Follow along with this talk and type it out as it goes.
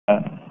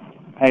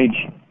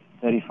page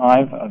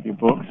 35 of your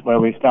books, where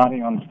we're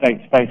starting on state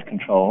space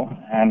control.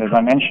 And as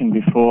I mentioned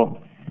before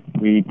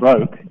we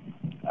broke,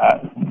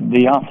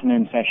 the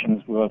afternoon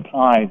sessions will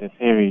apply the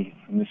theory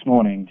from this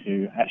morning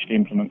to actually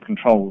implement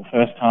control.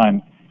 The first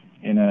time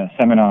in a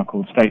seminar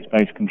called state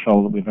space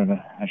control that we've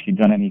ever actually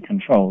done any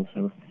control,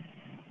 so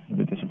it's a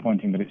bit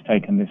disappointing that it's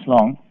taken this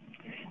long.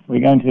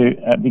 We're going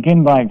to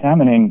begin by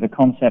examining the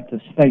concept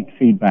of state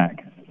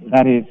feedback.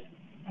 That is,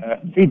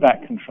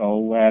 feedback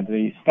control where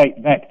the state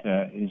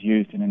vector is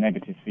used in a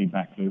negative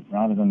feedback loop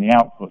rather than the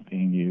output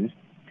being used.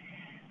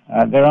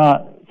 There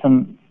are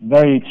some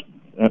very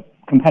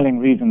compelling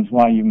reasons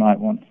why you might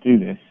want to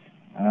do this.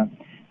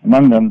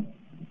 Among them,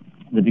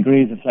 the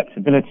degrees of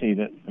flexibility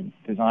that the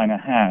designer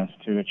has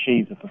to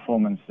achieve the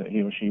performance that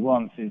he or she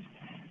wants is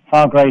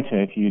far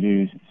greater if you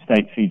use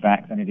state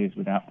feedback than it is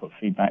with output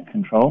feedback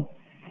control.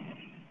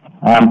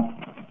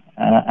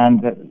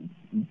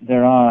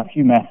 There are a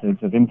few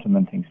methods of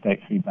implementing state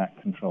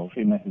feedback control, a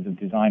few methods of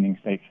designing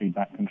state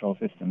feedback control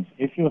systems.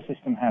 If your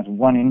system has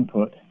one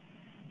input,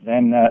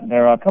 then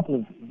there are a couple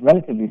of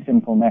relatively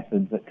simple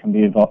methods that can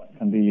be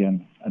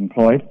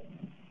employed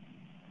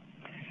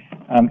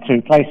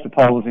to place the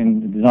poles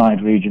in the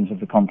desired regions of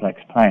the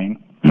complex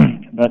plane.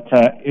 But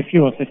if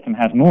your system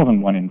has more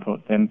than one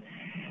input, then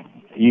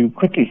you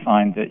quickly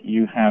find that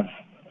you have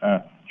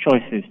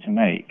choices to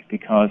make,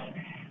 because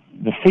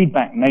the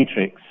feedback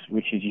matrix,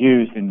 which is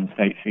used in the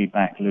state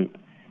feedback loop,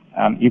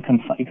 you can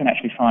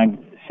actually find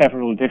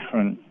several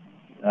different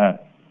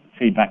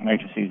feedback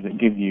matrices that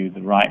give you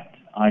the right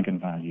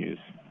eigenvalues.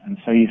 And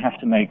so you have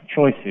to make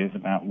choices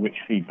about which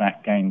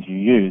feedback gains you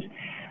use.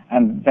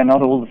 And they're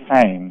not all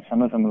the same.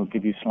 Some of them will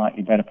give you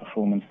slightly better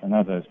performance than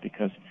others,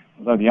 because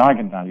although the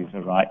eigenvalues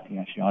are right, the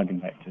actual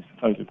eigenvectors, the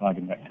closed loop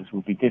eigenvectors,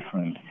 will be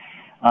different.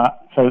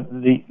 So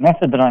the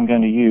method that I'm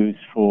going to use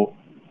for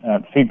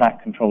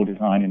feedback control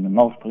design in the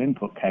multiple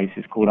input case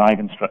is called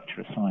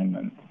eigenstructure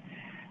assignment.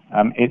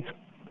 It's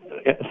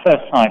at the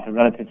first sight a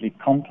relatively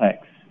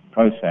complex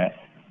process,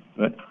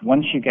 but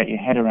once you get your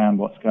head around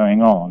what's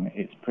going on,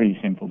 it's pretty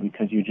simple,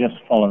 because you're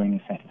just following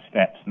a set of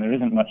steps and there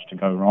isn't much to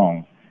go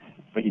wrong.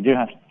 But you do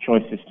have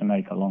choices to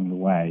make along the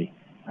way,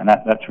 and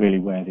that's really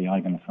where the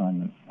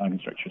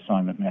eigenstructure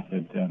assignment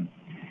method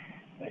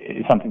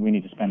is something we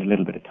need to spend a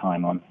little bit of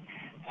time on.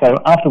 So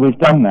after we've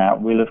done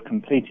that, we'll have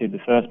completed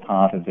the first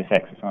part of this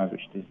exercise,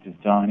 which is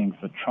designing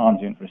for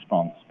transient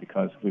response,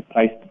 because we've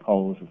placed the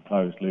poles of the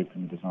closed loop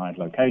in the desired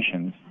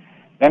locations.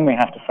 Then we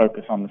have to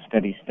focus on the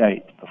steady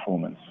state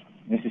performance.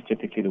 This is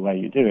typically the way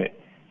you do it.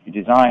 You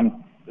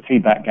design the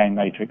feedback gain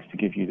matrix to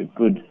give you the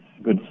good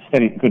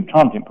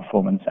transient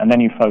performance, and then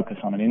you focus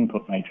on an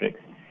input matrix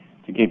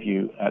to give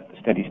you the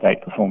steady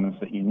state performance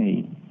that you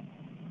need.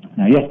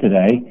 Now,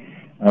 yesterday,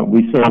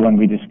 we saw when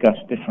we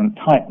discussed different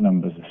type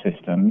numbers of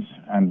systems,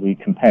 and we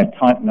compared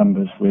type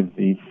numbers with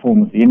the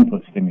form of the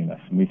input stimulus.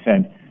 And we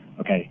said,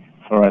 okay,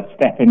 for a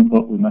step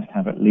input, we must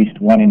have at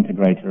least one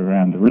integrator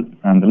around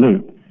the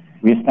loop.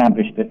 We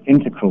established that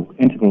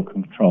integral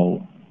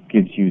control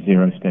gives you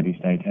zero steady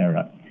state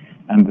error.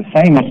 And the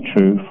same is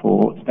true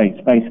for state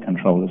space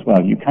control as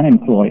well. You can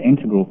employ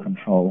integral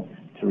control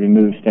to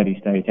remove steady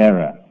state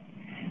error.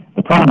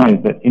 The problem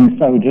is that in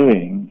so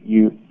doing,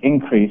 you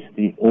increase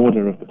the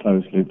order of the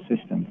closed loop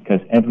system,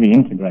 because every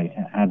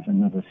integrator adds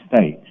another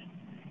state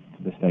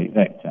to the state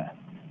vector.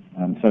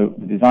 So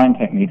the design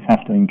techniques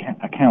have to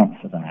account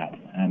for that,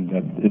 and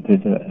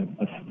there's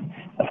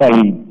a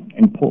fairly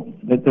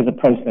important, there's a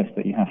process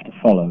that you have to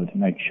follow to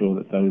make sure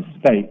that those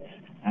states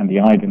and the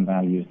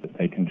eigenvalues that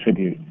they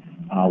contribute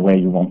are where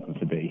you want them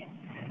to be.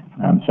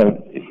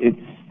 So it's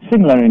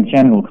similar in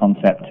general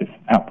concept to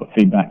output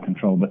feedback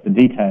control, but the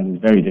detail is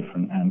very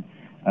different and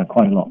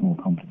quite a lot more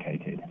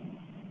complicated.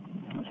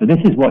 So this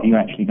is what you're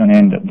actually going to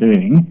end up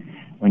doing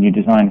when you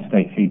design a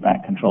state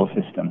feedback control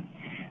system.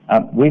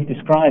 We've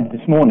described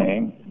this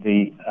morning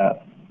the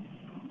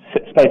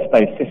state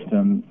space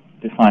system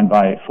defined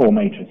by four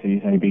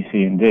matrices, A, B,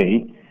 C, and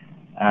D,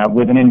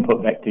 with an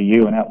input vector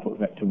U, an output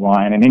vector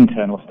Y, and an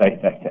internal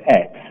state vector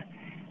X.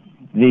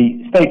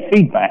 The state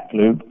feedback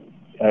loop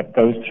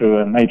goes through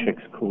a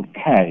matrix called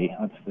K.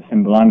 That's the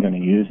symbol I'm going to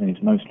use, and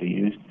it's mostly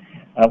used,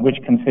 which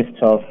consists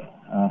of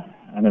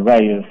an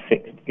array of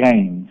fixed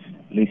gains.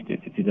 At least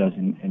it does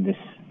in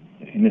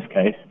this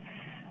case,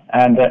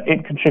 and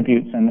it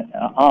contributes an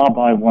R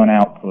by 1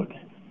 output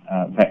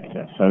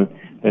vector. So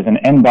there's an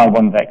N by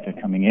 1 vector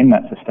coming in,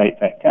 that's a state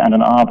vector, and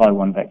an R by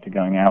 1 vector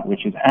going out,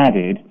 which is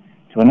added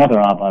to another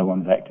R by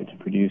 1 vector to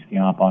produce the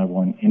R by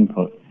 1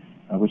 input,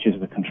 which is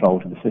the control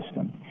to the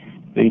system.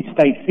 The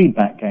state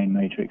feedback gain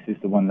matrix is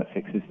the one that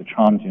fixes the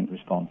transient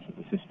response of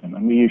the system,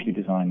 and we usually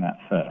design that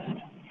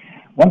first.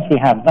 Once we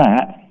have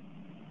that,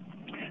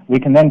 we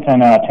can then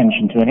turn our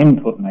attention to an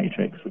input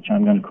matrix, which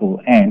I'm going to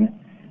call N,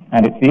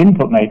 and it's the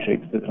input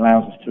matrix that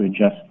allows us to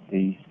adjust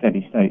the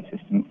steady state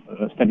system,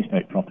 steady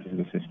state properties of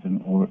the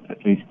system, or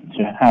at least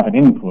to have an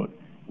input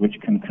which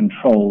can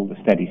control the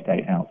steady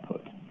state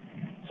output.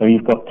 So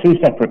you've got two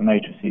separate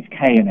matrices,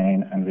 K and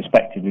N, and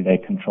respectively they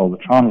control the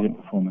transient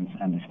performance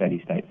and the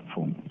steady state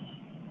performance.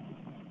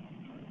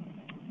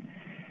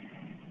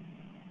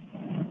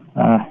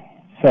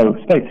 So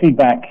state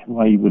feedback,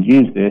 why you would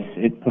use this,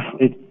 it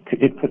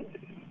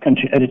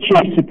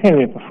achieves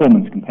superior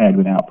performance compared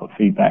with output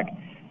feedback.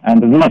 And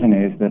the reason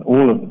is that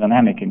all of the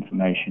dynamic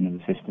information of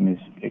the system is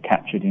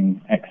captured in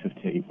X of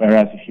t,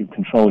 whereas if you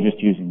control just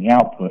using the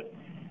output,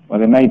 well,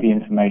 there may be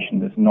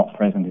information that's not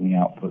present in the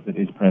output that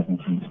is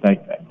present in the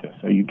state vector.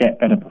 So you get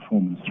better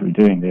performance through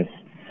doing this.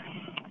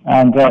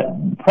 And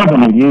the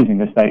problem with using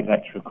the state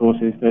vector, of course,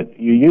 is that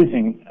you're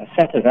using a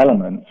set of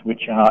elements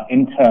which are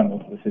internal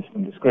to the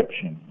system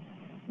description,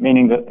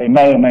 meaning that they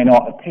may or may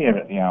not appear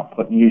at the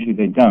output, and usually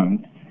they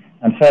don't.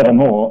 And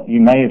furthermore,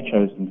 you may have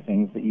chosen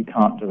things that you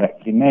can't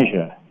directly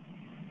measure.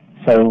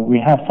 So we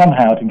have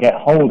somehow to get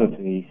hold of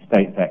the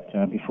state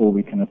vector before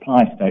we can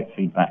apply state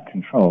feedback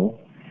control.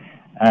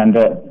 And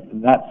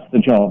that's the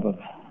job of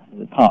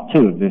part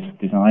 2 of this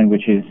design,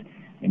 which is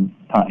in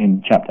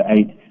Chapter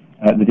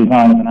 8, the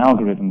design of an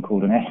algorithm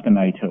called an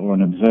estimator or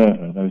an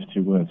observer. Those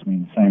two words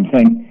mean the same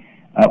thing,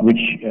 which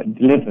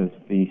delivers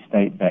the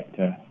state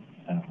vector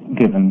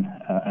given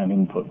an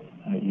input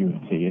U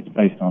of t. It's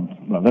based on,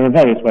 well, there are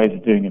various ways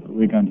of doing it, but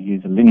we're going to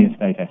use a linear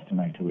state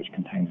estimator which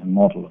contains a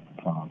model of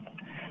the plant.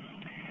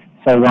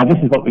 So this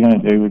is what we're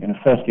going to do. We're going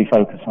to firstly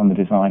focus on the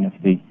design of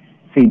the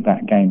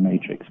feedback gain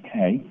matrix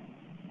K.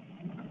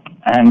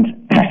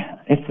 And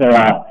if there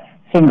are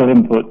single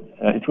input,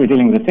 if we're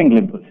dealing with a single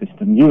input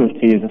system, U of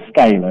t is a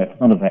scalar,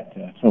 it's not a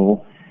vector at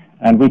all.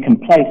 And we can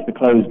place the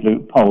closed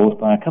loop poles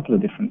by a couple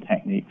of different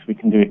techniques. We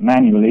can do it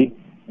manually.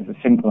 There's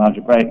a simple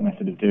algebraic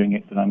method of doing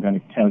it that I'm going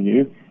to tell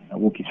you,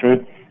 walk you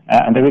through.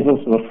 And there is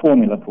also a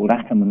formula called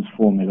Ackermann's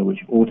formula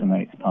which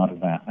automates part of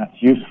that. That's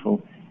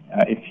useful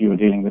if you're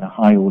dealing with a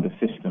high-order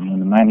system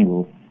and the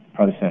manual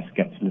process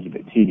gets a little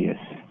bit tedious.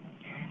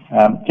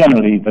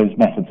 Generally, those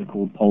methods are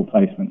called pole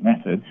placement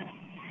methods.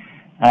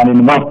 And in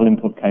the multiple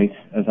input case,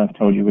 as I've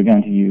told you, we're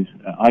going to use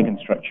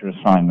eigenstructure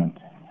assignment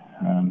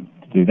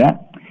to do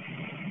that.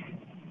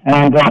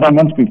 And then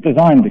once we've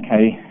designed the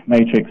K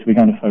matrix, we're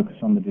going to focus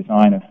on the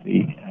design of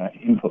the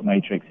input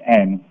matrix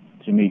N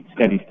to meet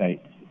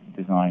steady-state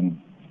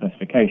design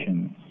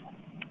specifications.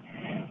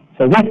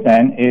 So this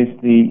then is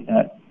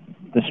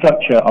the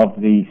structure of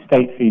the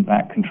state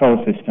feedback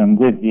control system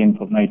with the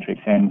input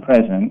matrix N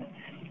present.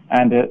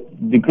 And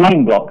the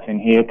green blocks in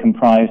here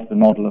comprise the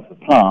model of the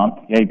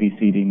plant, the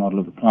ABCD model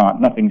of the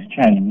plant. Nothing's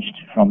changed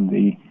from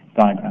the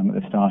diagram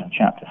at the start of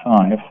Chapter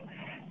 5.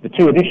 The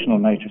two additional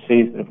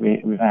matrices that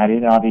we've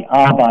added are the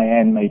R by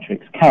N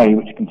matrix K,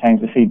 which contains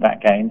the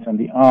feedback gains, and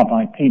the R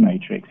by P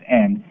matrix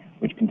N,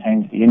 which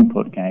contains the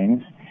input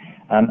gains.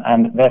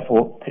 And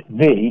therefore,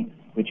 V,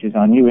 which is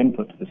our new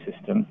input to the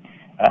system,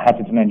 has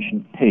a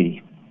dimension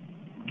P.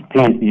 P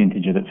is the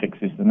integer that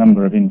fixes the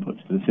number of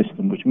inputs to the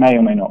system, which may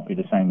or may not be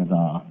the same as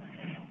R.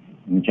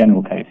 In the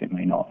general case, it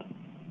may not.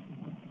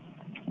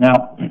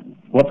 Now,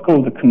 what's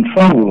called the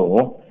control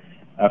law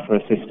for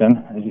a system,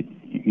 as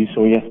you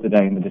saw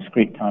yesterday in the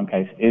discrete time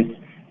case, is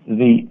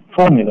the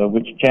formula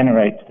which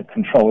generates the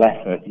control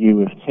effort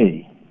U of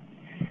t.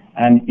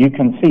 And you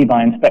can see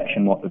by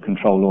inspection what the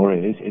control law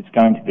is. It's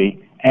going to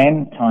be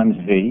N times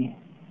V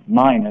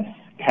minus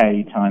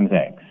K times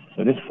X.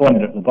 So this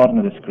formula at the bottom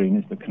of the screen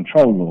is the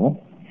control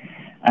law.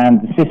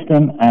 And the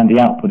system and the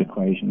output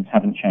equations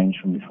haven't changed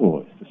from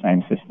before. It's the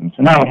same system.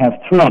 So now we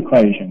have three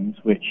equations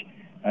which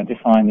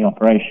define the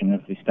operation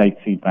of the state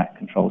feedback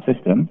control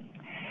system.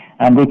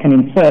 And we can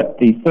insert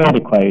the third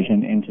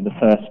equation into the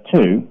first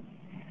two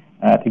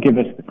to give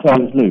us the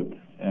closed loop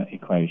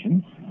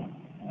equations.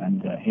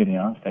 And here they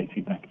are, state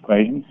feedback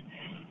equations.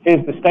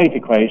 Here's the state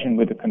equation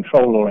with the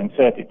control law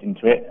inserted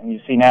into it. And you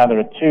see now there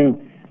are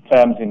two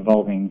terms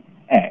involving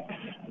X.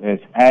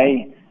 There's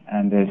A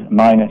and there's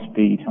minus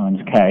B times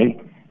K.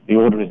 The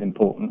order is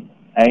important.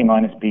 A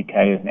minus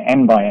BK is an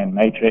N by N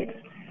matrix.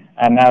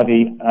 And now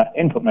the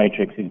input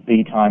matrix is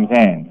B times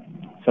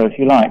N. So if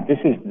you like, this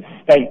is the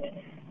state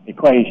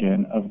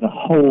equation of the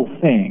whole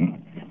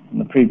thing. On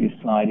the previous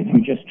slide, if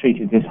you just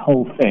treated this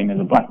whole thing as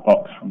a black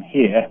box from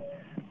here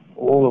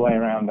all the way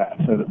around that,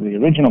 so that the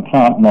original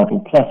plant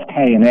model plus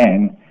K and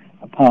N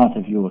are part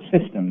of your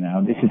system now,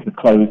 this is the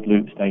closed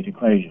loop state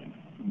equation,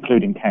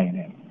 including K and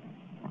N.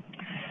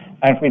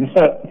 And if we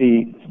insert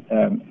the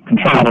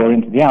control law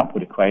into the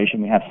output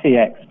equation, we have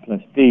Cx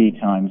plus D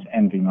times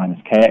NV minus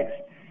Kx.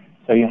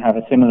 So you have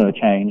a similar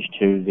change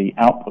to the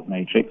output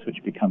matrix, which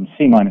becomes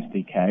C minus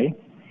dk.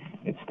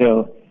 It's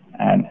still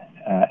an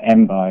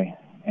M by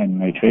N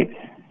matrix.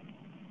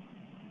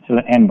 So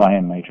an N by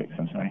N matrix,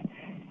 I'm sorry.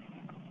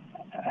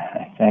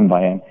 It's M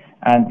by N.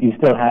 And you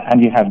still have,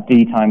 and you have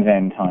D times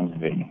N times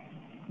V.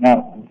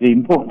 Now, the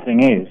important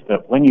thing is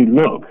that when you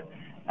look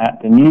at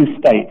the new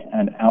state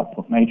and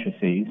output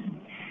matrices,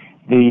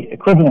 the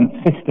equivalent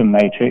system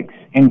matrix,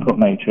 input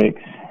matrix,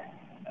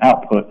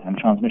 output, and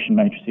transmission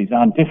matrices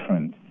are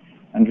different.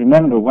 And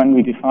remember, when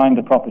we defined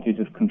the properties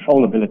of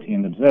controllability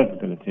and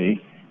observability,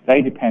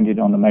 they depended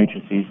on the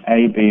matrices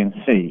A, B, and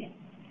C.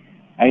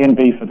 A and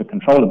B for the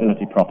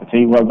controllability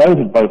property, well, those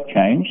have both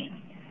changed,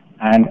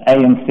 and A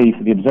and C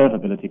for the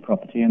observability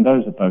property, and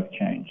those have both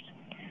changed.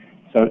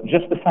 So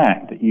just the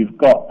fact that you've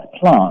got a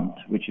plant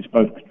which is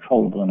both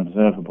controllable and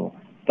observable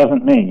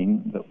doesn't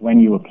mean that when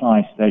you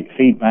apply state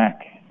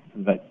feedback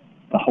that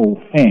the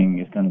whole thing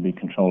is going to be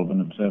controllable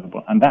and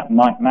observable. And that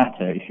might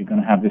matter if you're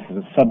going to have this as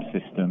a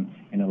subsystem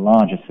in a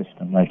larger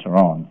system later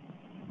on.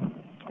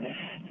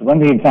 So when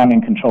we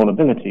examine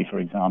controllability, for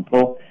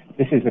example,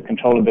 this is the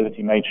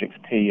controllability matrix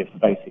P of the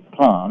basic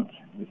plant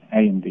with A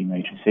and B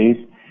matrices.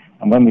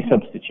 And when we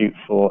substitute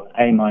for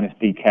A minus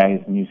BK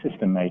as the new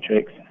system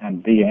matrix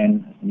and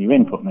Bn as the new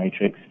input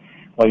matrix,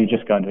 well, you're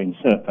just going to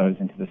insert those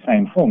into the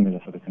same formula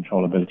for the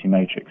controllability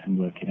matrix and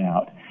work it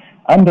out.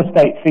 Under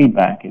state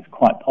feedback, it's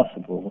quite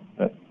possible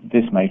that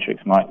this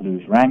matrix might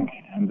lose rank,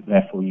 and that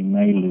therefore you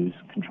may lose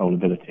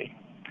controllability.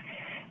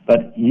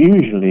 But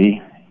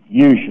usually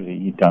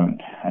you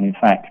don't. And in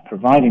fact,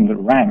 providing the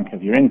rank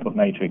of your input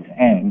matrix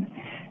N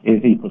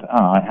is equal to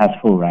R, it has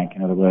full rank.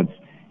 In other words,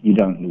 you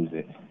don't lose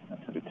it.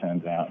 That's what it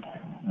turns out.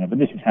 But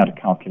this is how to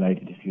calculate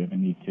it if you ever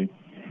need to.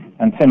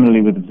 And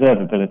similarly with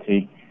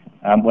observability,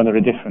 well, there are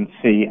different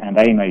C and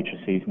A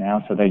matrices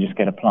now, so they just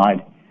get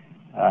applied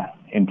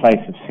in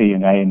place of C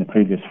and A in the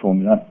previous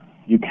formula.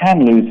 You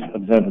can lose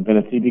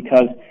observability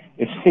because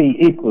if C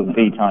equals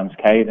B times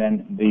K,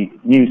 then the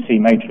new C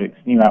matrix,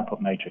 new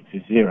output matrix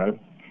is 0,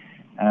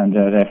 and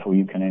therefore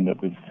you can end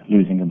up with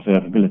losing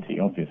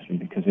observability, obviously,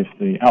 because if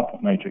the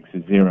output matrix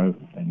is 0,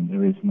 then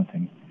there is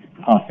nothing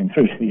passing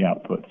through to the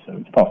output, so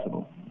it's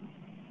possible.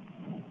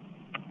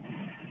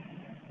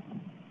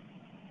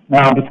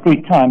 Now,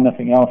 discrete time,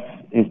 nothing else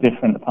is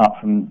different apart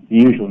from the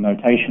usual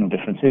notational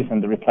differences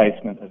and the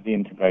replacement of the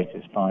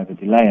integrators by the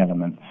delay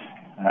elements.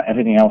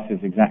 Everything else is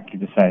exactly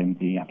the same.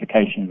 The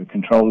application of the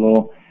control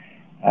law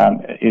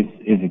is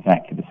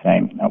exactly the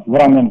same. Now,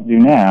 what I'm going to do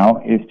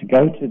now is to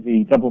go to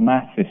the double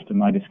math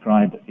system I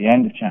described at the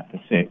end of Chapter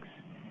 6,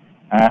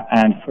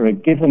 and for a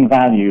given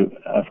value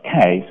of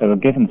K, so a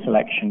given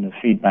selection of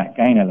feedback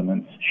gain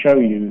elements, show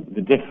you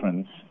the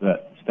difference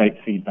that state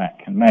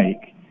feedback can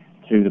make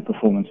to the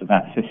performance of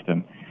that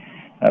system.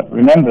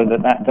 Remember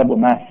that that double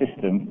math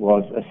system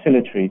was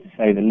oscillatory, to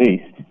say the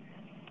least,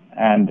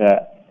 and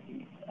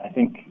I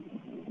think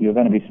you're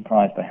going to be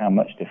surprised by how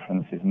much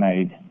difference is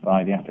made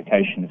by the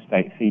application of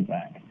state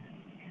feedback.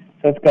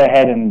 So let's go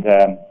ahead and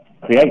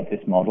create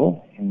this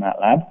model in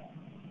MATLAB.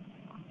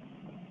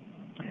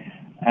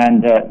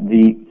 And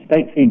the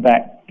state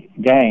feedback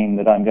gain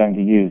that I'm going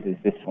to use is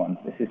this one.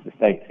 This is the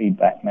state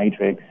feedback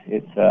matrix.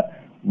 It's a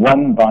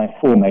 1 by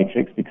 4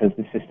 matrix because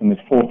the system is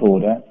fourth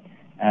order,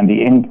 and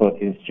the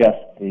input is just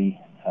the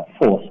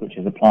force which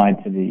is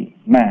applied to the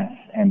mass,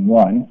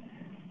 M1.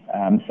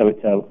 So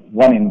it's a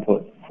 1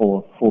 input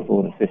for fourth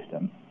order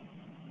system.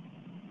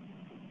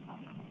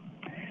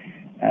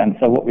 And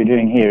so what we're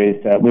doing here is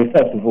we're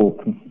first of all,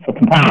 for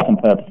comparison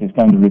purposes,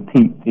 going to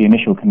repeat the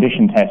initial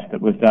condition test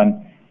that was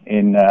done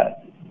in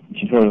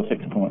tutorial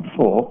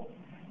 6.4.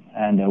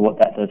 And what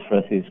that does for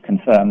us is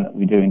confirm that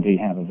we do indeed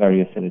have a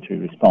very oscillatory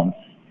response.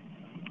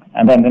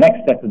 And then the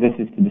next step of this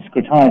is to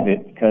discretize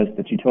it, because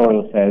the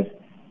tutorial says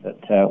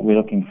that we're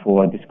looking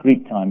for a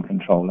discrete time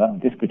controller,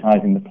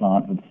 discretizing the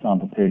plant with a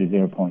sample period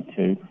of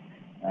 0.2.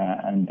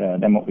 And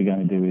then what we're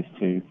going to do is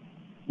to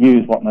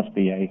use what must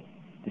be a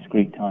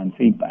discrete time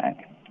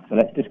feedback. So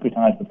let's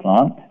discretize the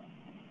plant.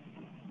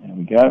 There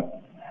we go.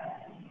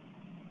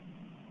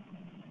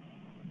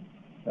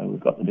 So we've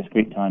got the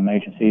discrete time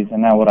matrices,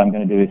 and now what I'm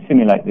going to do is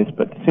simulate this,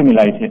 but to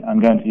simulate it, I'm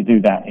going to do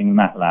that in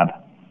MATLAB.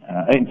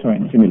 In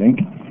Simulink.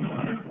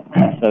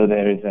 So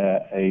there is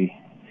a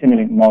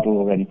Simulink model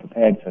already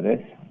prepared for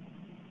this,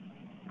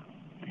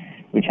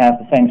 which has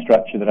the same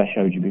structure that I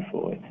showed you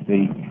before. It's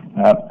the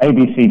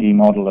ABCD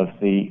model of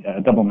the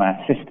double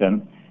math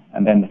system,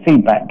 and then the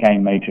feedback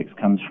gain matrix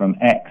comes from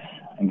X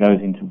and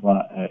goes into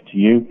to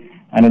U.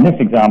 And in this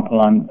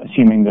example, I'm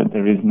assuming that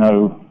there is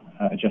no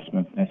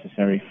adjustment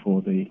necessary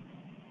for the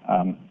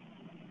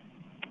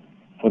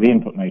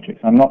input matrix.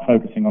 I'm not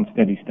focusing on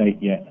steady state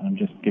yet. I'm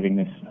just giving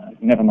this,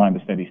 never mind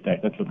the steady state,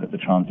 let's look at the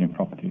transient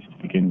properties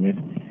to begin with.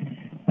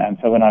 And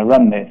so when I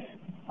run this,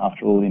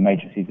 after all the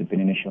matrices have been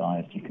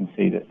initialized, you can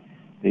see that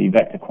the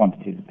vector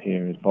quantities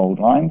appear as bold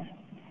lines.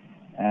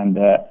 And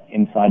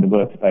inside the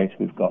workspace,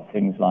 we've got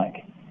things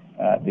like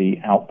the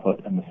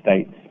output and the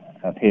states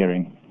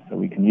appearing. So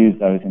we can use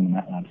those in the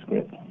MATLAB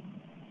script.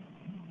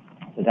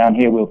 So down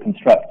here, we'll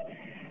construct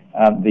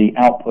the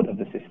output of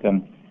the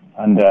system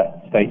under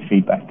state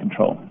feedback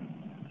control.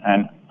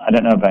 And I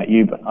don't know about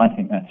you, but I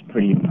think that's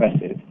pretty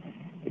impressive,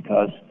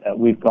 because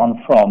we've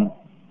gone from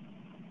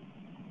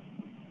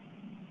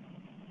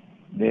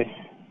this,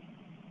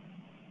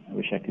 I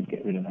wish I could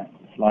get rid of that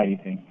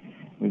slidey thing,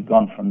 we've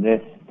gone from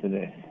this to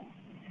this,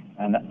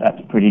 and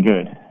that's pretty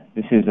good.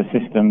 This is a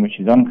system which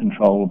is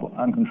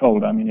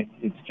uncontrolled. I mean,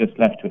 it's just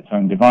left to its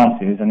own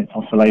devices, and its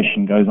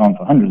oscillation goes on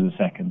for hundreds of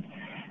seconds.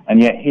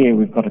 And yet here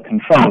we've got a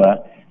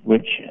controller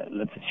which,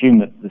 let's assume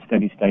that the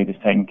steady state is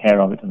taken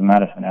care of, it doesn't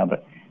matter for now,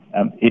 but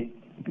it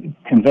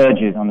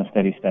converges on a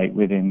steady state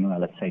within,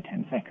 let's say,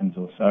 10 seconds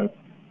or so,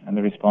 and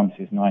the response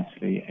is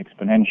nicely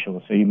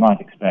exponential. So you might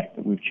expect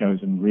that we've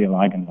chosen real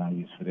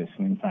eigenvalues for this,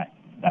 and in fact,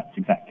 that's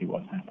exactly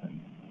what's happened.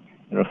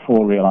 There are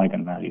 4 real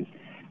eigenvalues.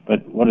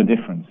 But what a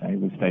difference, eh,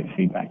 with state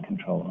feedback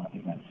control. I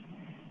think that's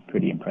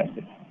pretty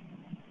impressive.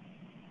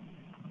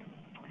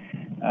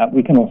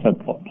 We can also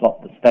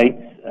plot the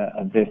states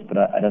of this, but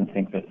I don't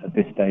think that at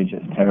this stage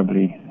it's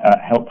terribly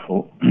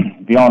helpful,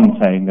 beyond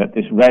saying that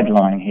this red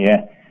line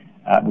here,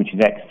 which is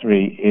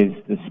x3, is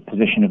the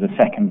position of the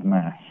second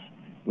mass,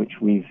 which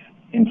we've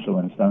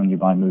influenced only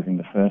by moving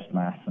the first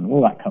mass, and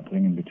all that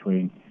coupling in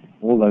between,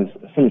 all those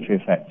oscillatory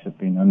effects have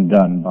been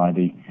undone by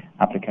the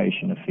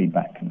application of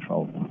feedback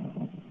control.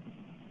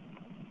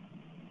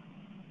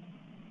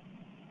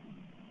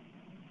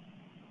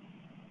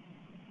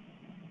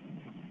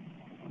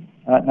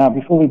 Now,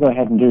 before we go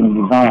ahead and do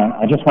the design,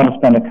 I just want to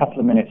spend a couple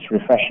of minutes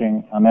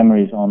refreshing our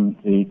memories on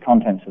the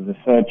contents of the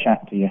 3rd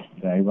chapter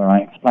yesterday, where I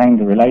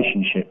explained the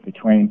relationship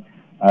between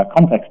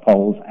complex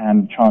poles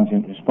and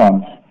transient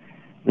response.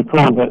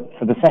 Recall that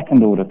for the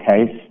 2nd order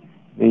case,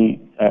 the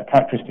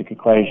characteristic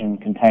equation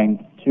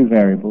contained 2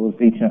 variables,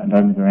 zeta and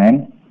omega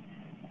n,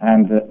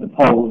 and that the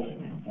poles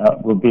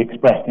will be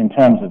expressed in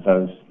terms of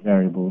those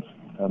variables.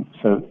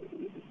 So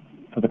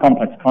for the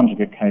complex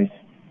conjugate case,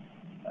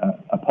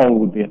 a pole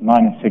would be at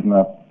minus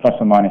sigma plus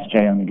or minus j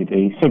omega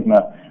d.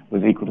 Sigma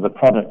was equal to the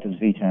product of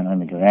zeta and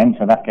omega n,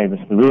 so that gave us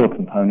the real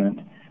component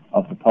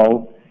of the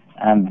pole,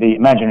 and the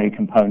imaginary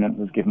component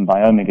was given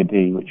by omega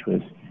d, which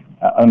was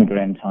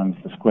omega n times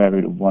the square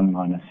root of 1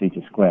 minus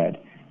zeta squared.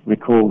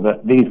 Recall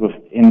that these were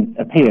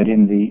appeared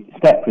in the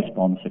step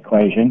response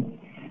equation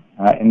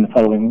in the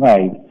following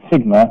way.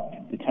 Sigma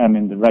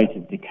determined the rate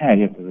of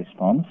decay of the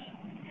response,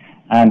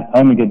 and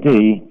omega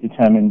d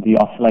determined the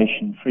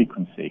oscillation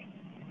frequency.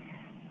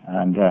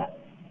 And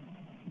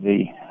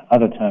the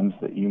other terms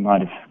that you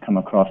might have come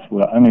across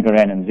were omega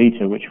n and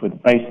zeta, which were the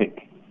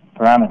basic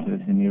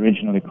parameters in the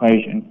original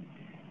equation.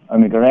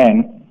 Omega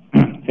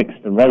n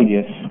fixed the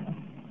radius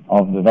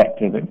of the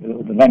vector,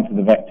 the length of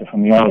the vector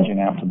from the origin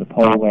out to the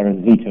pole, whereas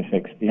zeta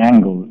fixed the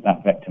angle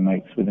that vector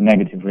makes with a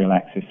negative real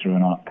axis through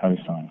an arc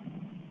cosine.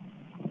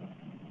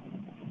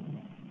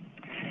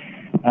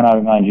 And I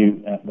remind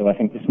you, though I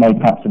think this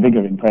made perhaps a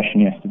bigger impression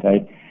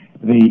yesterday,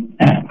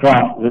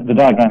 the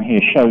diagram here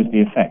shows the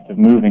effect of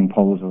moving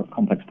poles or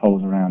complex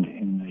poles around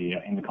in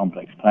the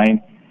complex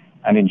plane.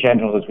 And in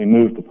general, as we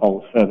moved the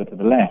poles further to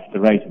the left,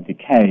 the rate of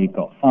decay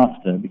got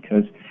faster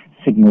because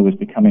sigma was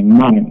becoming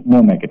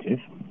more negative.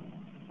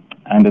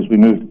 And as we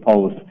moved the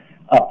poles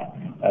up,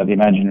 the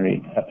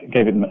imaginary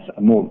gave it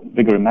a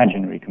bigger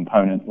imaginary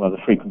component. Well,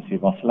 the frequency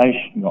of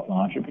oscillation got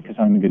larger because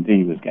omega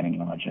d was getting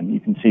larger. And you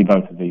can see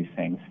both of these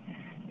things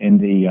in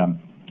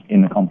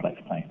the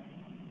complex plane.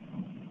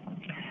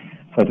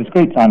 For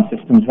discrete time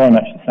systems, very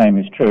much the same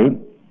is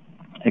true,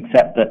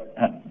 except that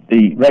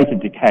the rate of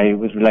decay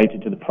was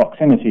related to the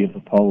proximity of the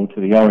pole to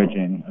the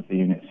origin of the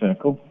unit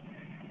circle,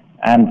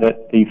 and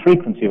that the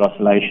frequency of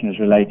oscillation is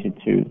related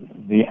to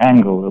the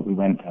angle that we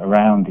went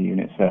around the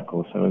unit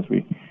circle. So as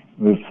we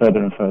moved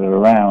further and further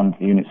around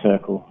the unit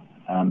circle,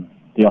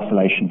 the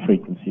oscillation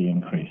frequency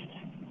increased.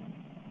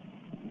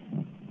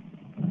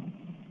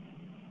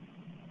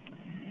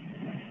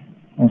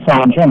 And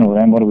so in general,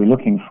 then, what are we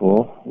looking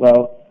for?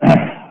 Well,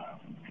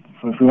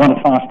 if we want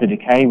a faster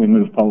decay, we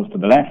move poles to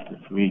the left.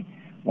 If we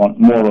want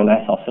more or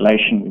less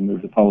oscillation, we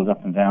move the poles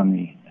up and down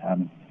the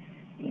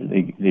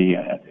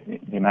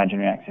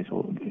imaginary axis,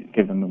 or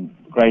give them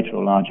a greater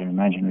or larger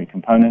imaginary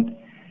component.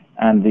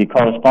 And the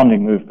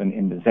corresponding movement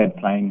in the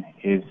z-plane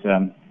is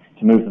to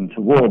move them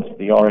towards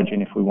the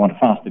origin if we want a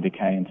faster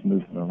decay, and to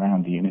move them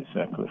around the unit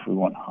circle if we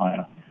want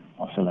higher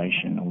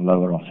oscillation or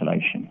lower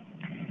oscillation.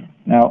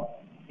 Now,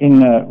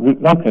 in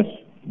root locus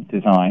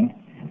design,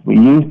 we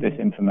used this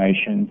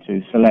information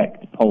to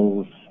select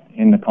poles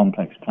in the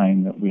complex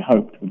plane that we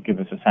hoped would give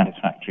us a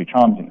satisfactory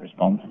transient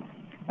response.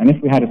 And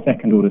if we had a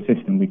 2nd order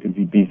system, we could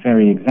be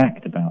very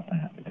exact about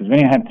that, because we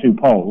only had 2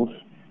 poles,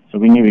 so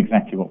we knew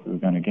exactly what we were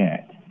going to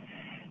get.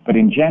 But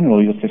in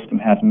general, your system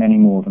has many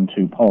more than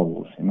 2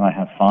 poles. You might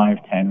have 5,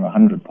 10, or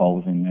 100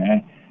 poles in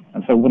there.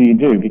 And so what do you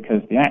do?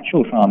 Because the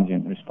actual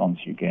transient response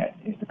you get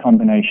is the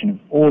combination of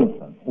all of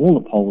them. All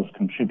the poles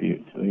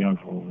contribute to the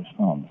overall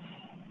response.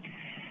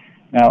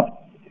 Now,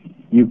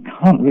 you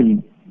can't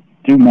really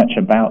do much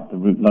about the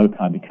root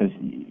loci, because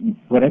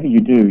whatever you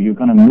do, you're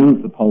going to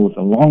move the poles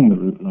along the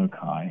root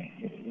loci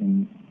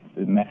in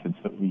the methods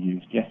that we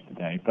used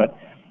yesterday. But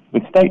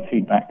with state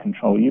feedback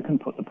control, you can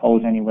put the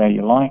poles anywhere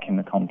you like in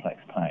the complex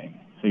plane.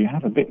 So you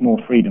have a bit more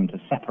freedom to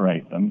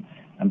separate them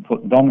and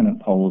put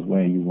dominant poles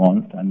where you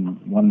want,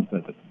 and ones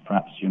that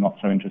perhaps you're not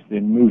so interested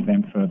in, move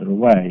them further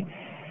away.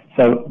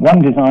 So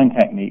one design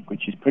technique,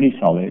 which is pretty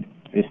solid,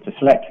 is to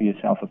select for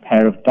yourself a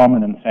pair of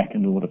dominant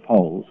 2nd order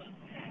poles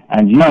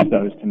and use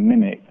those to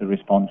mimic the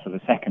response of a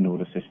 2nd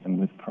order system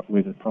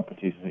with the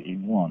properties that you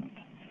want.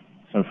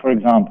 So for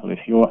example, if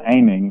you're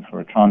aiming for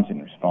a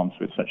transient response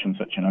with such and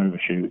such an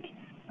overshoot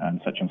and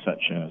such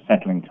a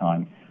settling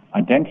time,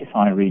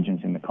 identify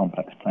regions in the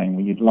complex plane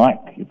where you'd like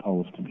your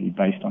poles to be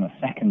based on a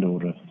 2nd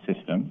order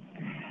system,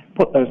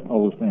 put those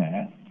poles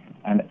there,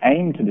 and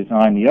aim to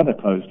design the other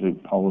closed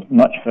loop poles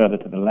much further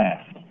to the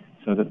left,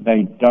 so that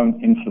they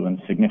don't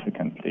influence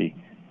significantly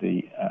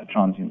the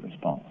transient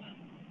response.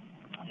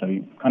 So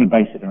you kind of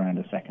base it around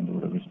a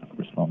second-order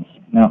response.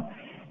 Now,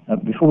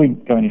 before we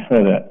go any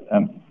further,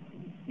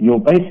 your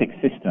basic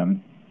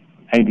system,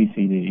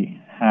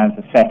 ABCD, has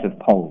a set of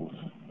poles,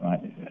 right?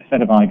 A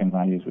set of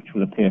eigenvalues which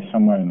will appear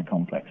somewhere in the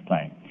complex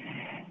plane.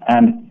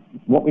 And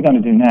what we're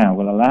going to do now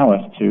will allow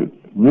us to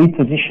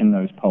reposition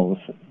those poles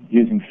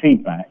using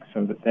feedback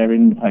so that they're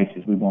in the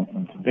places we want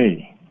them to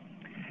be.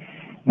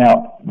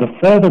 Now, the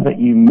further that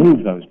you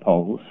move those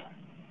poles,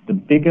 the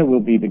bigger will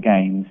be the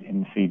gains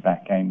in the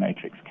feedback gain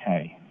matrix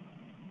K.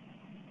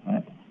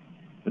 Right?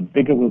 The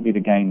bigger will be the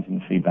gains in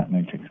the feedback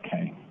matrix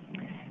K.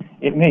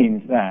 It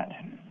means that,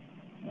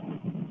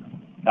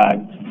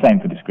 same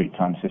for discrete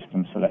time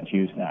systems, so let's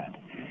use that.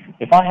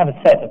 If I have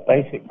a set of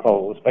basic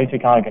poles,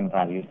 basic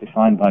eigenvalues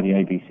defined by the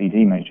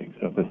ABCD matrix,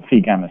 or the phi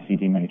gamma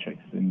CD matrix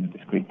in the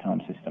discrete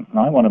time system, and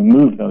I want to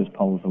move those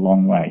poles a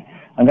long way,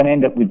 I'm going to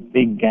end up with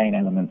big gain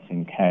elements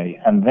in K,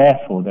 and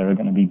therefore there are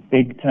going to be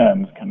big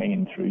terms coming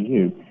in through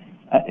U.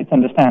 It's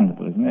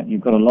understandable, isn't it?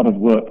 You've got a lot of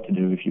work to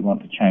do if you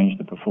want to change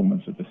the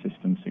performance of the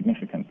system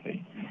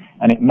significantly.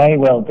 And it may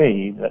well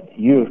be that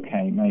U of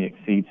K may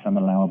exceed some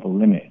allowable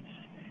limits.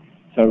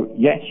 So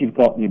yes, you've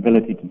got the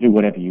ability to do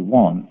whatever you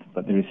want,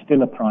 but there is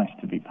still a price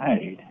to be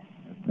paid.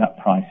 That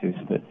price is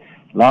that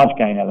large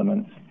gain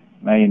elements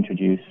may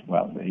introduce,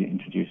 well, they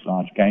introduce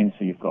large gains,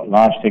 so you've got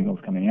large signals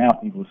coming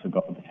out, you've also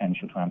got the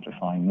potential to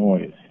amplify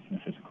noise in a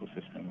physical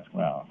system as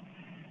well.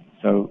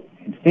 So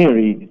in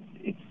theory,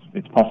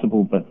 it's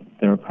possible, but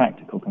there are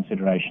practical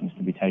considerations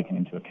to be taken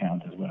into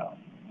account as well.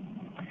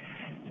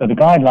 So the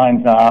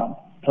guidelines are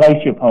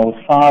place your poles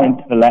far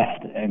into the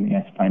left in the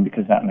S-plane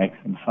because that makes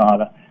them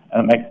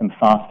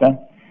faster.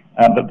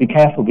 But be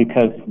careful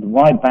because the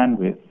wide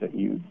bandwidth that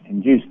you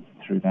induce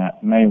through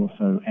that may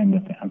also end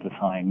up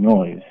amplifying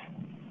noise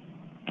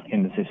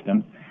in the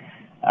system.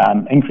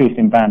 Increase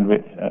in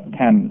bandwidth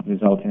can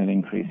result in an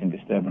increase in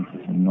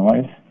disturbances and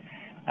noise.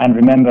 And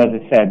remember, as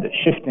I said, that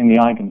shifting the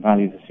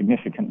eigenvalues a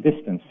significant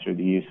distance through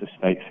the use of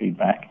state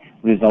feedback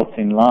results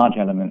in large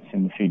elements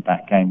in the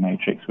feedback gain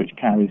matrix, which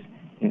carries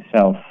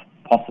itself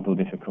possible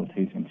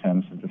difficulties in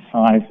terms of the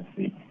size of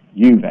the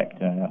U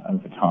vector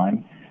over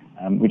time,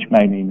 which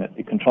may mean that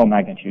the control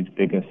magnitude is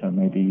bigger, so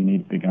maybe you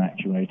need a bigger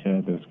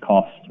actuator, there's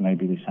cost,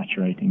 maybe there's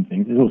saturating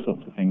things, there's all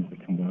sorts of things that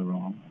can go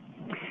wrong.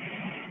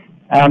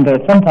 And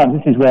sometimes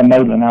this is where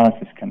modal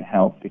analysis can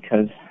help,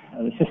 because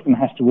the system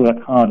has to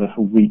work harder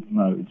for weak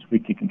modes,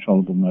 weakly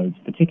controllable modes,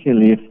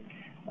 particularly if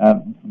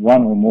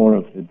one or more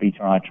of the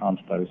beta I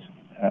transpose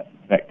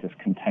vectors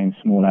contain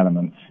small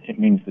elements. It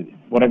means that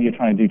whatever you're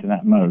trying to do to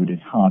that mode is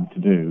hard to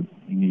do.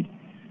 You need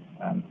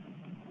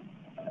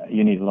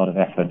a lot of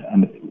effort.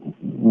 And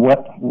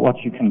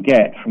what you can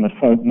get from a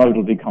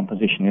modal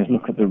decomposition is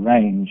look at the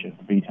range of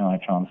the beta I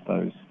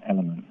transpose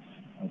elements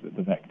of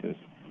the vectors.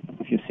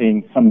 If you're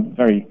seeing some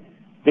very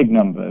big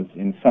numbers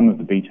in some of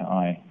the beta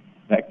I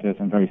vectors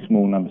and very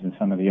small numbers in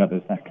some of the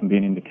others, that can be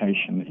an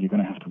indication that you're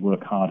going to have to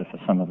work harder for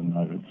some of the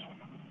nodes.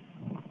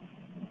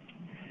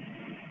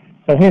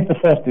 So here's the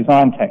first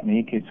design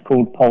technique. It's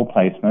called pole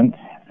placement,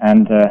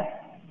 and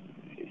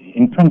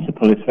in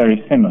principle it's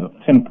very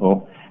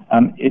simple.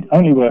 It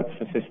only works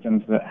for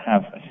systems that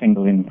have a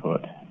single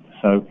input.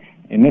 So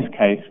in this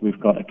case we've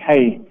got a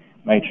K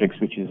matrix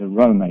which is a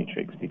row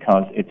matrix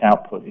because its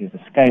output is a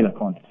scalar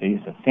quantity,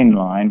 it's a thin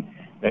line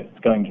that's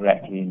going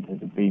directly into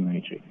the B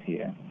matrix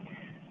here.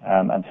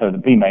 And so the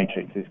B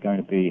matrix is going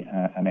to be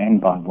an n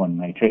by 1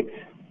 matrix,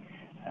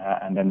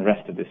 and then the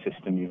rest of the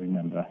system you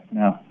remember.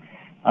 Now,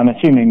 I'm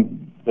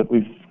assuming that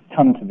we've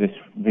come to this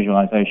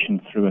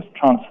visualization through a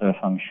transfer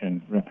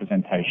function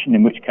representation,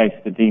 in which case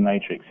the D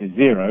matrix is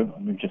 0,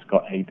 and we've just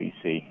got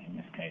ABC in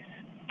this case.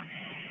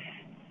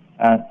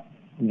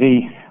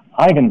 The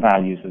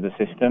eigenvalues of the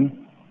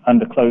system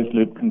under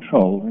closed-loop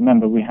control,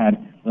 remember we had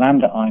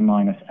lambda I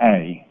minus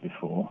A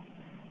before,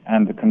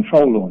 and the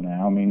control law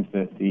now means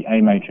that the A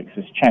matrix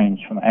has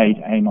changed from A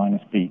to A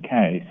minus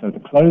BK. So the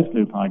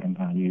closed-loop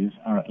eigenvalues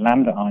are at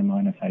lambda I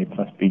minus A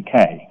plus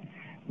BK.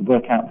 We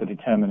work out the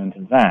determinant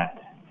of that.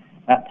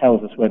 That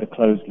tells us where the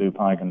closed-loop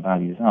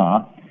eigenvalues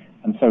are.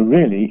 And so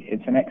really,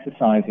 it's an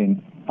exercise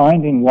in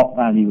finding what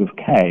value of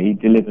K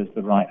delivers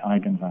the right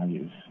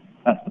eigenvalues.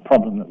 That's the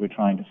problem that we're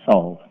trying to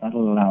solve. That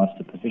will allow us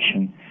to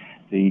position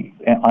the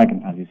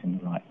eigenvalues in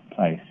the right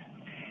place.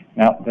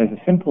 Now, there's a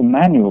simple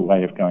manual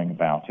way of going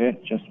about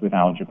it, just with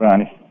algebra,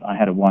 and if I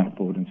had a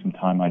whiteboard and some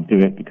time, I'd do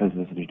it because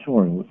there's a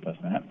tutorial that does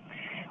that.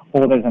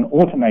 Or there's an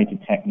automated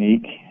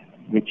technique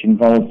which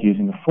involves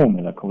using a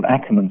formula called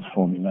Ackermann's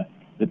formula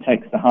that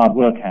takes the hard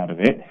work out of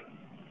it.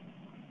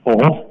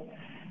 Or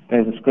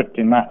there's a script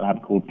in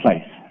MATLAB called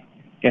place.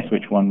 Guess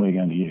which one we're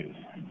going to use.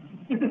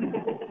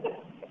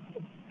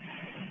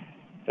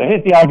 So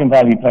here's the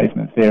eigenvalue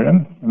placement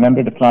theorem. Remember,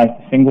 it applies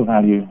to single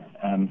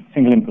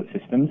input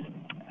systems,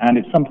 and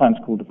it's sometimes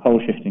called the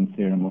pole shifting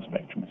theorem or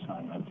spectrum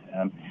assignment.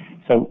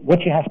 So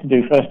what you have to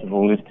do, first of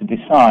all, is to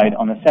decide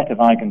on a set of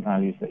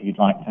eigenvalues that you'd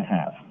like to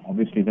have.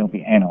 Obviously, there'll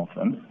be n of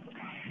them.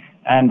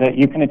 And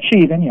you can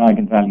achieve any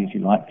eigenvalues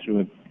you like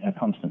through a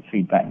constant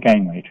feedback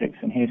gain matrix,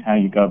 and here's how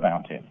you go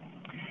about it.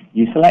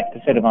 You select a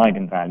set of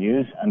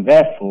eigenvalues, and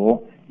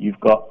therefore you've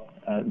got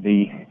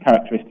the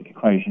characteristic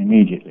equation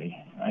immediately.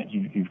 Right?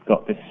 You've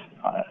got this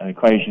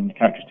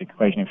characteristic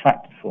equation in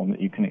factored form that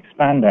you can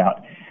expand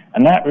out,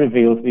 and that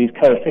reveals these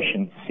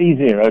coefficients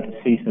C0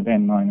 to C sub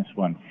n minus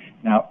 1.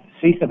 Now,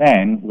 C sub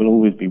n will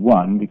always be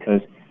 1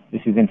 because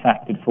this is in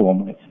factored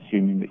form, and it's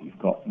assuming that you've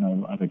got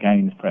no other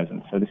gains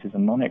present. So this is a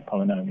monic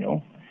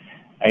polynomial.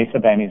 A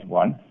sub n is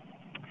 1.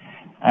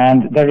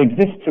 And there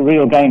exists a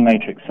real gain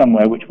matrix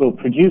somewhere which will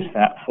produce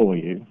that for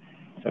you.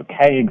 So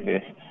K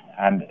exists,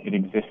 and it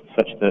exists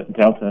such that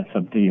delta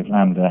sub d of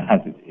lambda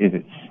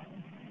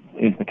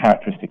is the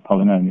characteristic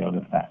polynomial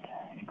of that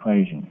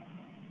equation.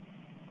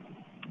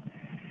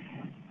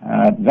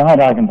 Desired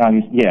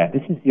eigenvalues, yeah,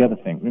 this is the other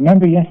thing.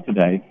 Remember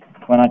yesterday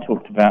when I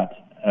talked about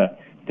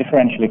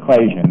differential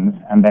equations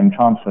and then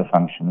transfer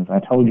functions, I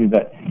told you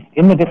that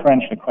in the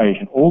differential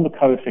equation, all the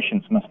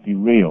coefficients must be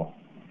real.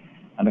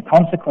 And the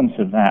consequence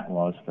of that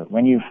was that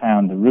when you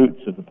found the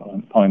roots of the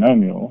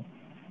polynomial,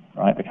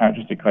 right, the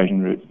characteristic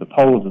equation roots, the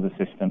poles of the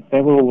system,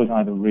 they were always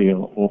either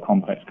real or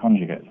complex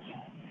conjugates.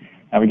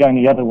 Now we're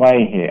going the other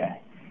way here.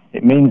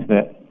 It means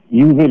that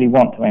you really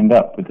want to end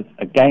up with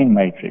a gain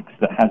matrix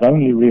that has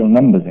only real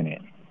numbers in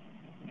it.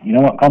 You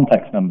don't want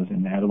complex numbers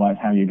in there, otherwise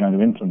how are you going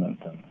to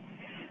implement them?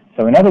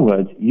 So in other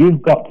words,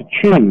 you've got to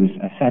choose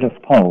a set of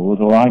poles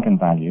or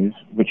eigenvalues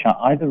which are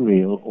either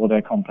real or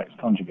they're complex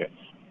conjugates.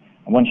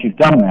 And once you've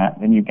done that,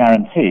 then you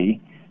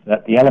guarantee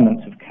that the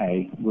elements of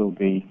K will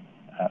be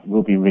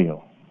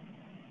real.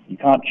 You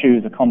can't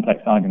choose a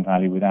complex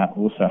eigenvalue without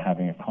also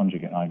having a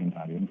conjugate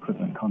eigenvalue, an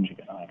equivalent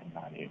conjugate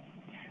eigenvalue.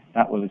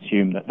 That will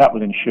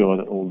ensure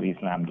that all these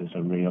lambdas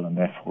are real, and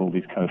therefore all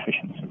these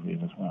coefficients are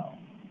real as well.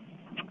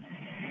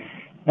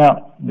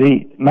 Now,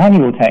 the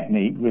manual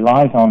technique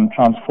relies on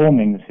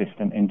transforming the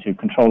system into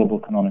controllable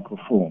canonical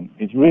form.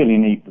 It's really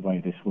neat the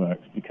way this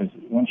works, because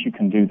once you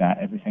can do that,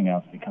 everything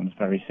else becomes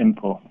very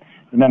simple.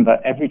 Remember,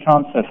 every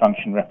transfer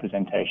function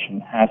representation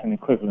has an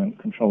equivalent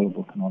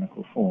controllable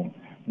canonical form.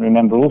 And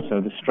remember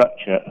also the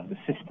structure of the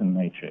system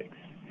matrix.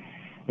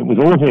 It was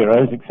all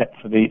zeros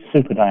except for the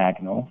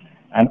superdiagonal,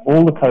 and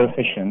all the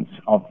coefficients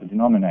of the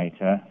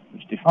denominator,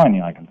 which define the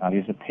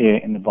eigenvalues, appear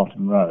in the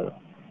bottom row.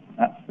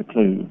 That's the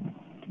clue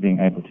to being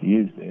able to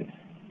use this.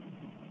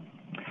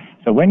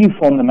 So when you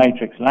form the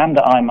matrix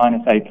lambda I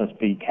minus A plus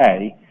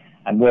BK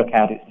and work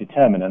out its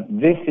determinant,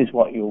 this is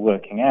what you're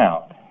working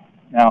out.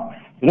 Now,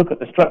 if you look at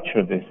the structure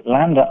of this,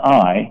 lambda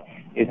I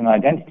is an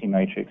identity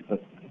matrix,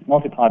 but it's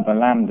multiplied by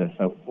lambda,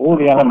 so all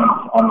the elements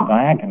on the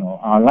diagonal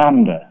are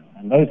lambda,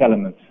 and those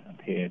elements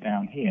appear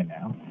down here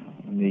now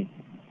in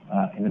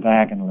the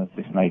diagonal of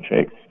this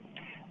matrix.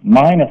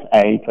 Minus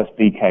A plus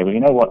BK, well, you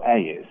know what A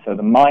is, so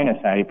the minus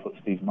A puts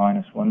these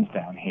minus 1s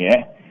down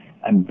here,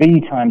 and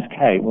B times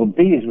K, well,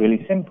 B is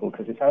really simple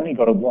because it's only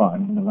got a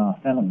 1 in the last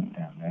element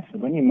down there, so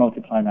when you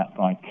multiply that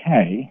by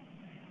K,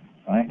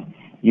 right,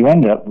 you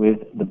end up with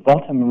the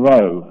bottom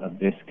row of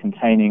this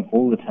containing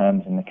all the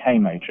terms in the K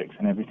matrix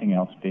and everything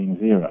else being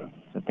 0.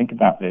 So think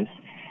about this.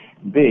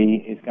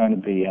 B is going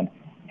to be an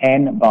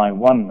n by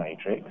 1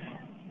 matrix,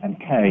 and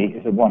K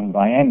is a 1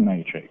 by n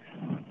matrix.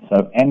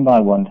 So n by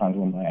 1 times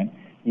 1 by n,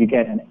 you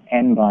get an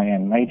n by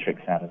n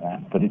matrix out of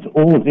that, but it's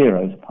all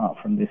zeros apart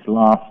from this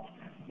last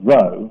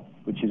row,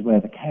 which is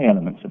where the K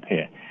elements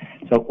appear.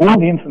 So all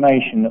the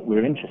information that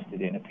we're interested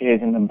in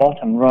appears in the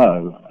bottom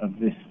row of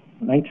this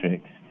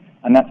matrix,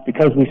 and that's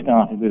because we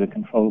started with a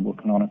controllable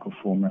canonical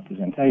form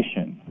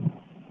representation.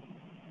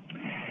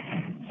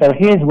 So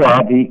here's where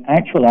the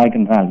actual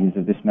eigenvalues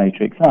of this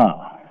matrix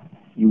are.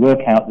 You work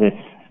out this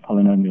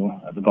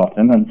polynomial at the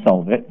bottom and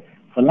solve it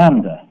for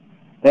lambda.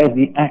 There's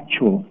the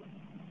actual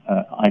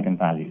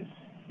eigenvalues.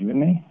 You with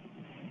me?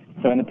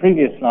 So in the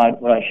previous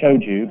slide, what I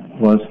showed you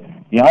was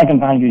the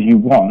eigenvalues you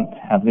want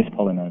have this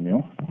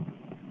polynomial,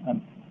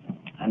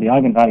 and the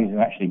eigenvalues you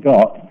actually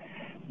got,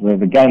 where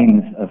the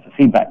gains of the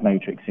feedback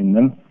matrix in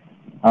them,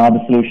 are the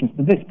solutions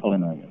to this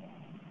polynomial,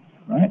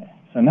 right?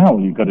 So now all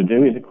you've got to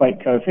do is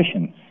equate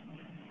coefficients.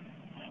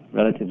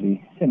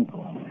 Relatively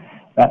simple.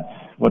 That's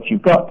what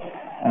you've got,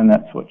 and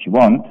that's what you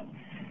want.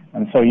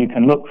 And so you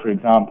can look, for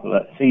example,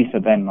 at C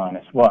sub n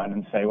minus 1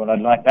 and say, well,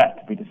 I'd like that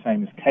to be the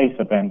same as K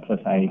sub n plus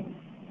A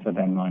sub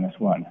n minus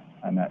 1.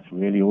 And that's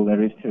really all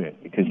there is to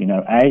it, because you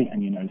know A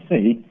and you know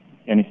C.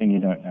 The only thing you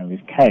don't know is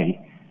K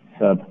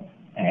sub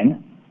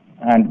n,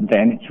 and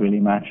then it's really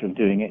a matter of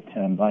doing it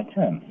term by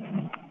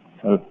term.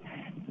 So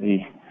the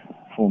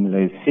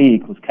formula is C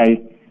equals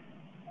K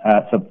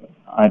C sub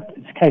I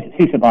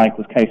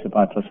equals K sub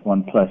I plus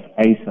 1 plus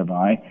A sub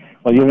I.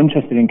 Well, you're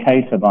interested in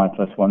K sub I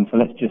plus 1, so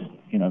let's just,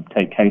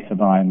 take K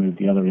sub I and move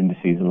the other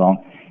indices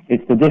along.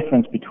 It's the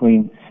difference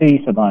between C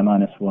sub I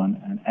minus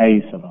 1 and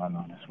A sub I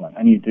minus 1.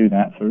 And you do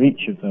that for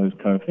each of those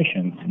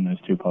coefficients in those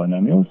two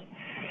polynomials.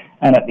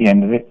 And at the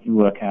end of it, you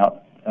work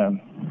out,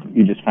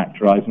 you just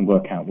factorize and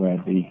work out where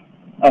the,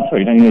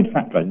 you don't need to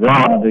factorize. There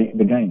are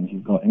the gains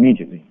you've got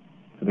immediately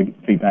for the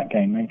feedback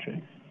gain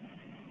matrix.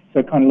 So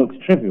it kind of looks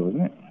trivial,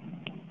 isn't it?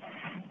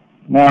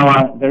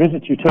 Now, there is a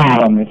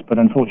tutorial on this, but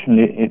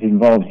unfortunately it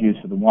involves use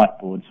of the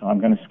whiteboard, so I'm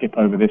going to skip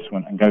over this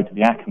one and go to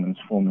the Ackermann's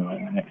formula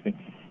in the next thing.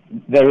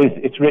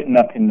 It's written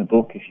up in the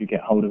book if you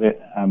get hold of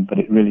it, but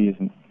it really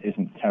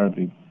isn't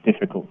terribly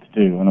difficult to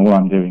do, and all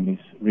I'm doing is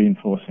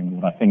reinforcing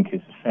what I think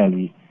is a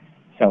fairly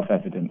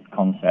self-evident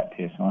concept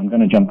here. So I'm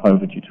going to jump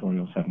over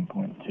tutorial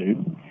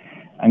 7.2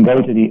 and go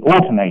to the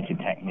automated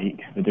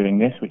technique for doing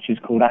this, which is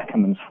called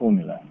Ackermann's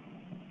formula.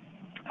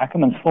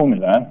 Ackermann's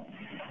formula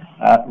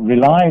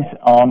relies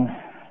on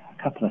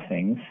a couple of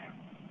things.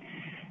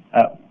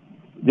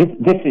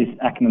 This is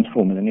Ackermann's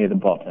formula near the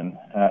bottom.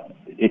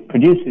 It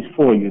produces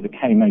for you the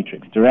K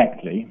matrix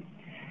directly,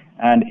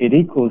 and it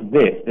equals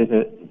this. There's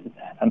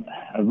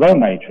a row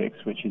matrix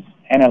which is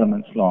n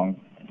elements long,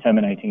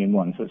 terminating in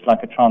 1, so it's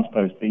like a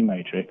transposed B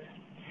matrix.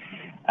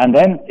 And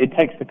then it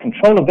takes the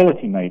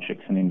controllability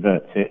matrix and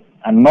inverts it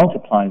and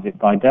multiplies it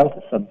by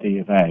delta sub D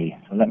of A.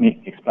 So let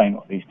me explain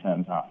what these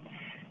terms are.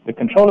 The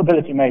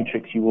controllability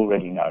matrix you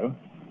already know.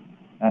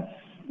 That's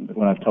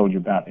what I've told you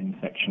about in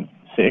section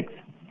 6.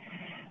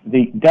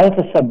 The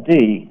delta sub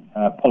D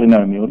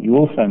polynomial, you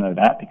also know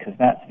that because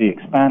that's the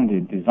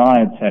expanded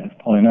desired set of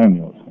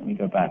polynomials. Let me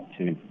go back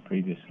to the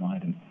previous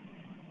slide and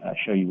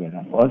show you where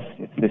that was.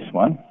 It's this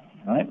one,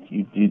 right?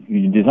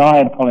 Your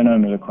desired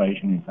polynomial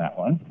equation is that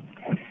one.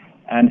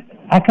 And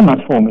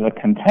Ackermann's formula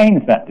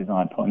contains that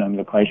desired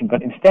polynomial equation,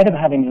 but instead of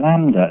having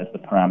lambda as the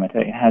parameter,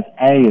 it has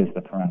A as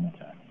the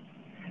parameter.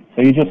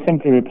 So you just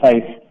simply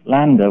replace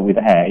lambda with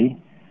A,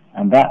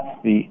 and that's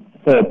the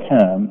third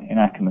term in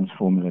Ackermann's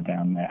formula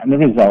down there. And the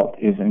result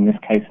is, in this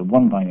case, a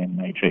 1 by n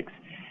matrix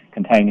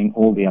containing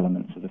all the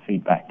elements of the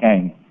feedback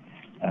gain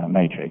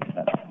matrix.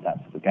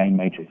 That's the gain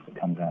matrix that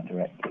comes out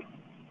directly.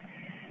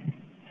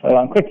 So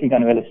I'm quickly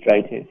going to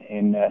illustrate it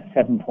in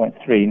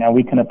 7.3. Now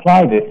we can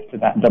apply this to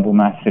that double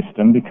mass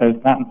system because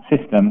that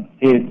system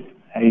is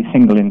a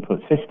single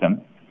input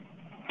system.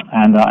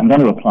 And I'm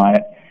going to apply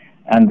it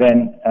and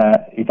then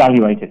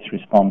evaluate its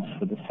response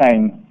for the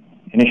same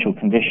initial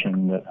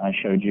condition that I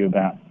showed you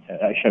about.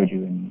 I showed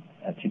you in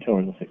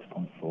tutorial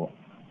 6.4.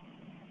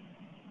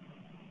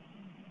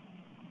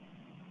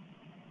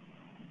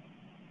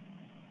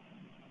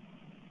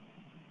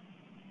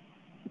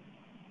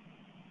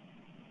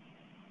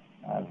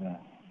 I've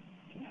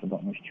just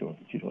forgotten which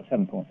tutorial,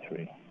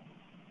 7.3.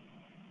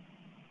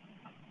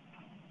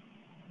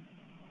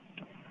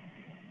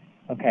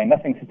 Okay,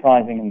 nothing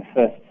surprising in the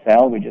first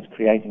cell. We're just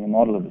creating a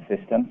model of the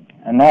system.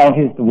 And now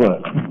here's the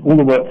work. All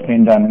the work's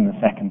being done in the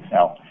second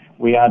cell.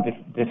 We are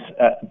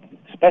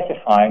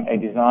specifying a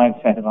desired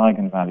set of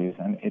eigenvalues,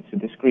 and it's a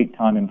discrete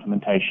time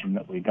implementation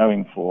that we're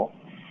going for.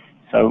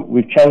 So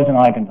we've chosen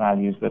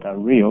eigenvalues that are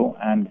real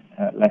and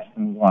less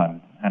than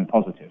 1 and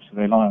positive. So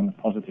they lie on the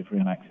positive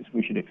real axis.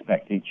 We should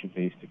expect each of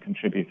these to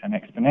contribute an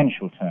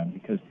exponential term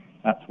because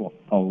that's what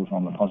poles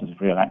on the positive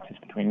real axis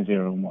between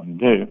 0 and 1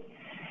 do.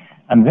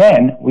 And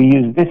then we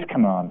use this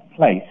command,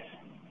 place.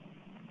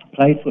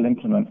 Place will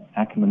implement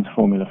Ackermann's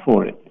formula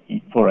for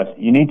us.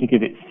 You need to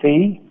give it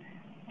phi,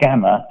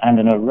 gamma, and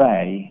an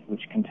array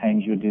which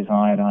contains your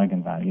desired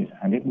eigenvalues,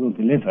 and it will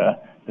deliver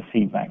the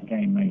feedback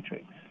gain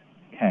matrix,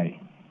 K.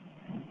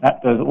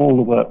 That does all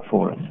the work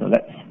for us, so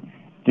let's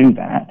do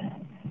that.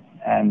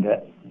 And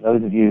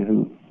those of you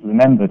who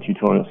remember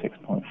tutorial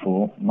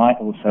 6.4 might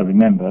also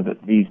remember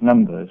that these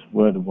numbers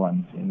were the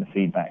ones in the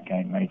feedback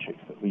gain matrix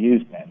that we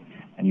used then.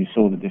 And you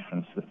saw the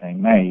difference that they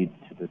made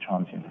to the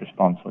transient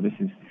response. Well, this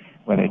is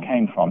where they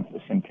came from. It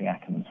was simply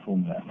Ackermann's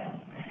formula.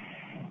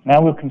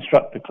 Now we'll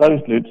construct the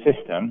closed loop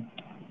system,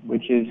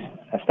 which is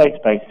a state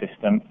space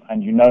system,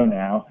 and you know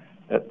now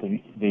that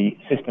the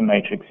system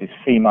matrix is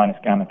phi minus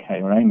gamma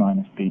k, or A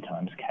minus B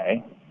times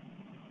k.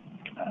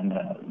 And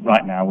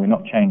right now we're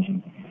not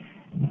changing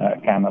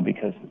gamma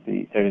because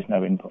there is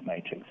no input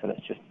matrix. So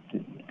let's just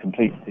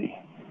complete the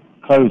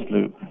closed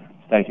loop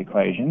state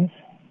equations.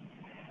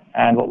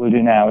 And what we'll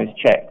do now is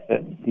check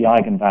that the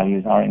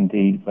eigenvalues are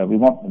indeed where we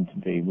want them to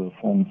be. We'll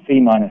form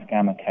phi minus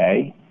gamma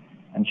k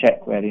and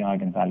check where the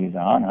eigenvalues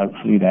are, and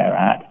hopefully they're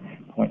at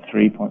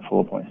 0.3, 0.4,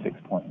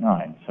 0.6,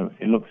 0.9. So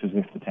it looks as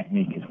if the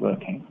technique is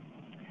working.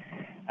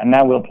 And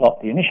now we'll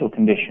plot the initial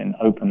condition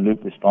open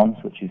loop response,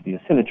 which is the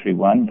oscillatory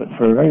one, but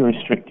for a very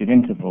restricted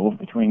interval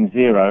between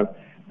 0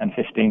 and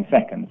 15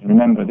 seconds.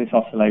 Remember, this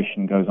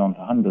oscillation goes on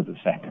for hundreds of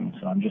seconds,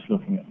 so I'm just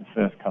looking at the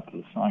first couple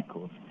of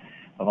cycles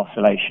of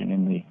oscillation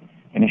in the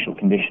initial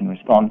condition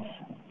response.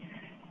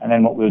 And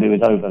then what we'll do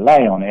is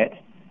overlay on it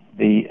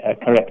the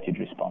corrected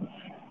response,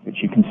 which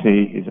you can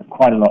see is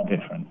quite a lot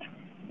different.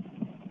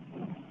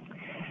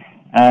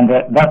 And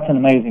that's an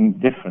amazing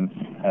difference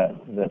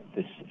that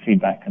this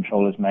feedback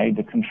controller's made.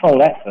 The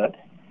control effort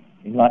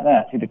is like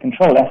that. See, the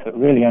control effort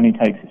really only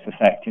takes its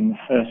effect in the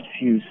first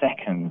few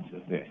seconds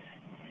of this.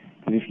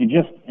 Because if you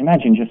just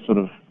imagine just sort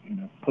of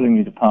pulling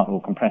these apart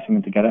or compressing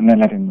them together and then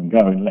letting them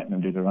go and letting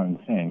them do their own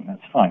thing,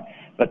 that's fine.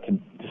 But to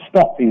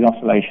stop these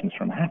oscillations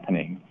from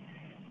happening,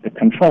 the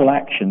control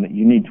action that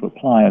you need to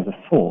apply as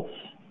a force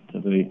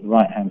to the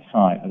right-hand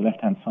side, the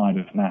left-hand side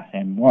of mass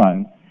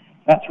M1,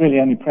 that's really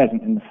only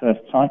present in the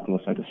first cycle or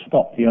so to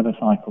stop the other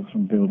cycles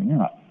from building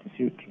up.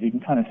 You can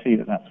kind of see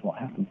that that's what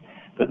happens.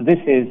 But this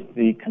is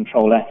the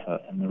control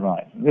effort on the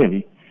right.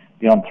 Really,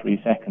 beyond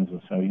 3 seconds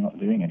or so, you're not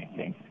doing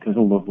anything because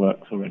all the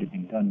work's already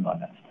been done by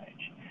that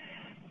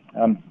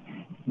stage.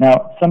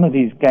 Now, some of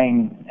these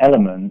gain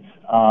elements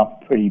are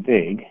pretty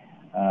big.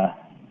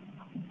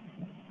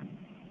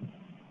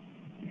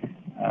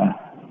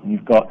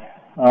 You've got,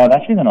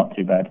 actually they're not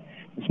too bad.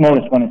 The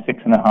smallest one is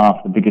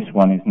 6.5, the biggest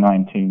one is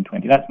 19,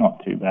 20. That's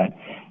not too bad.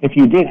 If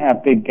you did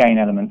have big gain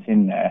elements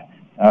in there,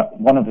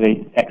 one of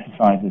the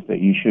exercises that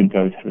you should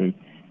go through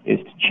is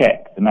to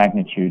check the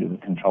magnitude of the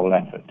control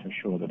effort to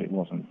assure that it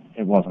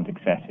wasn't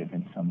excessive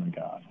in some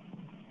regard.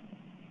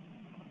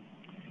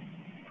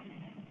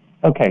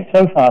 Okay,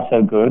 so far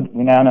so good.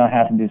 We now know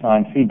how to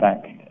design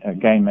feedback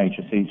gain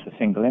matrices for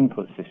single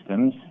input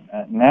systems.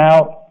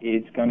 Now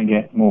it's going to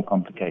get more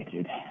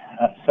complicated.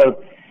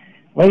 So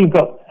where you've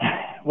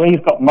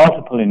got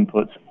multiple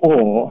inputs,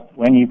 or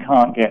when you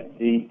can't get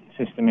the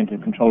system into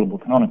controllable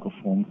canonical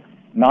form,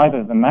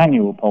 neither the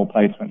manual pole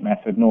placement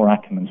method nor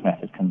Ackermann's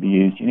method can be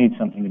used. You need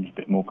something that's a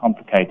bit more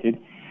complicated.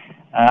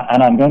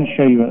 And I'm going to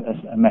show you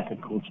a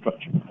method called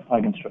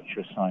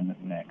eigenstructure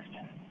assignment next.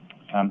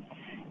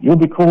 You'll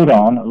be called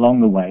on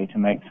along the way to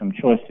make some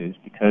choices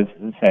because,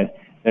 as I said,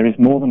 there is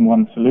more than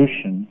one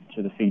solution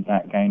to the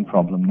feedback gain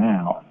problem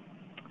now.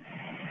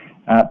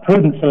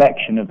 Prudent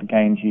selection of the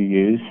gains you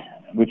use,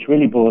 which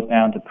really boils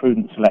down to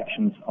prudent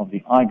selections of the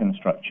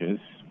eigenstructures,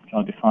 which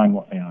I'll define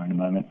what they are in a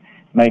moment,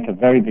 make a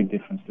very big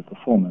difference to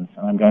performance.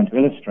 And I'm going to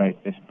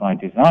illustrate this by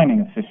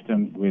designing a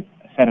system with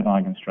a set of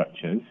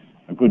eigenstructures,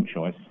 a good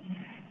choice,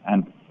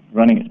 and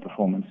running its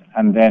performance,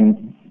 and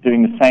then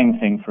doing the same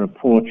thing for a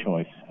poor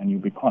choice, and you'll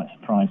be quite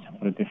surprised at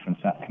what a difference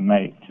that can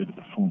make to the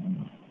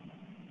performance.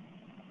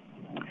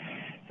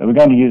 So we're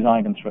going to use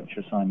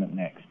eigenstructure assignment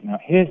next. Now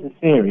here's the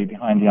theory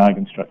behind the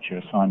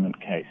eigenstructure assignment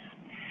case.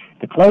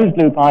 The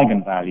closed-loop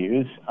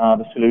eigenvalues are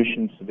the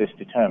solutions to this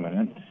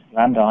determinant,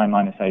 lambda I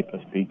minus a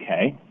plus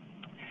bk.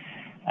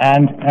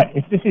 And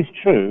if this is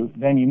true,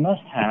 then you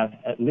must have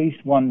at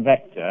least one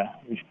vector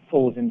which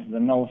falls into the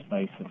null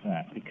space of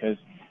that, because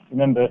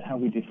remember how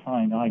we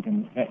defined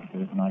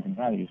eigenvectors and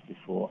eigenvalues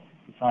before.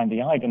 We defined the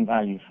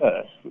eigenvalue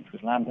first, which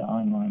was lambda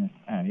I minus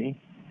a,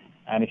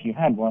 and if you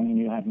had one, then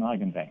you had an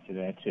eigenvector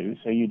there too.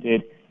 So you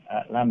did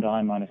lambda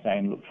I minus a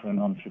and looked for a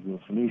non-trivial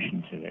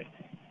solution to it.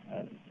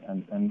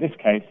 And in this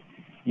case,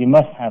 you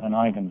must have an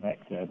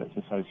eigenvector that's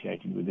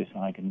associated with this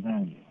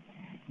eigenvalue.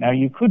 Now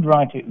you could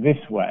write it this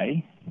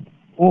way,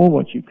 or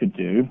what you could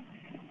do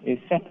is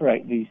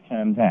separate these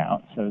terms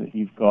out so that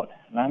you've got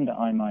lambda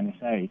I minus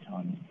a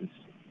times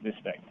this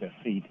vector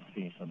phi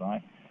sub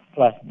I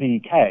plus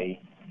bk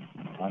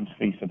times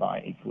phi sub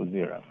I equals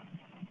 0.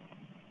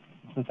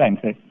 It's the same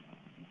thing.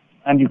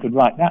 And you could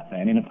write that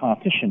then in a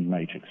partition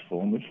matrix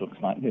form, which looks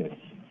like this.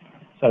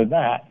 So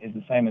that is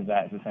the same as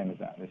that, is the same as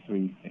that. There's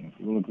three things.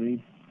 You all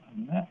agreed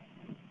on that?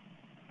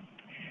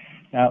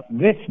 Now,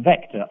 this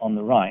vector on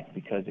the right,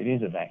 because it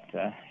is a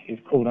vector, is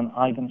called an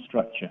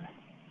eigenstructure.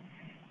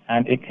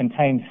 And it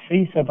contains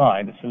phi sub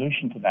I, the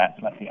solution to that,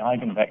 like the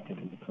eigenvector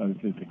to the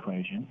closed-loop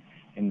equation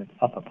in the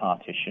upper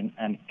partition,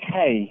 and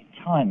k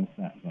times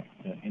that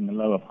vector in the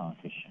lower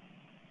partition.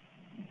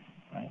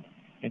 Right?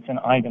 It's an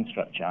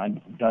eigenstructure. I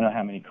don't know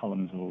how many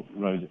columns or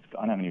rows it's got.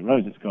 I don't know how many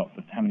rows it's got,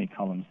 but how many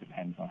columns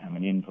depends on how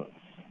many inputs.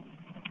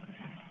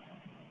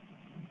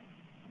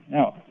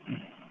 Now,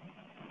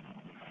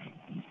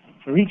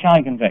 for each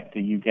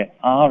eigenvector, you get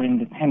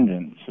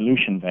R-independent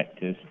solution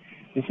vectors.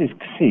 This is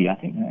xi. I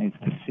think that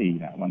is xi,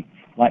 that one.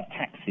 Like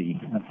taxi,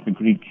 that's the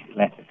Greek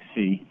letter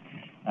xi,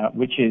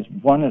 which is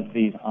one of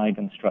these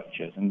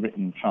eigenstructures, and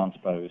written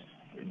transposed,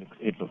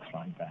 it looks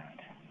like that.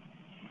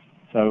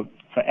 So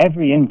for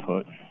every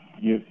input,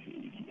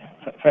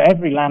 for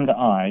every lambda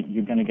I,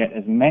 you're going to get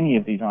as many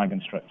of these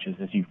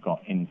eigenstructures as you've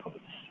got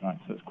inputs. Right?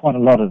 So it's quite a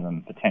lot of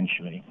them,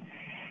 potentially.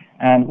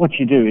 And what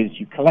you do is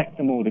you collect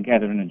them all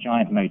together in a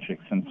giant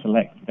matrix and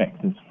select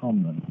vectors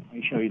from them. Let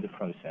me show you the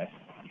process.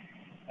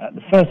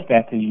 The first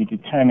step is you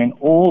determine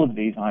all of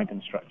these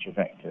eigenstructure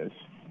vectors.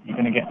 You're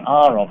going to get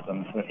R of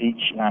them for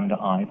each lambda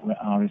I, where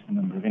R is the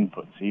number of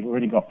inputs. So you've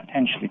already got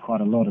potentially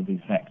quite a lot of these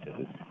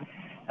vectors.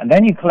 And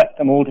then you collect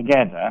them all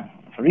together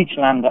for each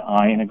lambda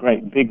I in a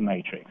great big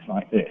matrix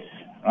like this.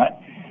 Right?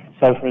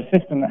 So for a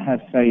system that has,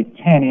 say,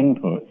 10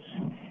 inputs,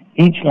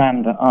 each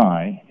lambda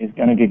I is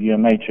going to give you a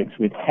matrix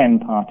with 10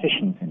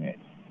 partitions in it.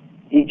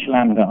 Each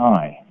lambda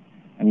I.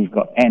 And you've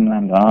got n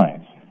lambda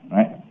I's.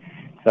 Right?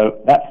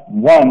 So that's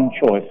one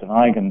choice of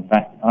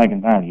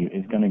eigenvalue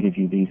is going to give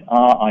you these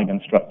R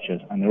eigenstructures,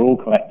 and they're all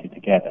collected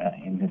together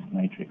in this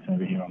matrix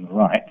over here on the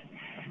right.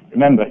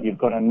 Remember, you've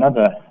got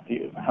another,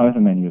 however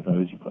many of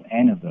those, you've got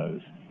n of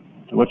those.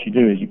 So what you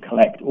do is you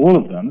collect all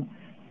of them,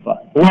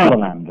 but all the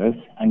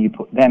lambdas, and you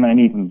put them in an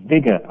even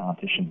bigger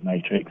partition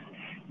matrix,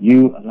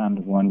 U of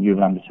lambda 1, U of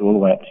lambda 2, all the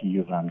way up to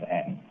U of lambda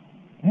n.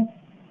 Okay?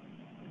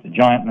 It's a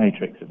giant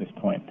matrix at this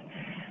point.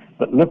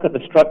 But look at the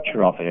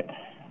structure of it,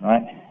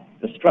 right?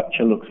 The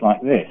structure looks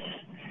like this.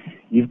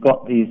 You've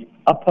got these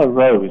upper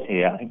rows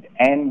here, I think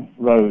n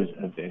rows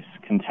of this,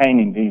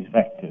 containing these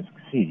vectors,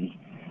 xi,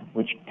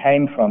 which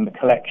came from the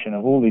collection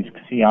of all these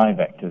CI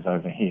vectors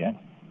over here.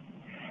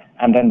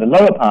 And then the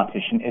lower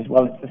partition is,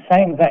 well, it's the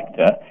same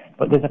vector,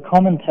 but there's a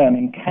common term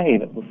in K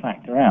that will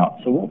factor out.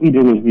 So what we do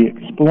is we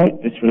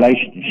exploit this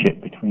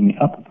relationship between the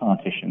upper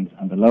partitions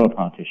and the lower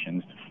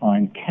partitions to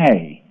find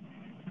K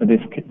for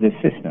this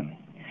system.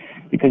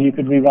 Because you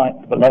could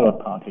rewrite the lower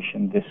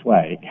partition this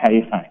way,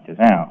 K factors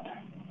out.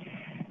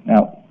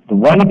 Now, the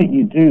way that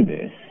you do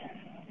this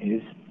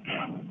is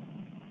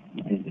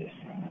this.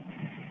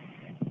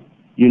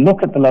 You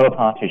look at the lower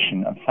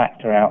partition and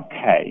factor out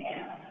K.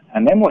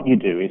 And then what you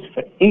do is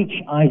for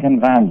each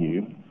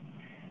eigenvalue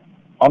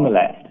on the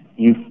left,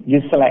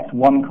 you select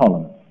one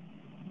column,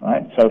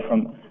 right? So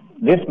from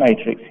this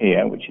matrix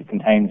here, which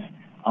contains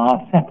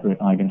R separate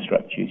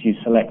eigenstructures, you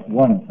select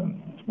one of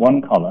them. It's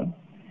one column.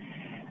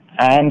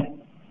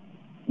 And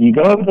you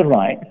go over to the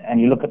right and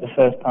you look at the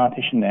first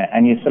partition there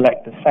and you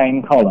select the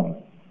same column.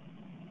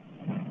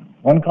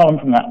 One column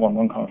from that one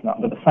column from that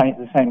one, but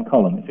the same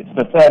column. If it's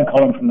the third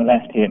column from the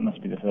left here, it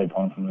must be the third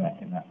column from the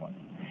left in that one.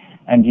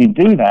 And you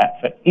do that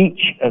for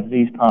each of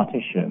these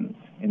partitions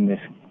in this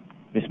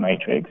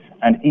matrix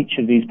and each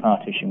of these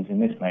partitions in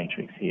this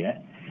matrix here.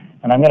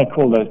 And I'm going to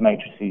call those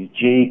matrices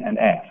G and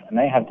F. And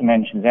they have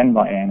dimensions n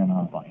by n and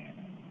r by n.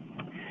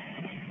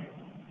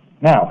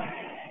 Now,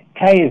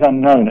 K is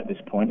unknown at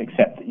this point,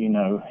 except that you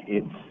know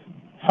its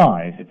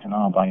size. It's an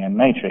r by n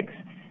matrix.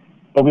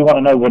 But we want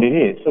to know what it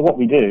is. So what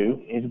we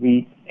do is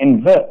we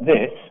invert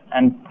this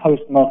and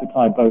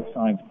post-multiply both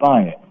sides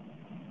by it.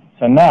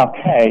 So now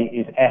K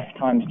is F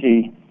times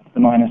G to the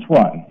minus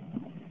 1.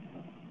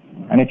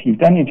 And if you've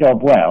done your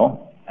job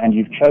well, and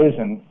you've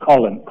chosen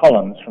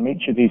columns from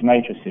each of these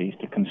matrices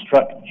to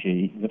construct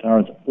G that are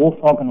as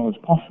orthogonal as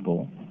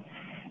possible,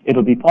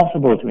 it'll be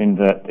possible to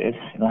invert this.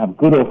 It'll have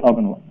good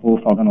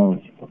orthogonality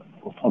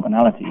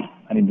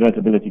and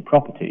invertibility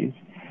properties.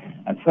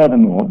 And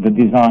furthermore, the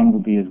design will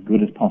be as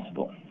good as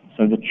possible.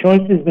 So the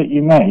choices that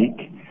you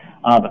make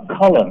are the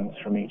columns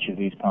from each of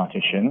these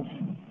partitions,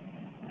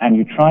 and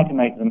you try to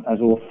make them as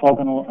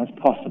orthogonal as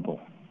possible.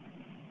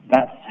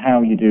 That's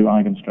how you do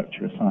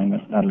eigenstructure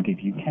assignment. That'll give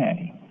you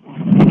K.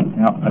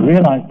 Now, I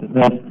realize that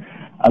there's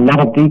a lot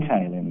of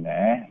detail in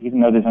there, even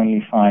though there's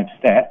only 5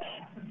 steps,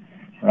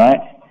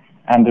 right?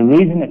 And the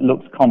reason it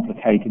looks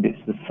complicated,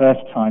 it's the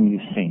first time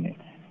you've seen it.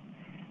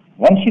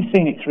 Once you've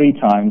seen it 3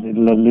 times,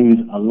 it'll lose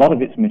a lot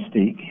of its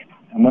mystique.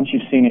 And once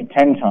you've seen it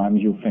 10 times,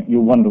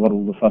 you'll wonder what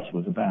all the fuss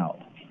was about.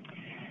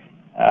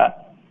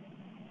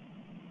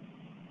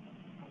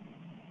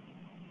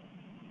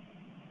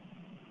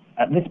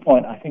 At this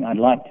point, I think I'd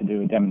like to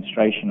do a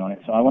demonstration on it.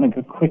 So I want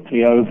to go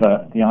quickly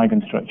over the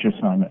eigenstructure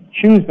assignment.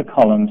 Choose the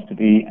columns to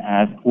be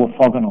as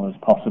orthogonal as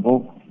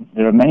possible.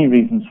 There are many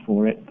reasons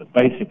for it, but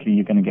basically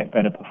you're going to get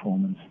better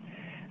performance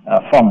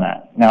from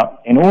that. Now,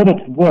 in order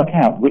to work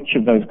out which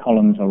of those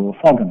columns are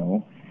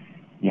orthogonal,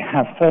 you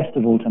have first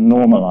of all to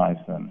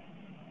normalize them,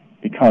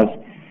 because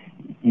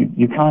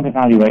you can't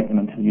evaluate them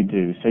until you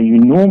do. So you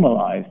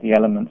normalize the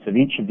elements of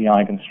each of the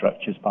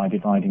eigenstructures by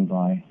dividing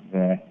by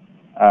their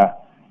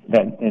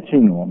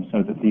 2 norms,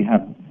 so that you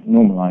have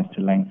normalized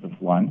to length of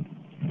 1.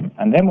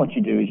 And then what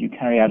you do is you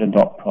carry out a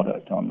dot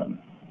product on them,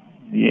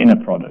 the inner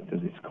product as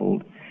it's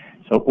called.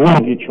 So all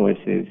of your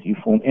choices, you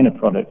form inner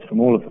products from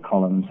all of the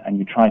columns, and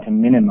you try to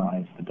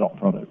minimize the dot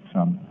product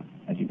sum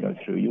as you go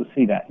through. You'll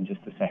see that in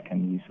just a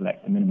second. You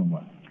select the minimum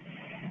one.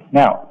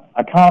 Now,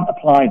 I can't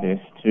apply this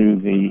to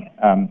the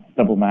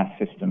double math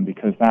system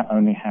because that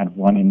only had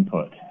 1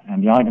 input,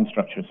 and the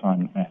eigenstructure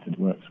assignment method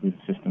works with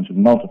systems with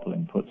multiple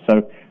inputs.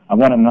 So I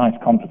want a nice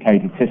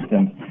complicated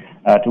system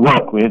to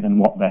work with, and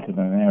what better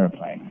than an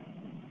aeroplane.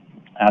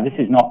 This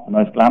is not the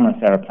most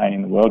glamorous aeroplane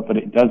in the world, but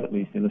it does at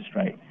least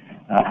illustrate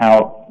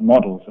how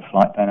models of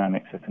flight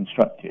dynamics are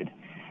constructed.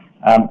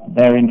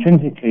 They're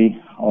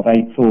intrinsically of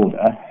 8th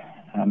order,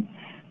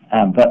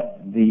 but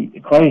the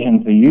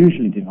equations are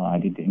usually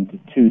divided into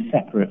 2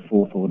 separate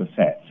 4th order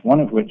sets, one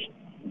of which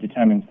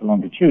determines the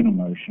longitudinal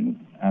motion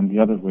and the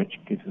other of which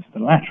gives us the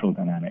lateral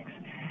dynamics.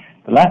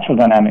 The lateral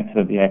dynamics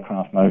of the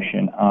aircraft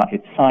motion are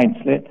its side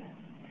slip,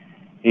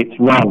 its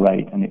roll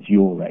rate, and its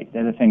yaw rate.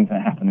 They're the things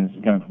that happen as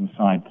you're going from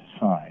side to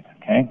side,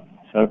 okay?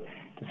 So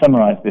to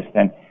summarize this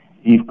then,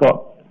 you've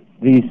got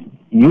these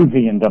U,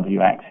 V, and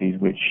W axes,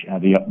 which are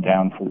the up,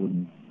 down, forward,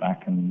 and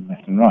back, and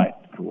left and right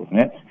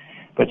coordinates.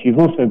 But you've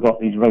also got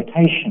these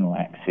rotational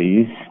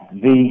axes,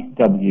 V,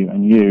 W,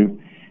 and U,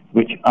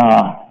 which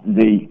are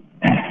the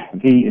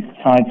V is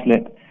side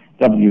slip,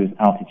 W is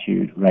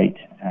altitude, rate,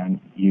 and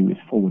U is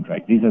forward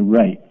rate. These are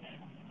rates.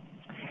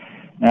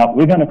 Now,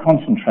 we're going to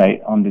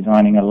concentrate on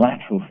designing a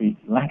lateral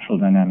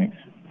dynamics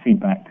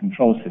feedback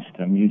control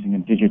system using a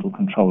digital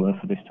controller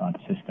for this type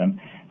of system.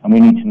 And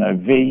we need to know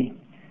V,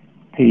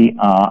 P,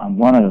 R, and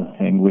one other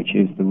thing, which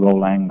is the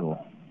roll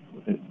angle.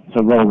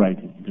 So roll rate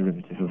is the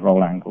derivative of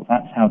roll angle.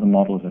 That's how the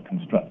models are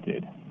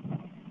constructed.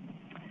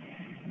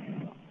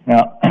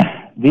 Now,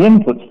 the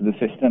inputs to the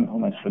system,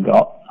 almost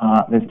forgot,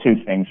 there's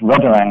 2 things,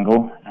 rudder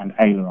angle and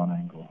aileron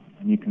angle.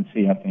 And you can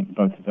see, I think,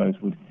 both of those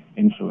would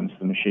influence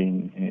the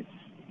machine in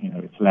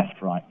its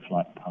left-right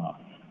flight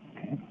path.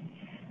 Okay.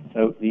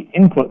 So the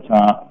inputs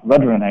are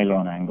rudder and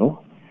aileron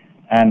angle,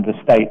 and the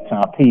states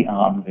are P,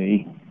 R, and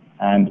V,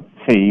 and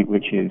phi,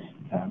 which is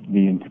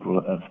the integral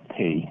of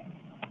P.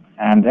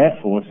 And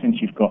therefore, since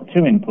you've got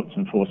 2 inputs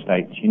and 4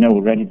 states, you know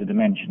already the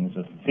dimensions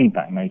of the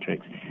feedback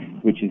matrix,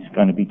 which is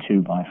going to be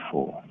 2 by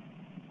 4.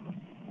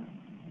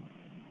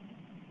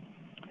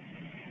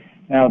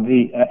 Now,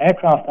 the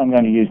aircraft I'm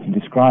going to use to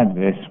describe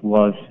this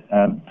was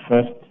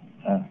first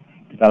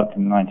developed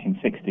in the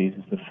 1960s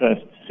as the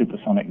first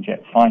supersonic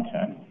jet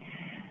fighter.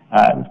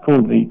 It was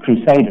called the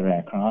Crusader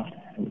aircraft.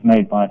 It was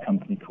made by a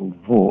company called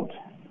Vought.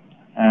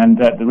 And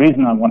the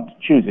reason I want to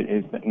choose it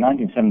is that in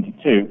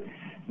 1972,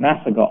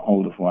 NASA got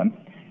hold of one,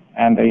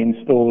 and they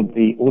installed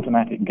the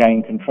automatic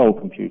gain control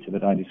computer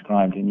that I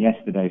described in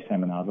yesterday's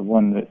seminar, the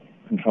one that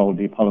controlled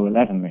the Apollo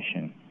 11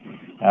 mission.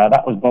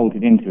 That was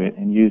bolted into it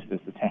and used as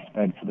the test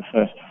bed for the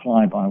first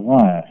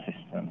fly-by-wire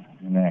system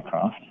in an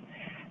aircraft.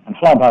 And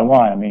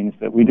fly-by-wire means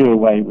that we do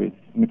away with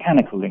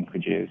mechanical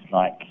linkages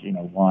like,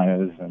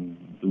 wires and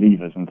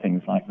levers and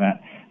things like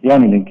that. The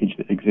only linkage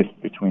that exists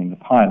between the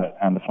pilot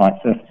and the flight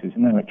surface is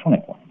an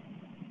electronic one.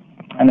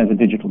 And there's a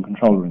digital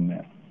controller in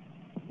there.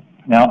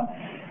 Now,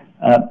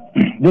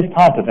 this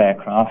type of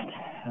aircraft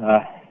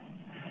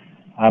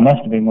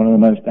must have been one of the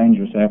most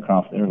dangerous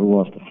aircraft there ever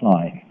was to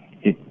fly.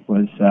 It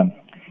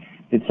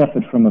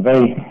suffered from a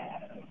very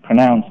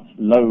pronounced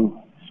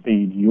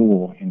low-speed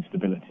yaw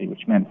instability,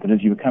 which meant that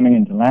as you were coming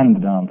in to land the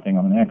darn thing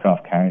on an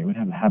aircraft carrier, it would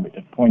have a habit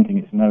of pointing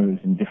its nose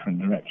in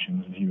different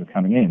directions as you were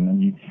coming in,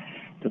 and you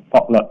took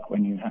pot luck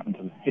when you happened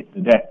to hit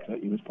the deck that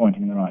it was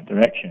pointing in the right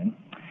direction.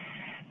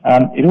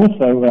 It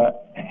also,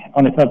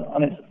 on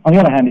the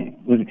other hand, it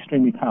was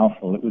extremely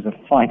powerful. It was a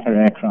fighter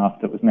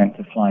aircraft that was meant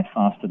to fly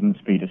faster than the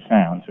speed of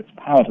sound, so its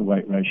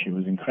power-to-weight ratio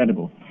was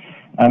incredible.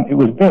 It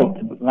was built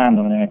to land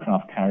on an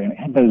aircraft carrier, and it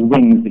had those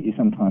wings that you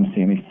sometimes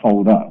see, and they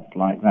fold up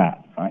like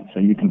that, right? So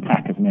you can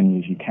pack as many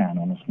as you can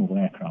on a small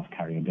aircraft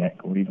carrier deck,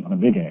 or even on a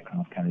big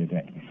aircraft carrier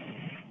deck.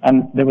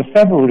 And there were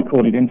several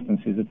recorded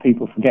instances of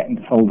people forgetting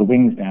to fold the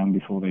wings down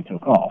before they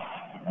took off,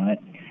 right?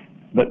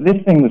 But this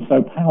thing was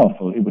so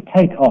powerful, it would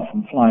take off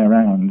and fly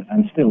around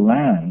and still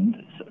land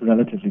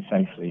relatively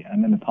safely,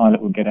 and then the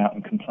pilot would get out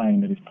and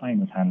complain that his plane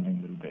was handling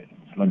a little bit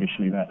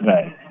sluggishly that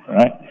day,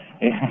 right?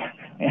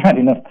 It had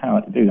enough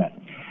power to do that.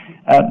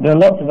 There are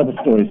lots of other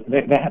stories.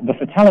 The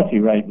fatality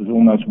rate was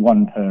almost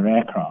 1 per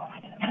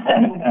aircraft,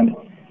 and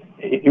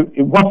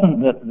it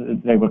wasn't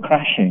that they were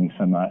crashing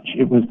so much.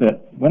 It was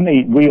that when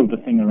they wheeled the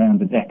thing around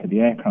the deck of the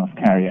aircraft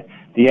carrier,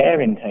 the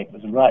air intake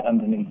was right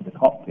underneath the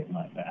cockpit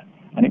like that,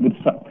 and it would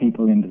suck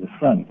people into the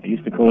front. They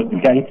used to call it the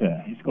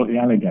gator. They used to call it the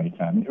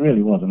alligator. I mean, it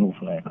really was an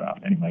awful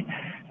aircraft anyway.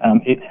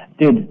 It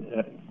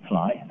did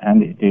fly,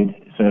 and it did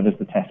serve as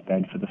the test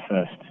bed for the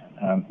first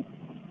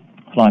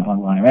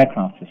fly-by-wire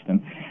aircraft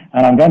system.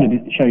 And I'm going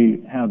to show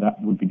you how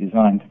that would be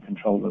designed to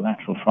control the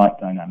lateral flight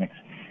dynamics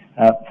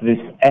for this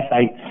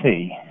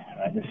F8C,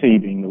 right, the C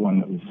being the one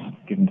that was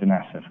given to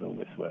NASA for all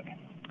this work.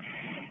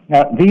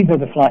 Now, these are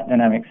the flight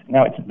dynamics.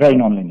 Now, it's very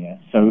nonlinear,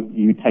 so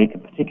you take a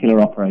particular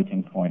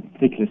operating point, a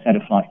particular set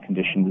of flight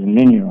conditions, and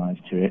linearize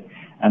to it,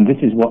 and this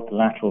is what the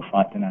lateral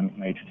flight dynamic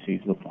matrices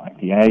look like.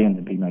 The A and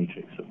the B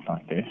matrix look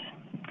like this.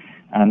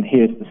 And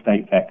here's the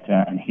state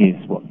vector, and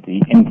here's what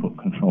the input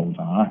controls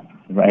are,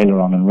 the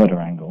aileron and rudder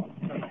angle.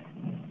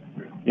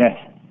 Yes?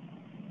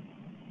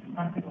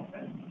 Oh,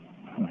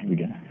 here we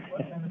go.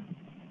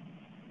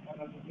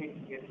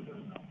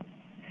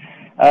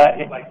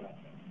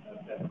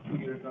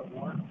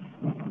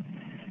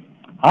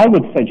 I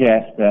would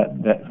suggest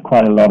that there's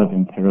quite a lot of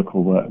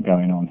empirical work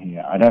going on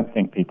here. I don't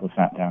think people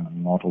sat down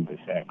and modeled this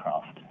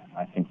aircraft.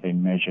 I think they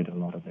measured a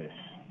lot of this.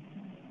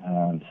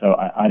 So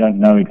I don't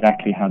know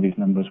exactly how these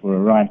numbers were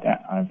arrived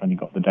at. I've only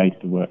got the data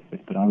to work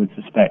with, but I would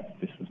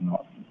suspect this was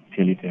not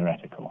purely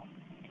theoretical.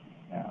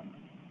 Yeah.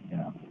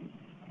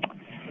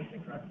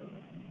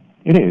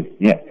 It is,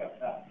 yes.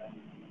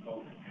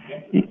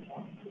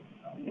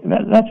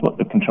 That's what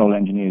the control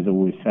engineers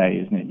always say,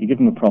 isn't it? You give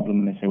them a problem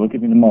and they say, well,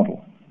 give me the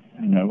model.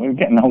 Well,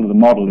 getting hold of the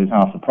model is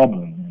half the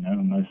problem,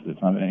 most of the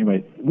time. But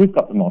anyway, we've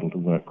got the model to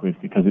work with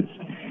because it's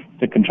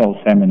a control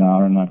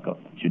seminar and I've got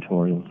the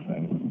tutorials, so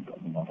we've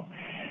got the model.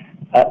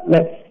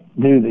 Let's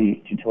do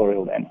the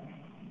tutorial then.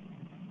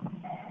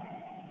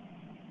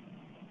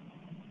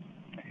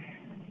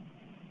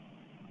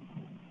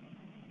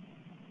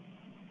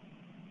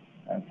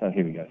 So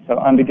here we go. So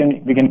I'm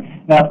beginning.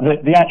 Now,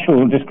 the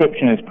actual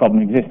description of this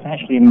problem exists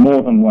actually in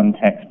more than one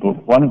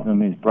textbook. One of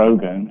them is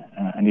Brogan,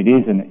 and it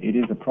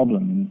is a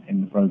problem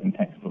in the Brogan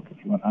textbook, if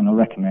you want. And I'll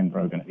recommend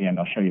Brogan at the end.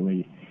 I'll show you where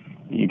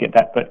you get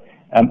that. But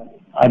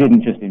I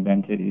didn't just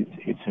invent it.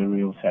 It's a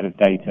real set of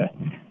data,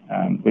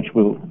 which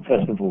will,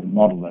 first of all,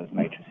 model those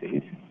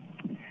matrices.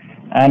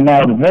 And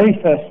now the very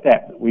first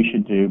step that we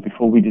should do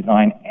before we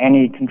design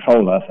any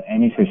controller for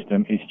any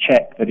system is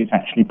check that it's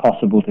actually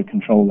possible to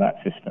control that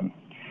system.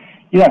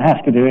 You don't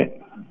have to do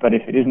it, but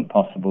if it isn't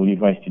possible, you've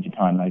wasted your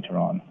time later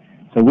on.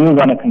 So we'll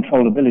run a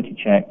controllability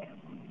check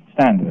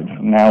standard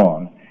from now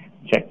on.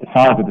 Check the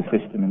size of the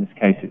system. In this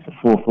case, it's a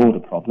fourth order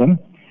problem.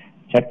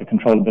 check the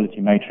controllability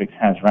matrix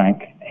has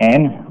rank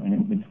n,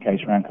 in this case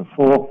rank of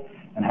 4,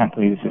 and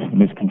happily the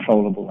system is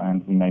controllable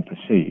and we may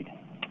proceed.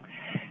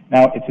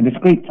 Now, it's a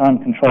discrete time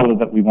controller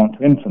that we want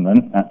to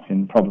implement, that's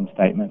in the problem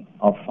statement,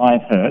 of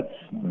 5 Hertz,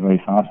 a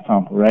very fast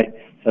sample rate.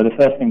 So the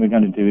first thing we're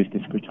going to do is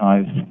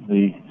discretize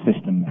the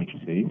system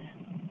matrices.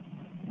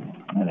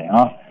 There they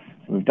are.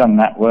 So we've done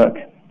that work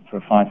for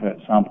a 5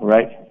 Hertz sample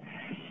rate.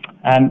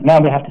 And now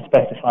we have to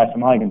specify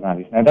some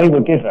eigenvalues. Now, they were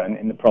given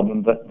in the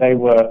problem, but they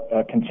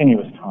were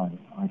continuous time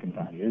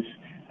eigenvalues,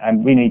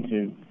 and we need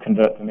to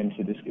convert them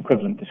into this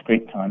equivalent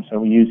discrete time. So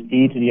we use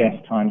e to the s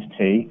times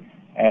t.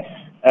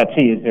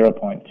 T is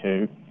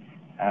 0.2,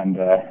 and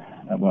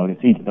well,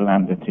 it's e to the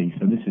lambda t.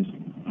 So this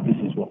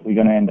is what we're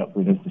going to end up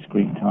with as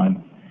discrete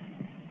time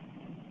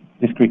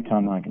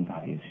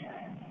eigenvalues.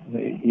 Are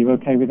you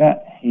okay with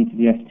that? E to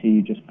the st,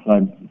 you just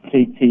plug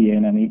t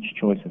in and each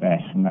choice of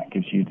s, and that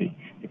gives you the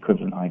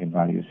equivalent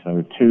eigenvalues.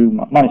 So 2,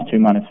 minus 2,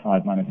 minus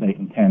 5, minus 8,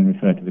 and 10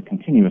 refer to the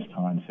continuous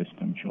time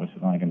system choice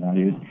of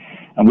eigenvalues,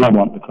 and we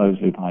want the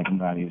closed loop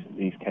eigenvalues in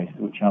these cases,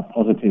 which are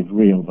positive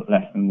real but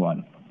less than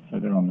 1. So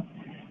they're on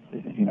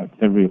the,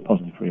 they're real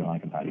positive real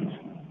eigenvalues.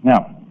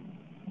 Now,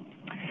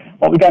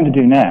 what we're going to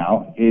do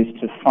now is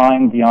to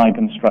find the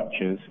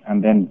eigenstructures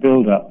and then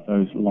build up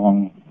those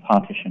long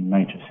partition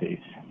matrices.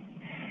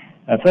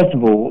 First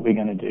of all, what we're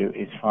going to do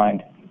is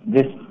find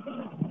this.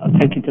 I'll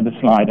take you to the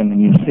slide, and then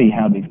you'll see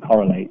how these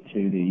correlate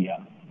to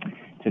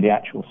the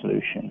actual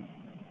solution.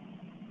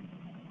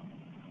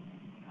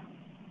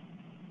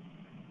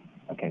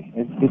 Okay,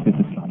 this is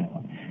the slide I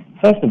want.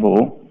 First of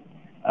all,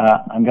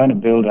 I'm going to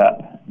build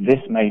up this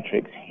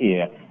matrix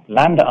here.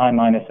 Lambda I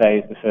minus A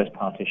is the first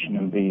partition,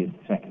 and B is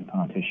the second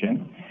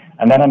partition.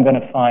 And then I'm going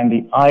to find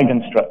the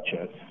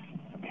eigenstructures,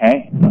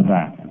 okay, of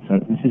that. So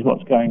this is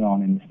what's going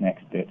on in this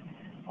next bit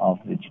of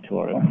the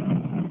tutorial.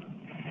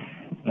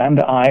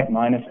 Lambda I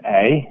minus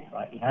A,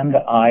 right, lambda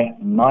I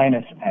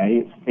minus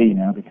A, it's B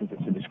now because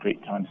it's a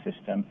discrete time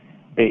system.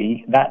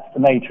 B, that's the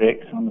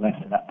matrix on the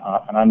left of that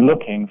part, and I'm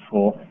looking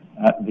for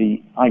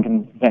the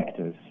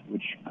eigenvectors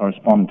which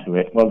correspond to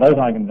it. Well, those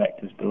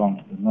eigenvectors belong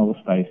to the null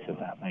space of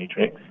that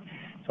matrix,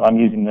 so I'm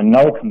using the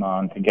null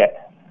command to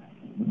get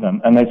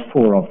them, and there's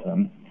 4 of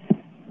them,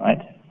 right?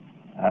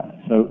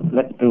 So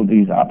let's build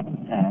these up,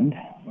 and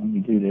when we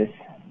do this,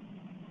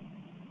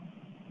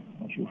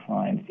 what you'll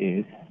find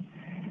is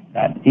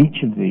that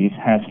each of these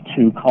has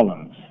 2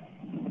 columns,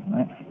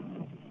 right?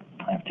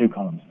 I have 2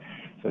 columns.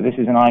 So this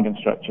is an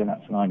eigenstructure,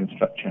 that's an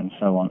eigenstructure, and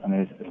so on. And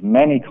there's as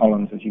many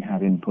columns as you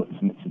have inputs,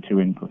 and it's a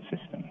 2-input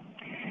system.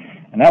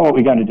 And now what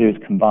we're going to do is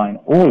combine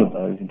all of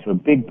those into a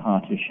big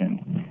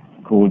partition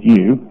called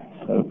U.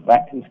 So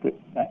back to the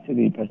script, back to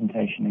the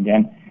presentation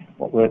again.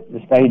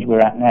 The stage we're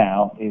at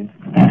now is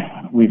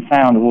we've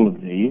found all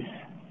of these,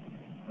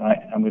 right?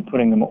 And we're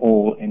putting them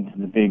all into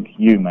the big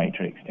U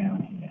matrix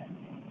down here.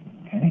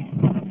 Okay,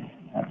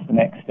 that's the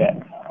next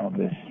step of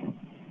this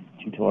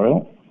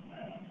tutorial.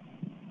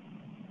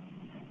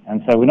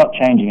 And so we're not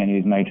changing any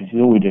of these matrices.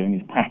 All we're doing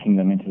is packing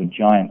them into a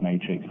giant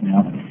matrix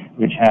now,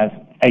 which has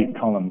 8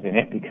 columns in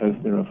it because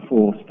there are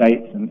 4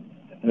 states and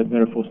 2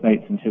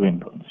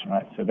 inputs,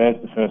 right? So there's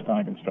the first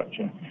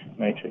eigenstructure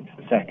matrix,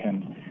 the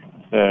second,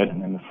 the third,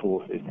 and then the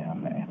 4th is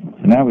down there.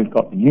 So now we've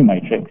got the U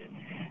matrix,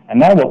 and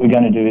now what we're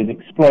going to do is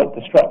exploit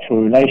the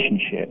structural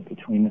relationship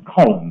between the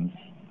columns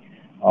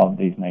of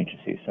these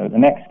matrices. So the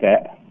next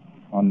step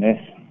on this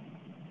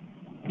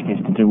is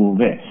to do all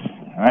this,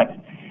 all right?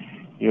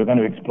 You're going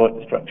to exploit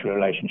the structural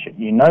relationship.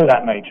 You know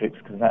that matrix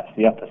because that's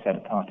the upper set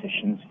of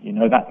partitions. You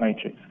know that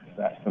matrix because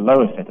that's the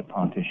lower set of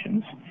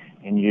partitions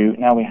in U.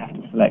 Now we have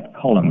to select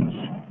columns.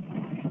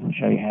 I'll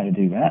show you how to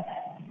do that.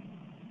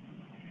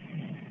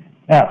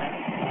 Now,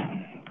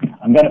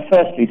 I'm going to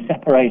firstly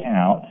separate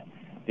out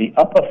the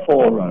upper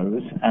 4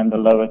 rows and the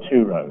lower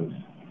 2 rows,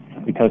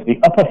 because the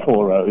upper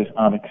 4 rows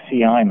are the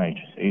CI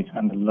matrices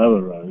and the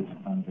lower rows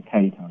are the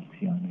K times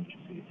CI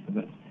matrices. So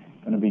that's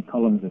going to be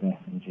columns of F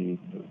and G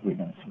that we're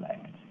going to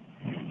select.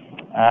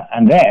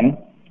 And then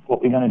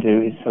what we're going to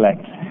do is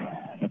select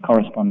the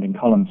corresponding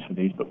columns for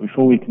these, but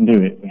before we can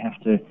do it, we have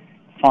to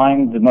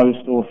find the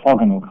most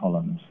orthogonal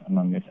columns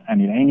among this,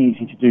 and it ain't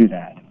easy to do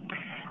that.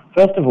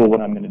 First of all,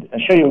 what I'm going to do, I'll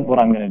show you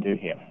what I'm going to do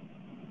here.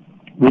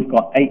 We've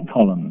got 8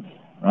 columns,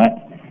 right?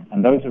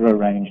 And those are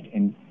arranged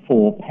in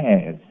 4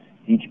 pairs,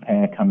 each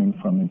pair coming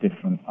from a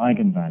different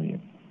eigenvalue.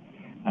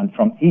 And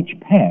from each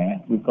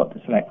pair, we've got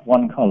to select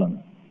 1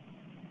 column,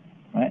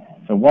 right?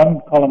 So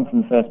 1 column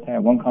from the first pair,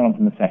 1 column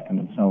from the second,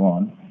 and so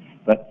on.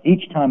 But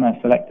each time I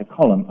select a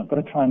column, I've got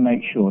to try and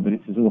make sure that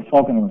it's as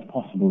orthogonal as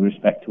possible with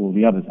respect to all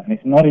the others. And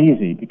it's not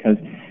easy, because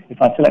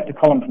if I select a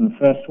column from the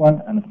first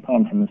one and a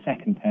column from the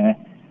second pair,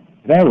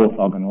 they're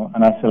orthogonal,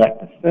 and I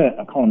select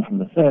a column from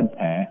the third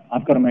pair,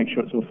 I've got to make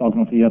sure it's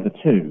orthogonal to the other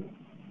 2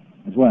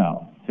 as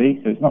well.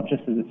 See? So it's not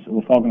just that it's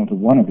orthogonal to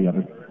one of the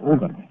others, all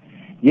got to be.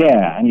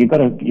 Yeah, and you've got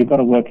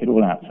to work it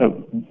all out.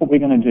 So what we're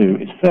going to do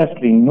is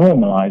firstly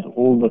normalize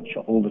all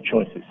the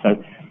choices.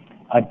 So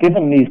I've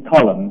given these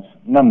columns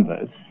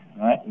numbers,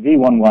 right?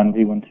 V11,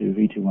 V12,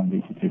 V21,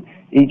 V22.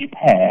 Each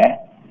pair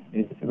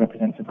it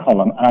represents a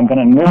column, and I'm going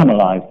to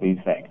normalize these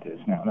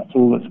vectors. Now, that's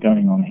all that's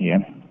going on here.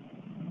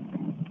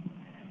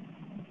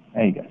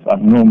 There you go. So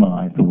I've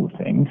normalized all the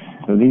things.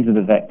 So these are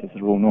the vectors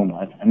that are all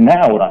normalized. And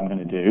now what I'm going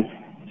to do,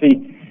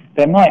 see,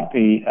 there might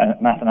be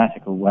a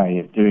mathematical way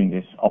of doing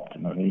this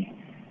optimally,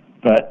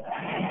 but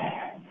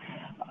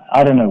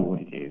I don't know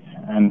what it is.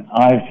 And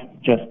I've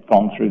just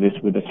gone through this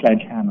with a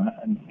sledgehammer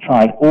and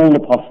tried all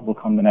the possible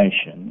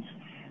combinations,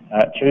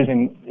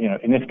 choosing,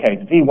 in this case,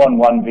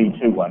 V11,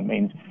 V21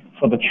 means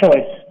for the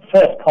choice,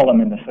 first column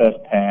in the first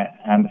pair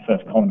and the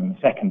first column in the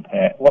second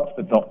pair, what's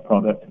the dot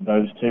product of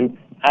those two?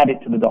 Add it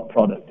to the dot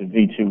product of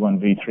V21,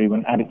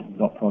 V31, add it to the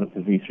dot product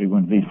of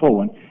V31,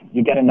 V41,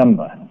 you get a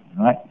number,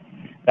 right?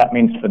 That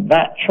means for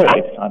that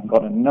choice, I've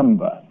got a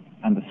number.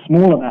 And the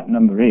smaller that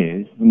number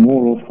is, the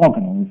more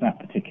orthogonal is that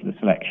particular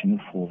selection of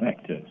 4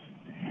 vectors.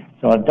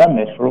 So I've done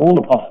this for all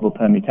the possible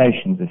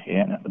permutations of here,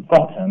 and at the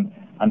bottom,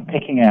 I'm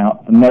picking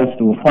out the most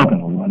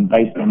orthogonal one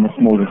based on the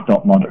smallest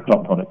dot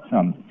product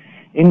sum.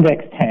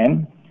 Index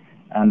 10,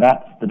 and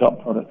that's the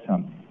dot product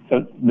sum.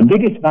 So the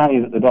biggest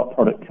value that the dot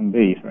product can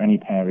be for any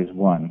pair is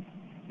 1.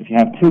 If you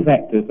have 2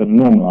 vectors that are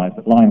normalized,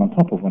 that lying on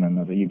top of one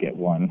another, you get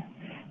 1.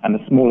 And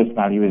the smallest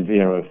value is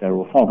 0 if they're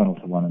orthogonal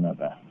to one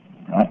another,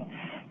 right?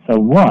 So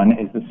 1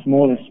 is the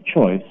smallest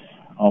choice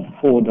of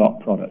 4 dot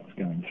products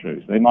going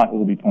through. So they might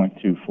all be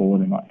 0.24,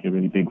 they might be a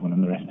really big one,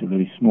 and the rest are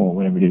really small,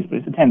 whatever it is, but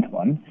it's the 10th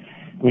one,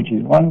 which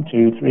is 1,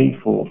 2, 3,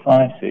 4,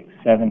 5, 6,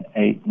 7,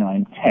 8,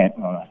 9, 10.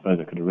 Well, I suppose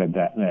I could have read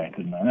that there,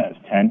 couldn't I? That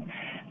was 10.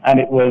 And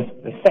it was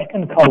the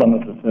second column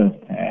of the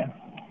first pair,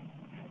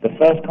 the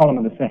first column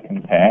of the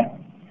second pair,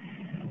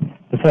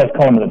 the first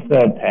column of the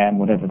third pair, and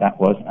whatever that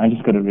was. I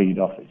just got to read it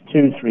off. It's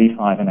 2, 3,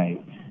 5, and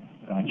 8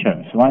 that I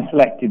chose. So I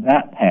selected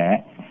that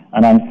pair,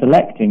 and I'm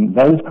selecting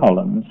those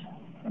columns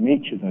from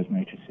each of those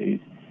matrices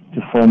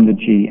to form the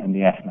G and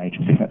the F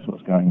matrices. That's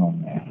what's going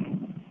on there.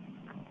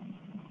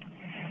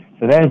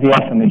 So there's the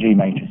F and the G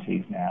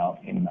matrices now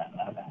in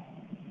MATLAB.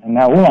 And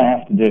now all I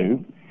have to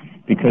do,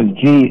 because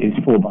G is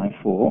 4 by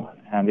 4,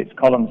 and its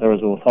columns are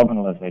as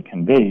orthogonal as they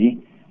can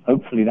be,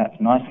 hopefully that's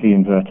nicely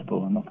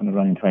invertible. I'm not going to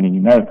run into any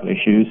numerical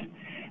issues.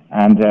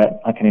 And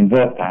I can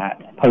invert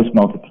that,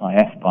 post-multiply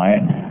F by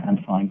it,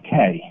 and find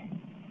K.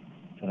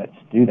 So let's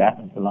do that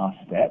as the last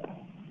step.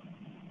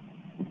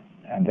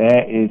 And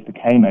there is the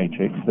K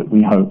matrix that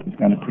we hope is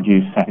going to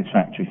produce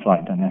satisfactory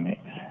flight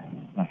dynamics.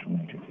 Lateral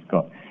matrix. It's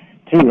got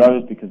 2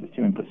 rows because it's a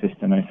 2-input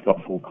system, and it's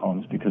got 4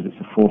 columns because it's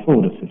a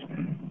 4th-order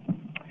system.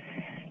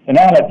 So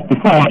now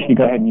before I actually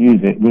go ahead and use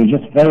it, we'll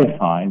just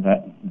verify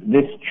that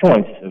this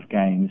choice of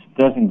gains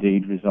does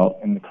indeed result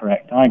in the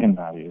correct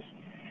eigenvalues.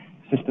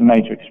 System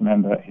matrix,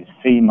 remember, is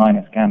phi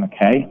minus gamma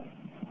k.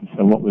 And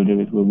so what we'll do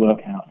is we'll work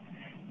out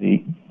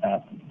the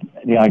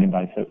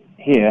eigenvalues. So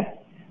here,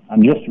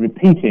 I'm just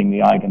repeating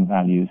the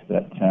eigenvalues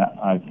that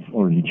I've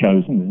already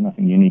chosen. There's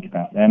nothing unique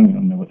about them. You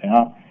don't know what they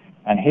are.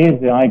 And here's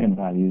the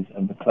eigenvalues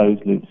of the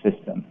closed-loop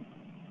system.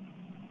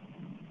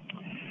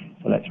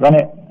 So let's run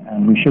it,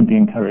 and we should be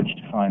encouraged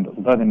to find that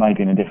although they may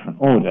be in a different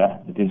order,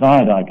 the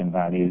desired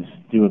eigenvalues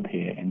do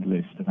appear in the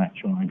list of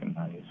actual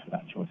eigenvalues for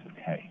that choice of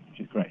k, which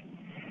is great.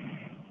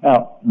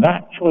 Now,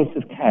 that choice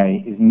of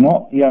k is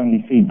not the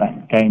only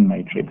feedback gain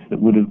matrix that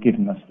would have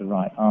given us the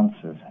right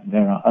answers.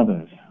 There are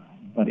others.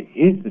 But it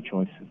is the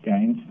choice of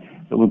gains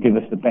that will give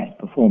us the best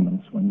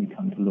performance when we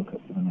come to look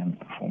at the dynamic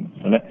performance.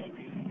 So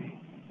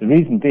the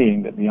reason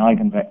being that the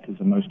eigenvectors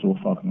are most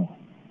orthogonal.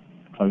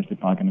 Closed-loop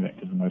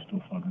eigenvectors are most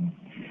orthogonal.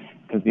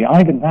 Because the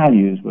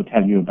eigenvalues will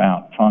tell you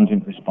about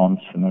transient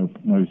response for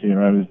no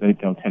zeros.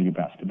 They'll tell you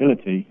about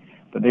stability.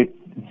 But it's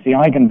the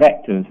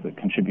eigenvectors that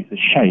contribute the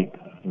shape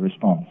of the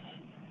response.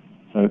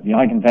 So the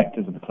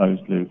eigenvectors of the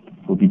closed loop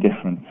will be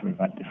different for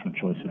that different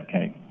choice of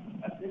k.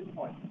 At this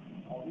point,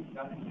 all we've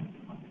done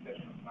is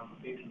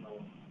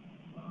computational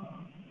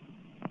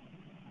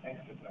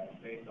exercise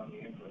based on the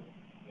input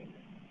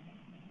matrix.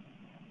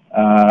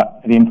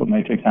 The input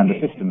matrix and the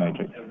system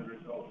matrix. As a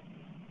result,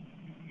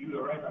 you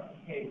arrive at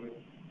k with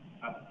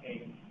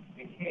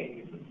a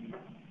k because you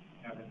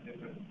have a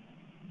different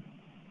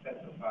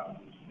set of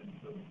values than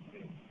so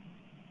k.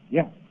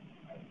 Yeah.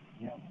 Right?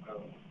 Yeah.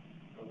 So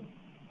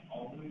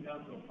all we've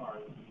done so far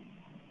is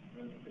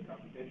the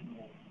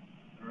computational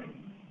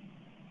arrangement.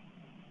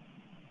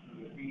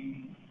 So that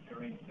we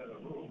arrange a set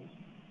of rules,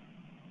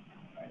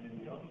 and then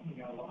the other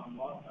thing I'm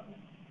lost on is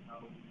how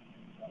we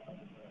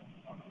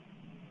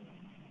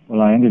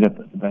Well, I ended up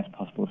at the best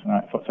possible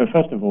scenario. So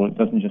first of all, it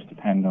doesn't just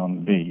depend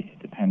on B, it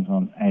depends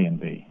on A and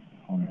B,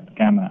 on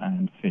gamma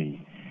and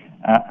phi.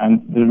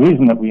 And the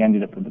reason that we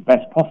ended up with the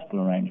best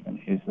possible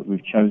arrangement is that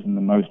we've chosen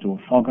the most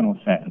orthogonal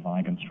set of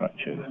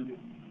eigenstructures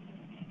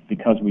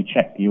because we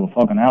checked the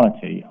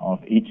orthogonality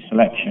of each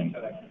selection.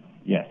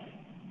 Yes,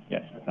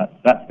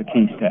 that's the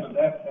key step. So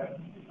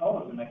it's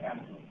always a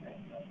mechanical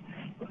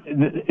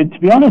thing. To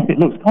be honest, it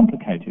looks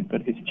complicated,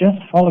 but it's just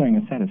following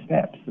a set of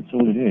steps. That's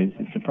all it is.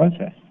 It's a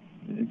process.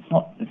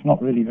 It's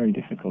not really very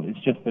difficult. It's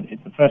just that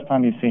it's the first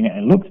time you've seen it,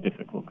 and it looks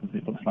difficult because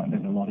it looks like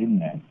there's a lot in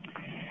there.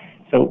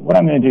 So what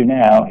I'm going to do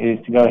now is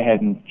to go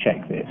ahead and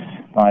check this.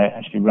 by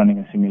actually running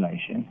a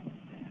simulation.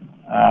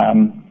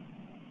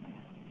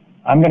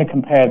 I'm going to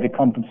compare the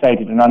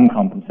compensated and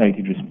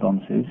uncompensated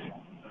responses.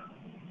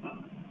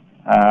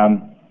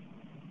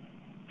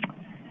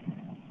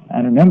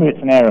 And remember,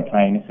 it's an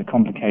aeroplane, it's a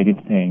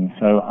complicated thing,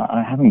 so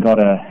I haven't got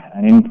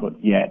an input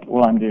yet.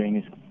 All I'm doing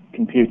is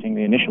computing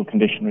the initial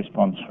condition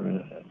response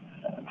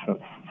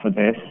for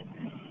this.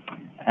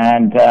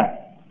 And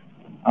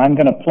I'm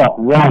going to plot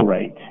roll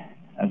rate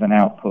as an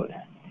output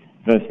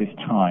versus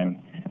time.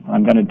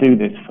 I'm going to do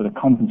this for the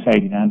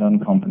compensated and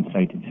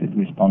uncompensated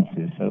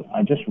responses. So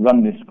I just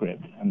run this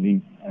script and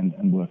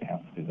work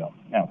out the result.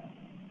 Now,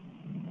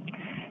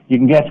 you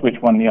can guess which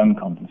one the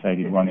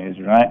uncompensated one is,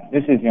 right?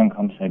 This is the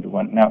uncompensated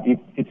one. Now,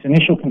 it's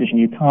initial condition.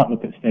 You can't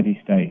look at steady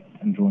state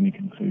and draw any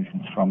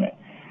conclusions from it.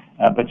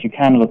 But you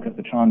can look at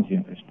the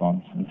transient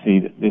response and see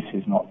that this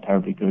is not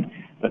terribly good.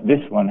 But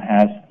this one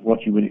has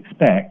what you would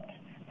expect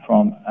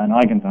from an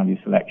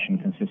eigenvalue selection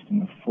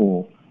consisting of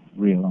 4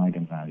 real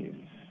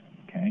eigenvalues.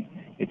 Okay?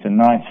 It's a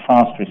nice,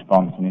 fast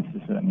response, and it's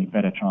a certainly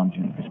better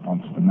transient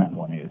response than that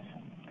one is.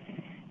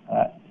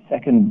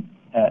 Second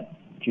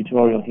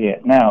tutorial here.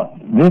 Now,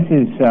 this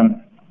is,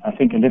 I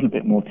think, a little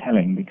bit more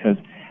telling, because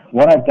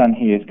what I've done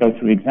here is go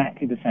through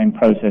exactly the same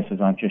process as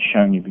I've just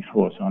shown you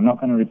before, so I'm not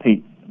going to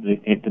repeat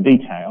the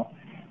detail.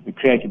 We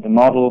created the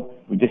model,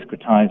 we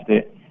discretized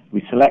it,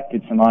 we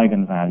selected some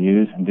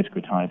eigenvalues and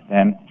discretized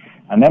them,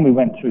 and then we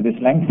went through this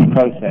lengthy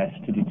process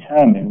to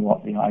determine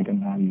what the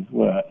eigenvalues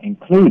were,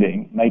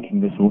 including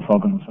making this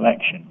orthogonal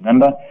selection.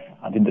 Remember,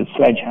 I did the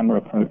sledgehammer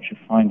approach of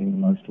finding the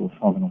most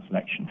orthogonal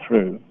selection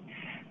through,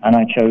 and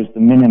I chose the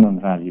minimum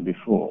value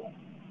before.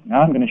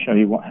 Now I'm going to show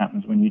you what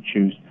happens when you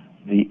choose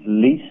the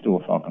least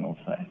orthogonal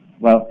set.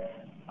 Well,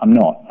 I'm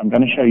not. I'm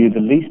going to show you the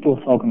least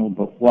orthogonal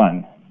but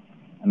one.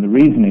 And the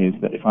reason is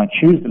that if I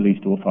choose the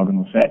least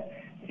orthogonal set,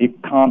 it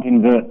can't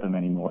invert them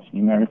anymore. It's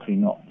numerically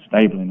not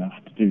stable enough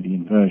to do the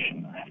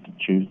inversion. I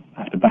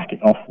have to back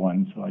it off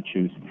one, so I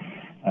choose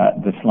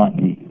the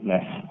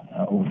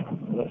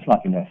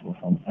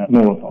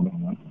more orthogonal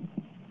one.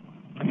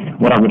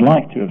 What I would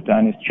like to have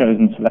done is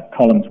chosen select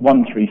columns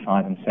 1, 3,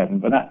 5, and 7,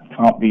 but that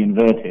can't be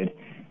inverted,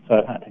 so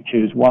I've had to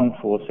choose 1,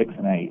 4, 6,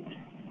 and 8,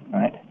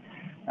 right?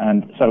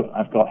 And so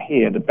I've got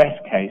here the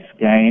best case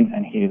gain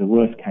and here the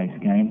worst case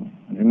gain.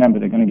 And remember,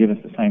 they're going to give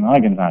us the same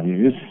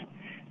eigenvalues,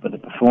 but the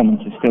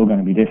performance is still going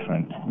to be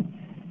different.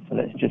 So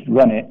let's just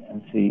run it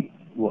and see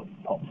what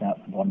pops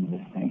out the bottom of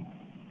this thing.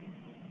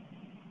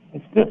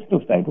 It's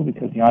still stable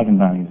because the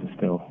eigenvalues are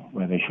still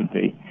where they should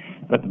be.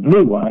 But the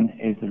blue one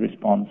is the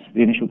response,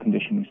 the initial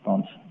condition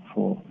response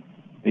for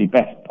the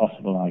best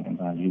possible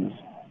eigenvalues,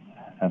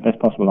 best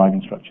possible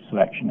eigenstructure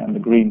selection, and the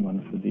green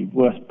one for the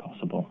worst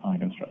possible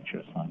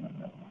eigenstructure assignment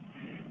level.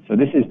 So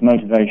this is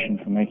motivation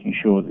for making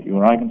sure that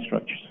your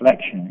eigenstructure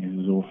selection is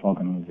as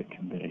orthogonal as it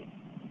can be.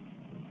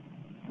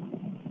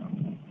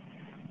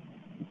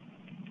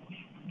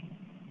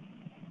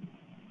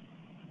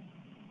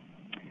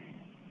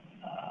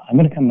 I'm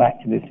going to come back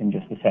to this in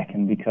just a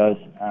second because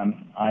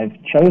I've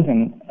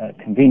chosen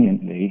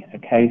conveniently a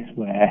case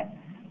where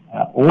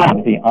all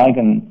of the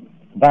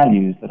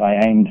eigenvalues that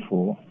I aimed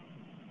for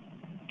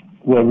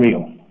were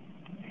real.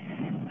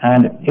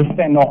 And if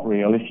they're not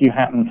real, if you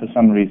happen for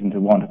some reason to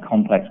want a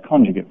complex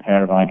conjugate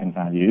pair of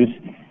eigenvalues,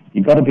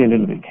 you've got to be a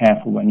little bit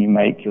careful when you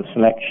make your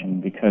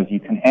selection, because you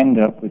can end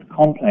up with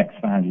complex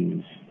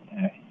values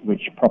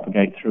which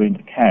propagate through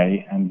into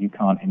K, and you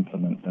can't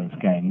implement those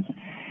gains.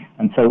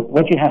 And so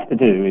what you have to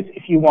do is,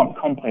 if you want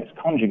complex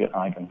conjugate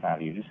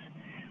eigenvalues,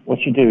 what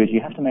you do is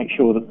you have to make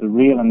sure that the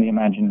real and the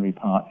imaginary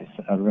part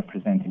are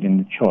represented in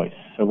the choice.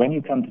 So when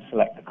you come to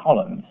select the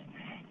columns,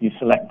 you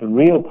select the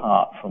real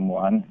part from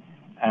one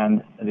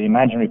and the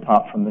imaginary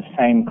part from the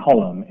same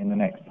column in the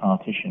next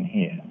partition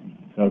here.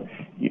 So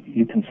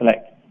you can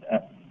select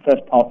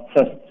first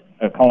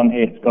column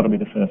here, it's got to be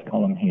the first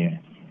column here.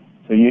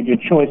 So your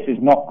choice is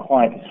not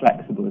quite as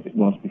flexible as it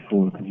was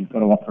before, because you've got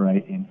to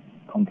operate in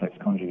complex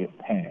conjugate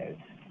pairs.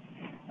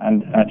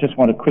 And I just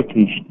want to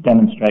quickly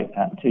demonstrate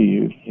that to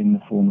you in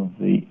the form of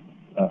the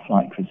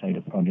Flight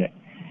Crusader project.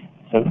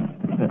 So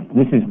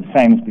this is the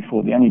same as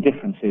before. The only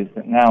difference is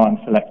that now I'm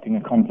selecting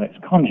a complex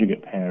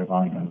conjugate pair of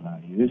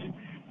eigenvalues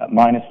at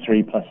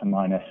 -3 plus and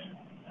minus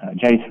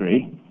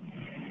J3.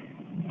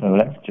 So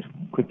let's just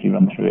quickly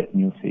run through it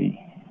and you'll see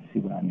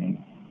what I mean.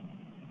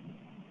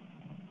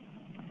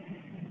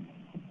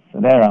 So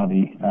there are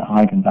the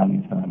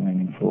eigenvalues that I'm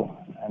aiming for.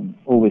 And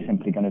all we're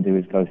simply going to do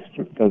is go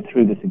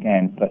through this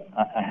again, but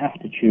I have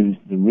to choose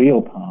the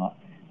real part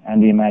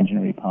and the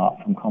imaginary part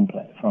from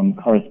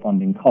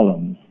corresponding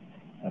columns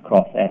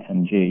across F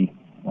and G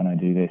when I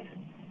do this.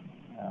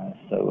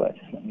 So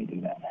just let me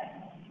do that.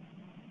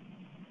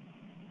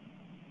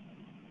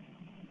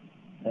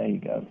 There you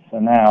go. So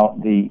now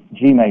the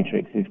G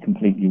matrix is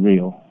completely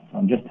real. So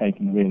I'm just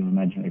taking the real and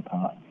imaginary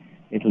part.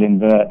 It'll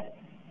invert,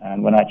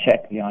 and when I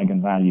check the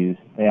eigenvalues,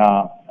 they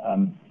are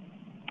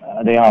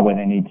where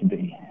they need to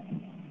be.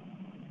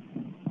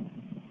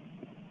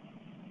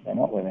 They're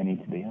not where they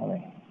need to be, are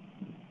they?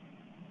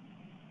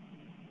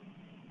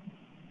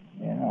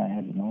 Yeah, I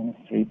had minus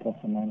 3 plus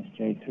or minus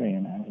J3,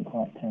 and it hasn't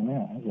quite turned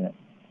out, has it?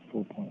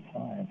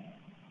 4.5.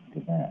 Look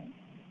at that.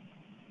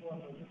 Well,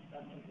 that was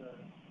estimated.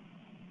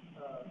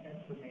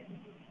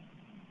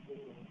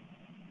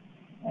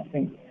 I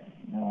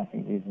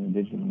think these are the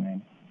digital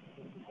names.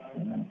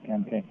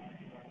 Okay.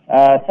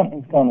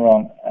 Something's gone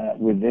wrong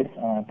with this.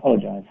 I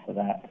apologize for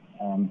that.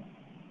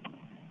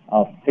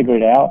 I'll figure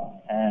it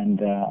out,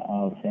 and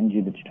I'll send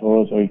you the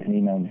tutorials, or you can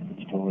email me the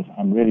tutorials.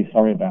 I'm really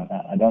sorry about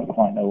that. I don't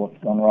quite know what's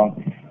gone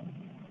wrong.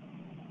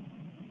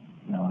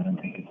 No, I don't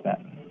think it's that.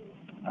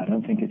 I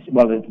don't think it's,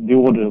 well, the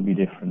order will be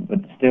different, but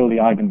still the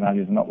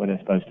eigenvalues are not where they're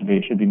supposed to be.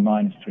 It should be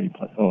minus 3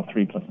 plus, or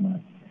 3 plus or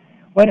minus.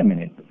 Wait a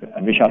minute,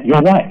 Vishal,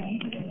 you're right.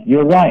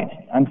 You're right.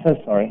 I'm so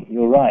sorry.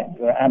 You're right.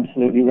 You're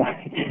absolutely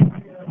right.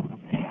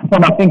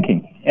 What am I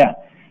thinking? Yeah.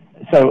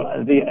 So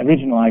the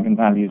original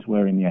eigenvalues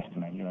were in the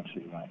estimate. You're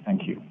absolutely right.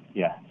 Thank you.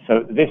 Yeah.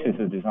 So this is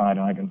the desired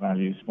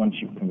eigenvalues once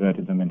you've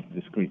converted them into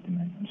discrete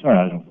domain. I'm sorry,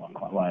 I don't know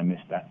quite why I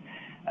missed that.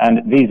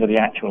 And these are the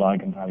actual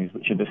eigenvalues,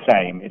 which are the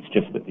same. It's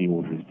just that the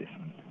order is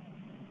different.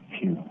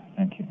 Phew.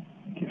 Thank you.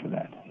 Thank you for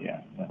that.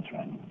 Yeah, that's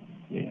right.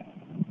 Yeah.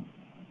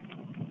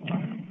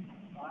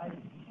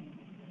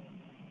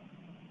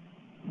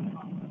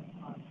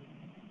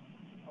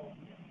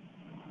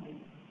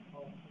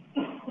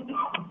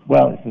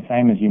 Well, it's the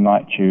same as you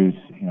might choose,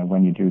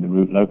 when you do the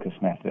root locus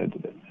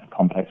method, a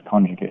complex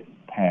conjugate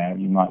pair,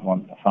 you might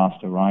want a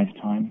faster rise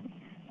time,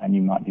 and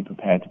you might be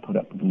prepared to put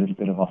up with a little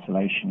bit of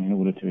oscillation in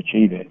order to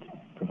achieve it,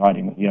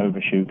 providing that the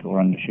overshoot or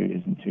undershoot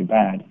isn't too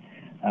bad.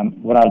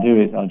 What I'll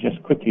do is I'll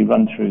just quickly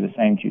run through the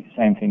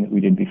same thing that we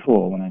did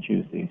before when I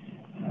choose these.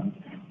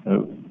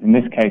 So in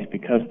this case,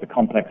 because the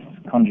complex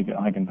conjugate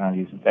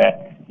eigenvalues are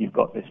there, you've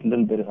got this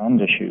little bit of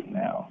undershoot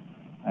now.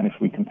 And if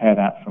we compare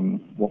that from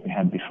what we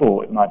had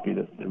before, it might be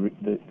that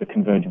the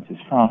convergence is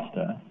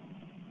faster,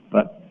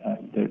 but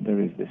there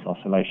is this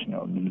oscillation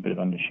or a little bit of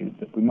undershoot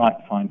that we might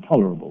find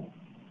tolerable.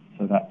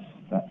 So that's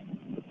the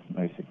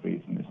basic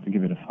reason, is to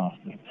give it a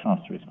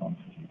faster response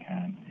as you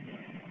can.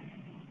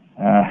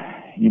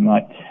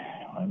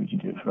 Why would you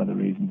do it for other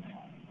reasons?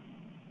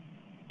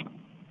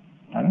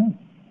 I don't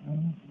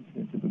know.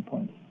 It's a good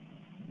point.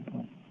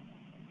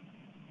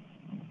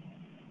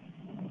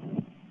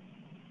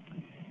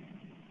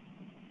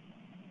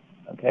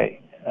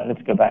 Okay,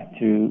 let's go back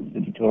to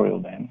the tutorial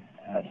then.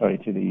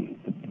 To the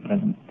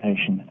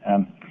presentation.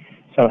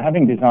 So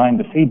having designed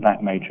the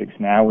feedback matrix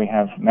now, we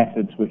have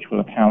methods which will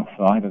account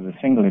for either the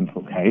single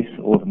input case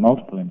or the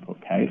multiple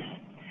input case.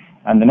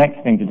 And the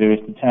next thing to do is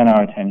to turn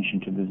our attention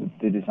to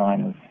the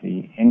design of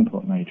the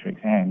input matrix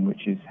N,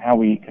 which is how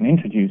we can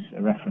introduce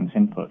a reference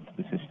input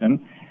to the system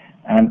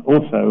and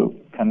also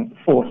can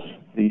force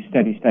the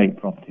steady state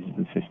properties of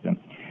the system.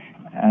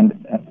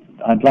 And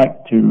I'd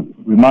like to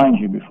remind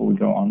you before we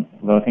go on,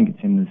 although I think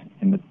it's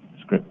in the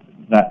script,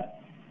 that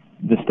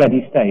the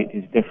steady state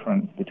is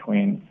different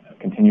between a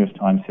continuous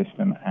time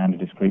system and a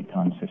discrete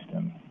time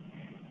system.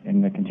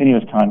 In the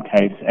continuous time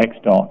case, x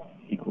dot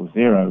equals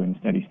 0 in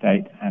steady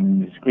state, and in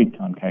the discrete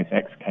time case,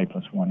 xk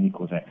plus 1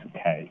 equals x of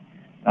k.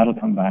 That'll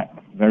come back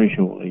very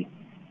shortly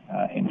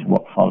into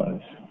what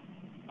follows.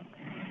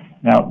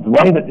 Now, the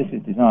way that this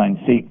is designed,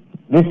 see,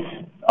 this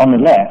on the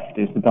left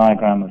is the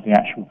diagram of the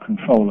actual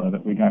controller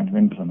that we're going to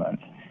implement.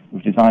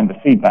 We've designed the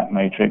feedback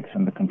matrix,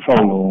 and the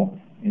control law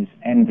is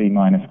nv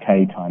minus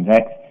k times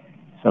x,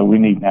 so we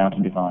need now to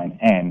define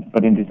n.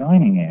 But in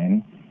designing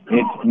n,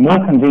 it's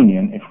more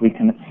convenient if we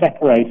can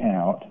separate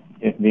out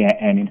the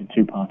n into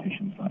two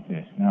partitions like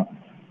this. Now,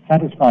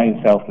 satisfy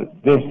yourself that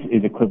this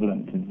is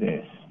equivalent to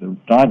this. The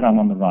diagram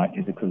on the right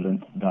is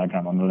equivalent to the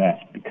diagram on the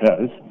left,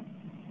 because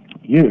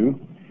u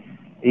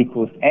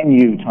equals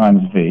nu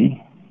times v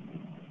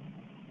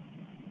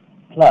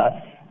plus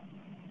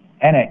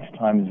nx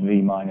times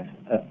v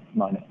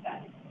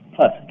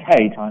plus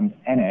k times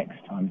nx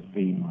times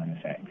v minus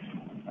x.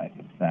 Right,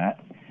 it's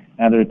that.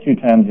 Now there are two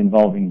terms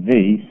involving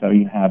v, so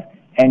you have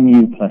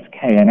nu plus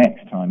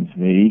knx times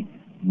v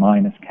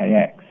minus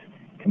kx.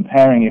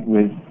 Comparing it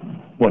with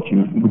what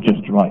you would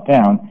just write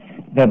down,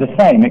 they're the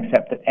same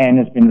except that n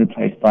has been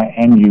replaced by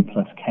nu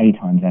plus k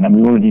times n, and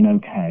we already know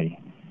k.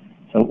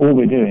 So all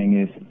we're doing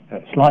is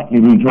slightly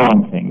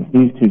redrawing things.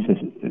 These two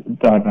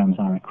diagrams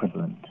are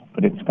equivalent,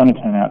 but it's going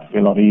to turn out to be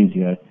a lot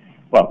easier.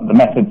 Well, the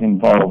methods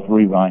involve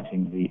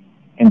rewriting the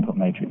input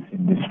matrix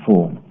in this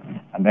form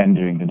and then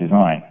doing the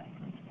design.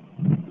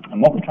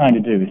 And what we're trying to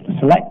do is to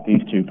select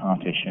these two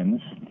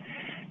partitions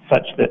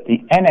such that the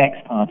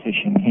nx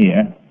partition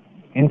here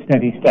in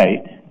steady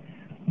state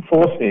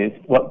forces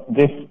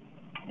this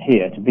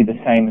here to be the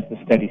same as the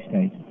steady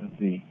state of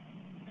the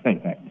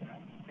state vector.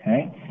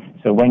 Okay?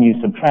 So when you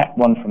subtract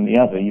one from the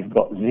other, you've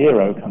got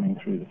 0 coming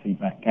through the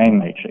feedback gain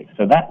matrix.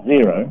 So that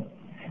 0,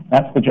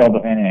 that's the job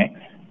of nx.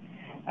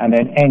 And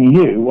then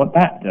nu, what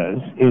that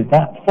does is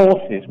that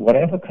forces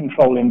whatever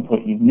control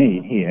input you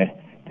need here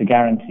to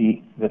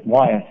guarantee that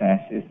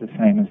yss is the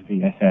same as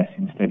vss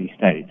in steady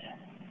state.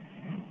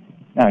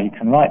 Now, you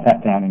can write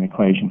that down in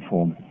equation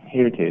form.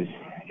 Here it is.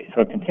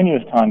 For a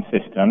continuous time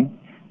system,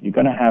 you're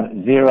going to have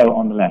 0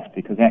 on the left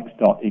because x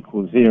dot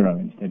equals 0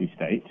 in steady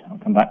state. I'll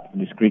come back to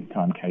the discrete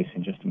time case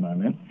in just a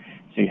moment.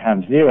 So you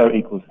have 0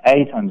 equals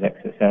A times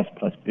XSS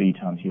plus B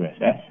times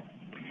USS,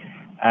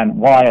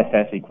 and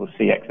YSS equals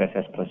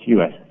CXSS plus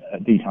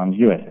D times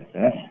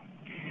USSS.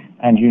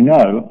 And you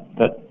know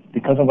that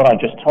because of what I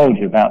just told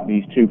you about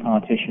these two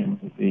partitions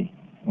of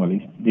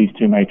these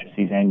two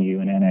matrices, NU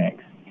and NX,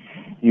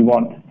 you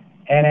want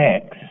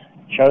NX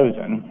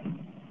chosen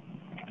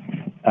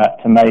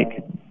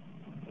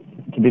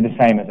to be the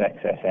same as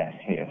XSS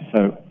here.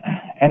 So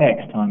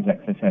NX times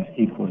XSS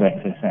equals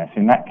XSS.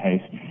 In that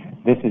case,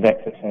 this is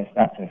XSS,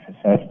 that's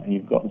XSS, and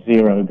you've got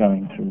 0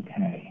 going through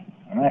K.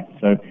 All right?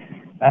 So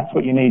that's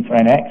what you need for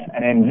NX.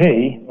 And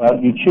NV, well,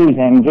 you choose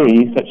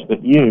NV such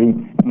that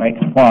U makes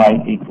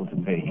Y equal to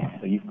V.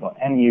 So you've got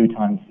NU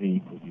times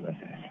V equals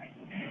USS.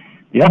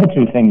 The other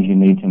two things you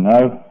need to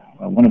know,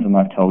 well, one of them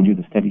I've told you,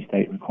 the steady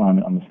state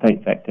requirement on the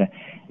state vector,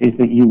 is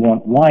that you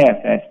want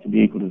YSS to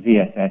be equal to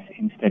VSS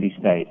in steady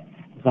state.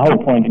 The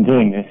whole point in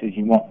doing this is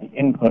you want the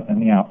input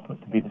and the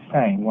output to be the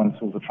same once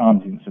all the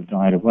transients have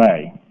died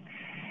away.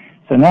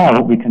 So now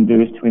what we can do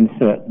is to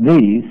insert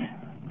these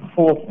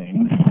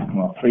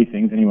three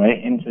things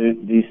anyway, into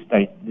the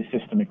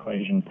system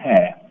equation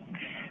pair.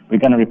 We're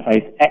going to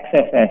replace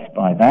XSS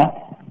by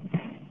that,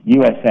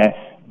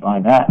 USS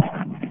by that,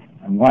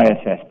 and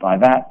YSS by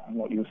that. And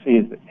what you'll see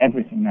is that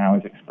everything now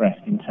is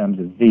expressed in terms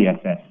of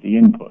VSS, the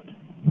input.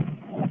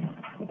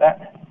 With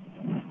that,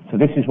 so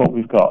this is what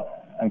we've got.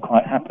 And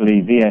quite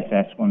happily,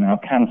 VSS will now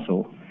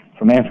cancel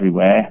from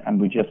everywhere, and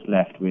we're just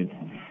left with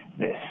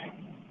this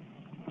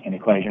in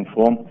equation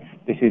form.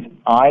 This is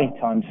I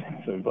times,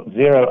 so we've got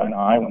 0 and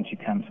I once you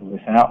cancel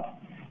this out.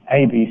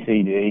 A, B,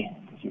 C, D,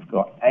 because you've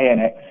got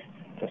ANX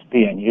plus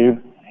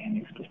BNU,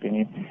 ANX plus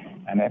BNU,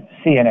 and then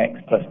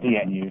CNX plus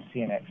DNU,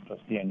 CNX plus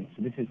DNU.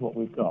 So this is what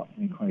we've got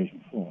in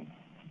equation form.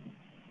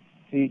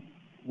 See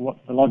what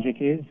the logic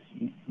is?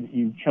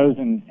 You've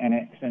chosen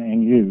NX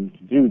and NU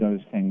to do those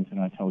things that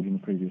I told you in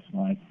the previous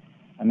slide.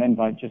 And then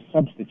by just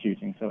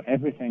substituting, so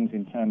everything's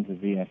in terms of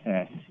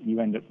VSS, you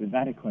end up with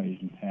that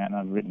equation pair, and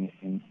I've written it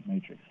in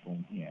matrix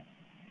form here.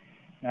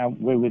 Now,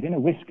 we're within a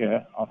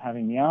whisker of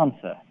having the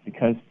answer,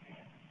 because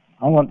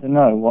I want to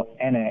know what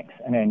NX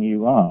and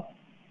NU are.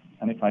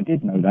 And if I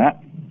did know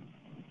that,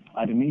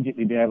 I'd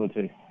immediately be able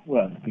to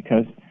work,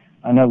 because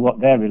I know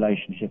what their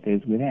relationship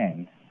is with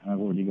N, and I've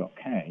already got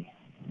K.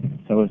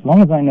 So as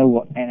long as I know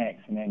what NX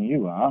and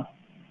NU are,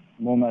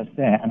 I'm almost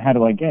there. And how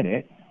do I get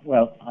it?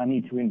 Well, I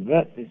need to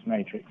invert this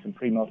matrix and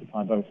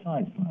pre-multiply both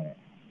sides by it.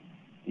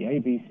 The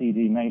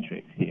ABCD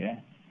matrix here,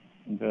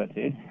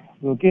 inverted,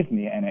 will give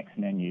me NX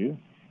and NU.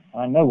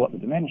 I know what the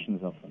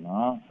dimensions of them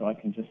are, so I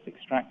can just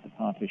extract the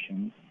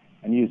partitions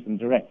and use them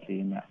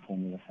directly in that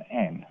formula for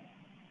N.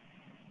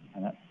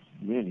 And that's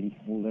really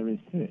all there is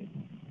to it.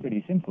 It's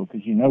pretty simple,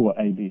 because you know what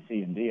A, B,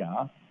 C, and D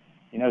are.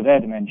 You know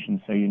their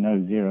dimensions, so you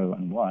know 0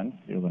 and 1,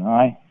 0 and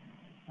I.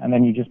 And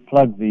then you just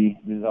plug the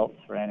results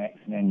for NX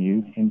and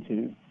NU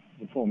into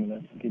the formula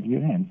to give you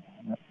N.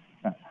 And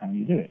that's how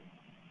you do it.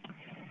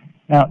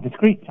 Now,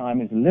 discrete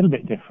time is a little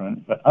bit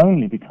different, but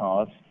only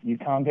because you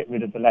can't get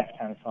rid of the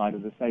left-hand side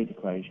of the state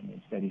equation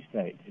in steady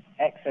state. It's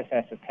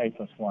XSS of K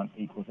plus 1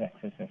 equals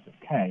XSS of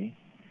K.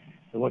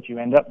 So what you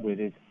end up with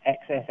is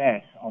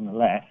XSS on the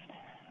left,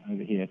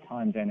 over here,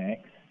 times NX.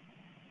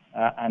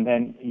 And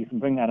then you can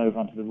bring that over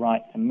onto the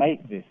right to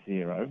make this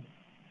 0.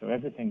 So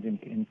everything's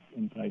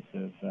in place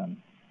of,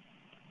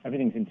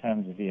 everything's in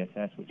terms of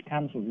VSS, which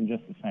cancels in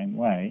just the same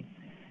way.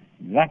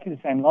 Exactly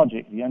the same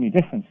logic. The only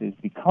difference is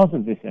because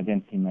of this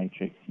identity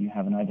matrix, you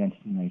have an identity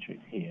matrix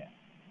here.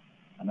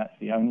 And that's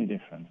the only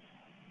difference.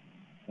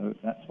 So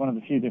that's one of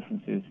the few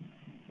differences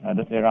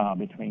that there are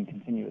between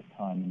continuous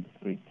time and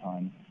discrete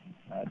time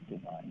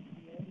design.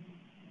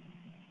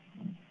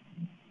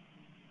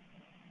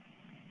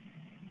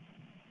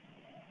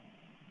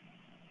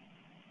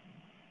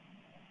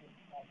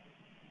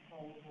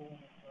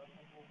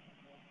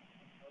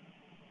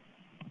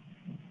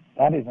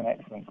 That is an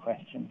excellent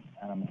question,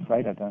 and I'm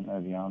afraid I don't know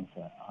the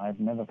answer.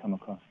 I've never come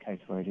across a case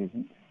where it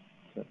isn't,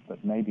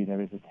 but maybe there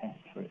is a test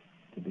for it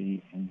to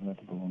be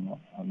invertible or not.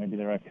 Or maybe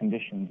there are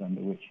conditions under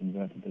which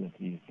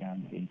invertibility is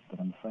guaranteed, but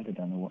I'm afraid I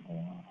don't know what they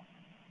are.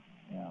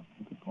 Yeah,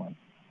 good point.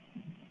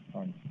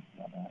 Sorry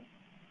about that.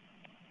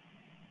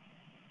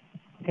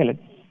 Okay,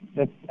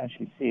 let's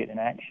actually see it in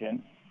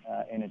action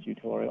in a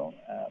tutorial,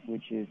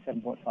 which is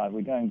 7.5.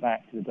 We're going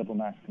back to the double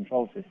mass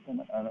control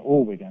system, and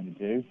all we're going to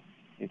do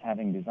is,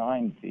 having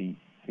designed the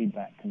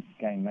feedback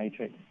gain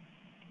matrix,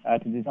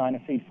 to design a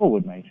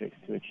feed-forward matrix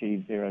to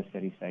achieve 0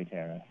 steady-state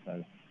error.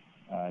 So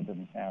it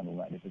doesn't sound all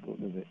that difficult,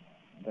 does it?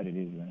 I bet it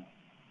is, though.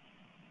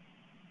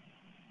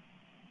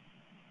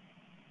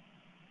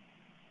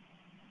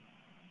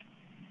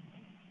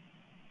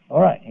 All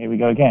right, here we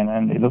go again,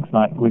 and it looks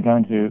like we're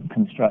going to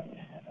construct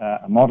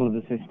a model of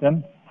the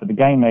system for the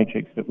gain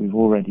matrix that we've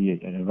already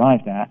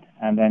arrived at,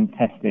 and then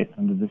test it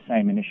under the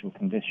same initial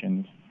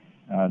conditions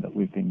that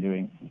we've been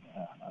doing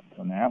up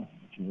till now,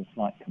 which is a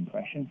slight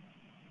compression.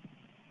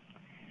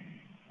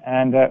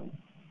 And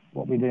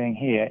what we're doing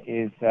here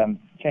is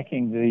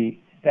checking the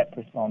step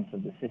response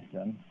of the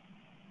system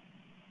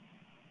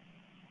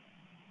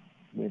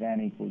with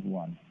n equals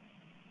 1.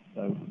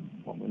 So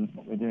what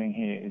we're doing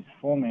here is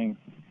forming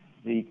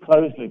the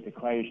closed loop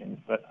equations,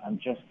 but I'm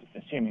just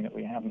assuming that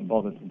we haven't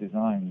bothered to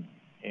design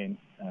in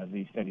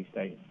the steady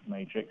state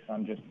matrix.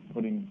 I'm just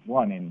putting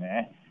 1 in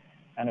there,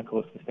 and of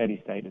course the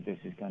steady state of this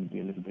is going to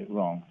be a little bit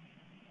wrong.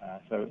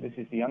 So this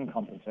is the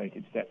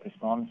uncompensated step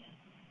response.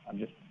 I'm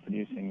just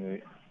producing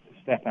the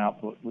step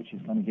output, which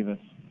is going to give us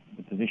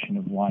the position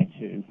of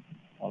y2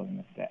 following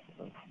the step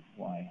of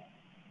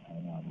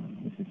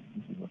y1. This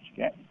is what you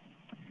get.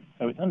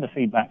 So it's under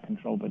feedback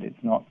control, but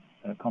it's not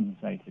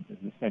compensated, as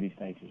the steady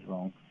state is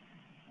wrong.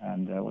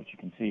 And what you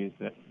can see is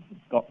that it's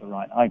got the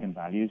right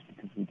eigenvalues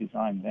because we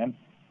designed them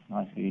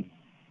nicely,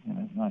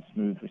 nice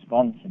smooth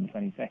response in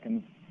 20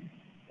 seconds.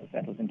 It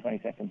settles in 20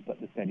 seconds, but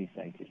the steady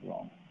state is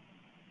wrong.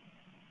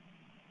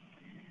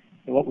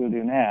 So what we'll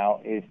do now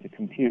is to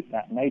compute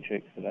that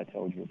matrix that I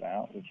told you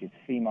about, which is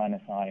phi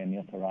minus I in the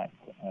upper right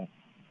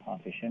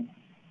partition,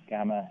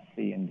 gamma,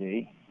 C, and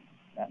D.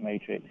 That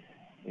matrix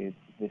is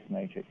this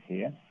matrix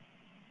here,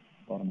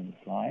 bottom of the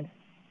slide.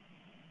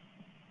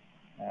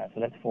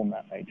 So let's form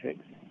that matrix.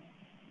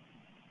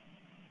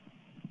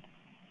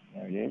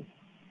 There it is.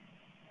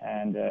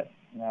 And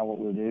now what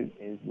we'll do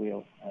is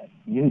we'll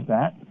use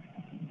that.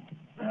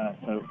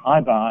 So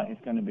I bar is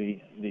going to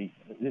be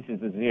this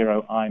is the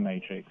 0 I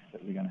matrix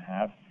that we're going to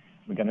have.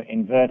 We're going to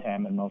invert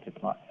M and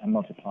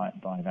multiply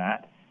it by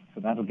that.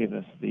 So that'll give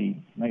us the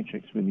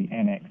matrix with the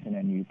NX and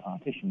NU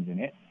partitions in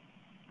it.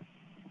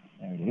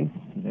 There it is.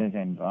 So there's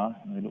N bar.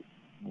 And they look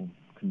more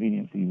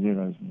conveniently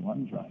zeros and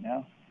ones right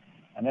now.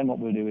 And then what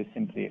we'll do is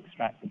simply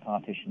extract the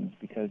partitions,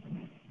 because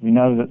we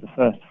know that the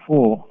first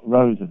 4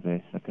 rows of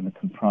this are going to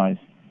comprise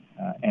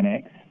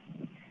NX,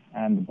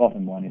 and the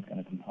bottom one is going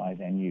to comprise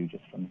NU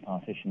just from the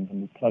partitions,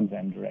 and we plug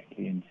them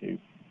directly into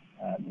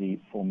the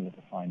formula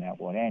to find out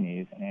what N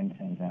is, and N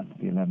turns out to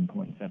be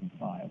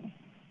 11.75.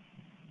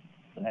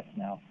 So let's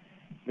now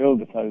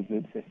build the closed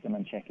loop system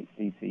and check its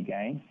DC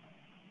gain,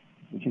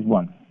 which is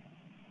 1.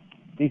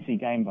 DC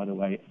gain, by the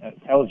way,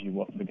 tells you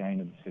what the gain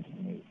of the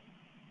system is.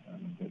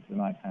 It's a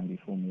nice handy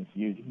formula to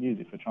use. You can use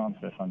it for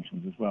transfer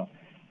functions as well.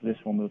 This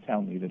one will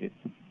tell me that its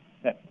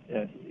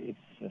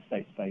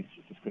state space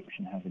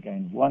description has a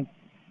gain of 1,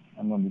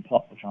 and when we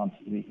plot the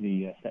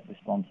step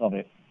response of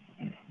it,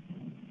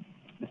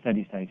 the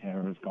steady state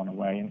error has gone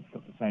away, and it's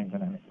got the same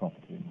dynamic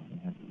properties.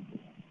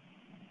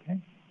 Okay.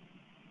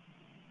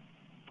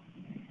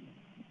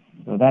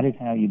 So that is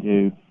how you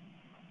do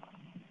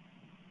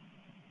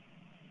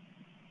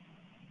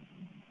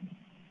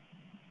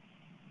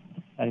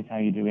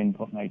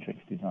input matrix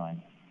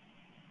design.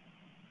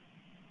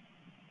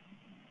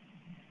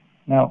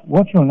 Now,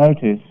 what you'll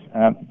notice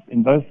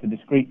in both the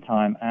discrete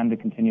time and the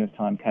continuous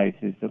time case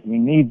is that we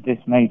need this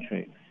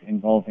matrix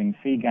involving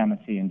phi gamma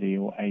C and D,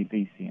 or A,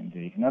 B, C, and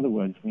D. In other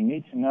words, we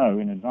need to know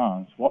in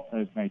advance what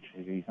those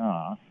matrices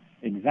are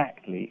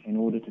exactly in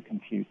order to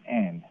compute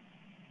N.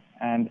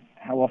 And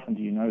how often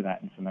do you know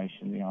that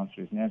information? The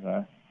answer is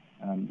never.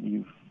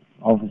 You've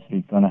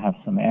obviously going to have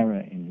some error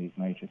in these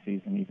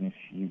matrices, and even if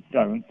you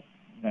don't,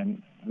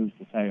 then who's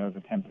to say over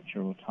temperature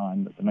or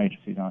time that the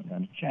matrices aren't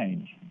going to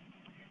change?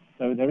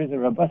 So there is a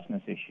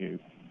robustness issue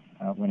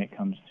when it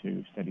comes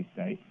to steady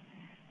state.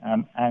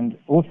 And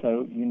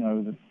also, you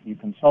know that you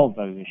can solve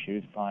those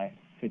issues by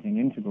fitting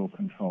integral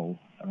control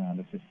around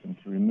a system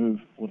to remove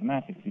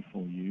automatically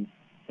for you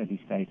steady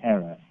state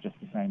error, just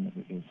the same as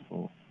it is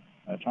for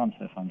the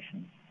transfer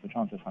function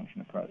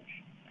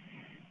approach.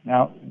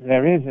 Now,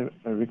 there is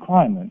a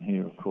requirement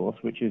here, of course,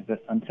 which is that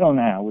until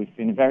now we've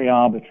been very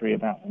arbitrary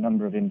about the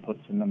number of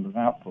inputs and number of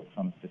outputs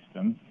on a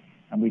system,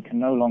 and we can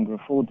no longer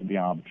afford to be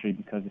arbitrary,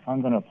 because if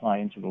I'm going to apply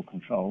integral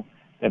control,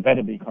 there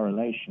better be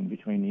correlation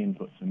between the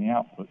inputs and the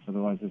outputs,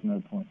 otherwise there's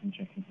no point in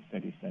checking for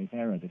steady state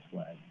error this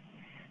way.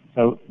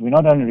 So we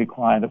not only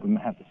require that we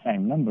have the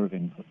same number of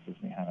inputs as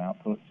we have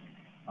outputs,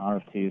 R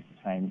of t is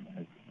the same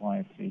as Y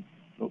of t,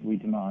 but we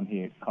demand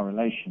here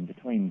correlation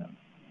between them.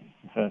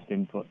 The first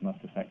input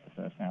must affect the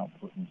first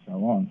output, and so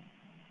on.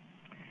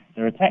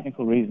 There are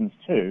technical reasons,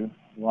 too,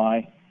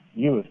 why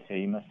U of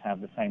t must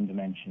have the same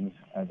dimensions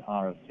as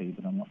R of t,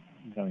 but I'm not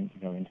going to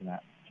go into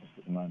that just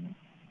at the moment.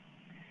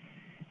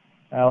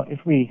 Now,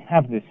 if we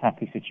have this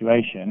happy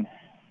situation,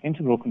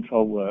 integral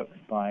control works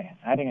by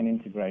adding an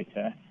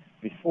integrator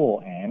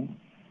before n,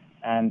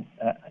 and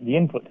the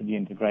input to the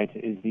integrator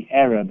is the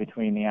error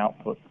between the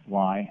output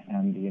y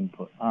and the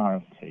input R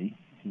of t.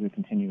 This is a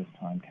continuous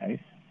time case.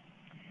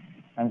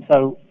 And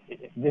so,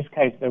 in this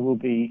case, there will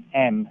be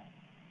m.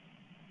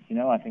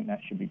 I think that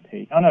should be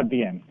p. Oh, no,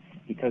 bm,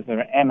 because there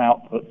are m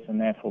outputs, and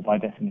therefore, by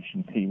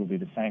definition, p will be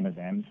the same as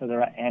m. So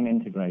there are n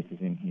integrators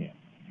in here.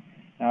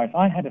 Now, if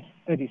I had a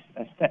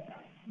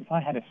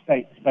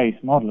state space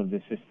model of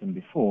this system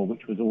before,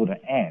 which was order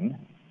n,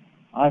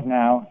 I've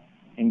now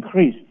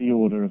increased the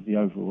order of the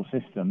overall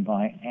system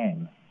by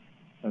n.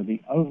 So the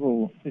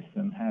overall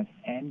system has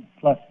n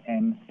plus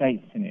m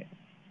states in it.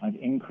 I've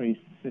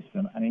increased the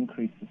system and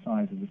increased the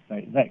size of the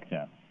state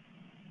vector.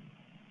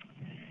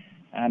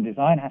 And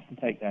design has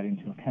to take that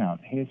into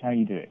account. Here's how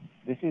you do it.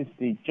 This is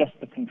just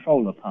the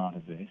controller part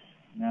of this.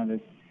 Now there's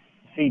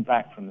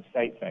feedback from the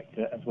state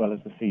vector as well as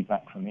the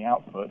feedback from the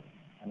output,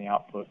 and the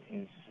output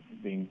is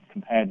being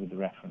compared with the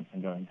reference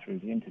and going through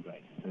the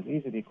integrator. So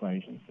these are the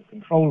equations. The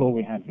control law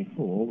we had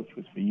before, which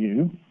was for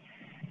U,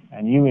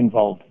 and U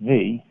involved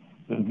V,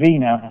 but V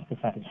now has to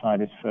satisfy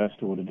this first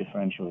order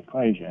differential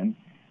equation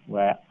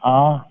where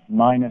R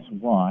minus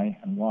Y,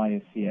 and Y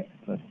is Cx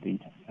plus D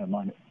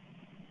minus,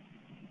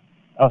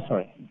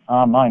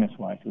 R minus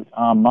Y, so it's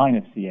R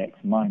minus Cx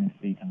minus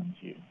D times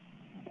U.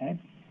 Okay?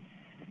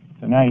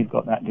 So now you've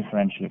got that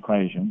differential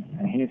equation,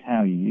 and here's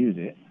how you use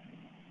it.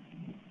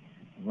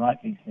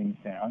 Write these things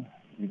down.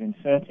 We've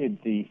inserted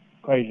the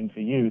equation for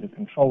U, the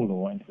control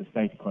law, into the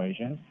state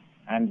equation,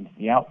 and into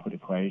the output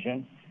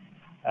equation,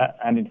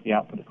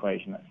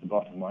 that's the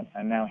bottom one.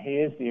 And now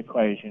here's the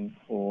equation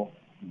for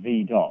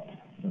V dot.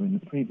 So in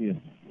the previous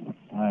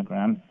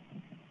diagram,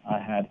 I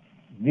had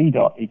V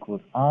dot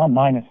equals R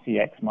minus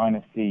Cx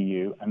minus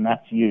du, and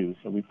that's U.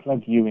 So we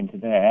plug U into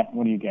there.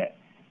 What do you get?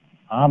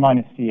 R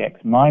minus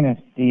Cx minus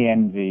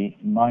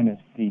dnv minus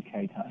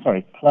dk,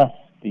 plus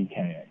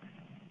dkx.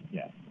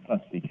 Yeah,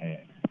 plus dkx,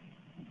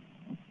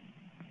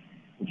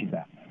 which is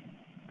that.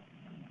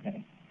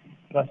 Okay,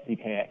 plus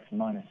dkx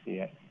minus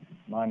Cx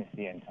minus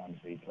dn times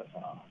v plus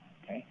R.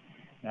 Okay,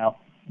 now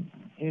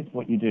here's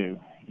what you do.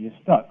 You're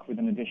stuck with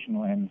an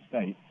additional n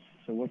states.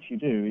 So what you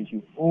do is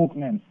you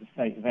augment the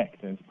state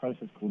vectors, a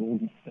process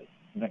called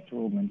vector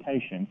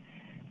augmentation,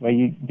 where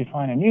you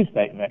define a new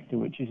state vector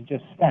which is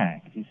just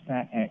stacked. You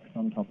stack x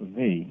on top of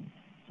v.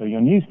 So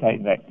your new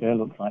state vector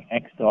looks like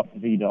x dot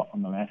v dot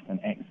on the left and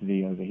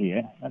xv over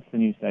here. That's the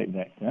new state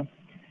vector.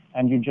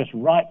 And you just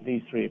write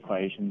these three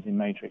equations in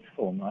matrix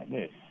form like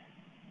this.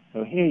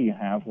 So here you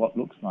have what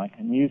looks like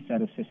a new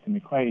set of system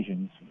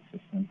equations for the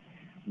system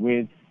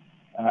with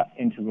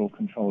integral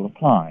control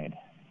applied.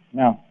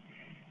 Now,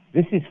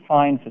 this is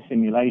fine for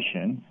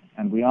simulation,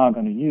 and we are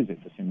going to use it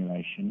for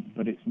simulation,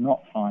 but it's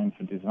not fine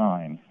for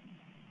design.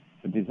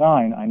 For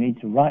design, I need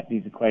to write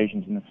these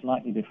equations in a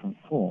slightly different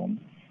form,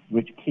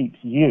 which keeps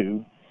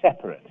U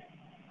separate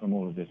from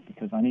all of this,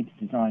 because I need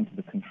to design to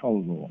the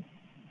control law.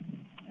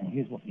 And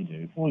here's what you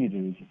do. All you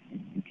do is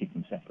you keep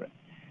them separate.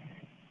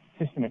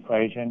 System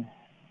equation,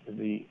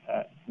 the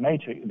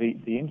matrix,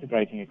 the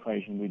integrating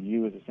equation with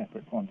U as a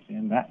separate quantity,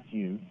 and that's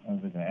U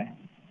over there.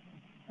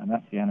 And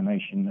that's the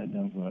animation that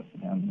don't work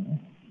down there.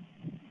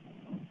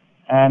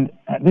 And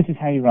this is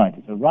how you write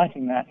it. So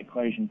writing that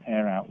equation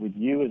pair out with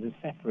U as a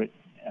separate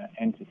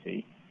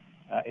entity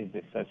is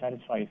this. So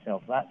satisfy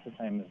yourself, that's the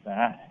same as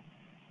that,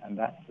 and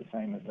that's the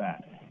same as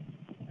that.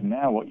 And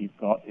now what you've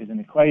got is an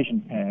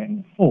equation pair in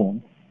the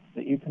form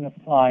that you can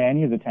apply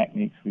any of the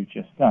techniques we've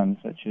just done,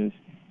 such as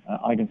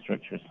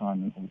eigenstructure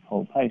assignment or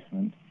pole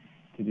placement,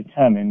 to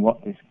determine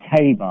what this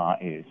K bar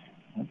is.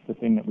 That's the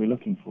thing that we're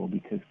looking for,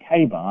 because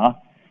K bar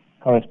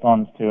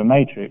corresponds to a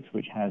matrix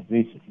which has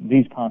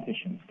these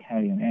partitions, K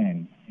and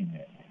N, in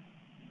it.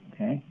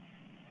 Okay?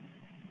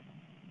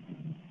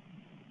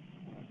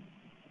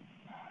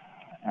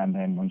 And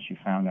then once you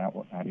found out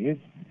what that is,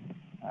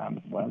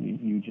 well,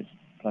 you just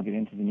plug it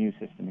into the new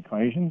system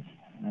equations,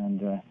 and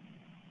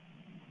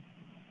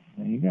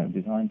there you go.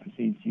 Design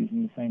proceeds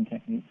using the same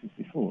techniques as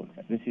before.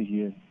 This is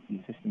your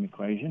system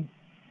equation.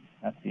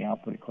 That's the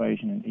output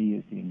equation, and E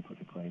is the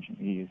input equation.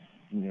 E is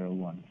 0,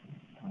 1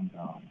 times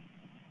R.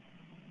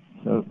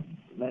 So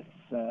let's,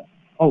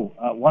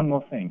 one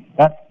more thing.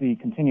 That's the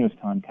continuous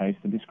time case.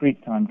 The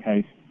discrete time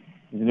case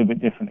is a little bit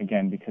different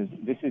again, because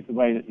this is the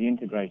way that the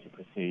integrator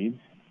proceeds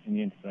in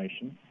the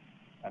integration.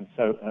 And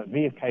so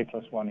V of k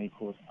plus 1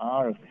 equals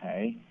R of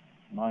k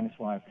minus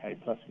Y of k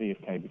plus V of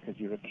k, because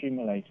you're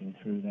accumulating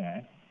through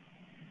there.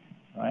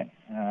 Right?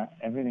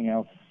 Everything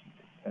else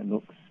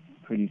looks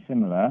pretty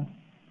similar,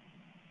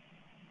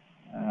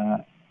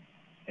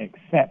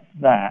 except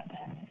that,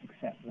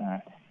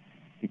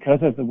 because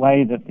of the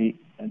way that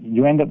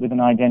you end up with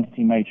an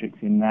identity matrix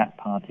in that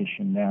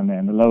partition down there,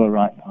 in the lower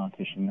right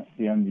partition. That's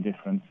the only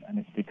difference, and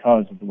it's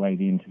because of the way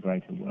the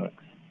integrator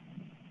works.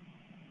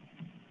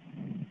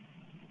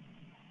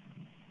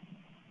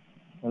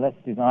 So let's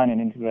design an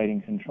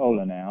integrating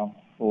controller now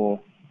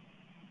for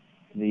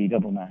the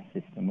double mass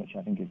system, which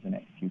I think is the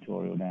next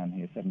tutorial down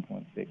here,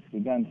 7.6.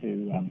 We're going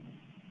to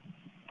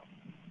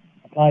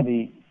apply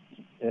the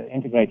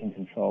integrating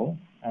control,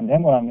 and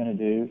then what I'm going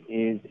to do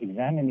is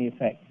examine the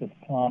effects of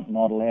plant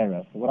model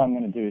error. So what I'm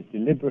going to do is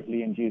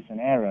deliberately induce an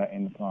error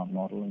in the plant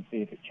model and see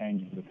if it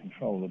changes the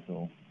control at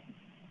all.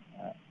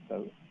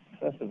 So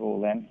first of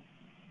all then,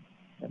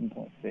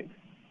 7.6,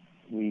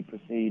 we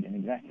proceed in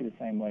exactly the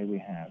same way we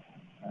have.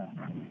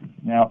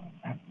 Now,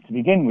 to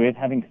begin with,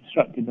 having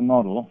constructed the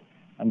model,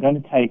 I'm going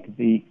to take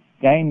the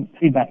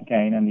feedback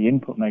gain and the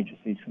input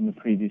matrices from the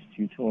previous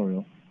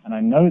tutorial, and I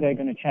know they're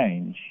going to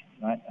change,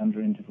 right, under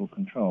integral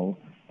control,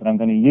 but I'm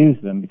going to use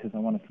them because I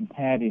want to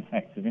compare the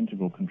effects of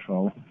integral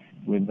control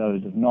with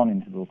those of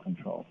non-integral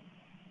control.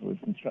 So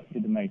we've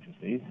constructed the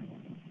matrices,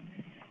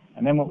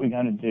 and then what we're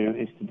going to do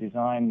is to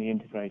design the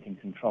integrating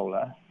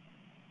controller.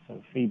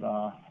 So phi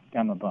bar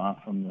gamma bar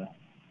from the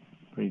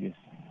previous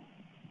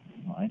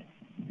slide.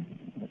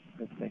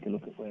 Let's take a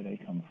look at where they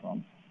come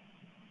from.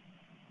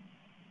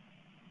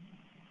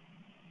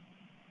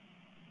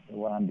 So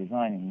what I'm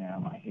designing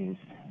now is,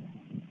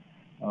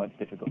 it's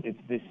difficult. It's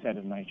this set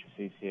of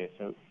matrices here.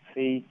 So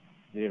phi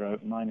 0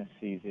 minus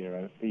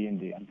C0, B and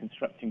D. I'm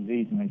constructing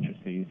these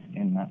matrices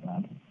in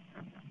MATLAB,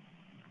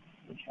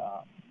 which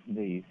are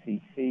these.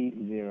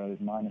 C0 is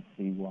minus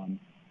C1,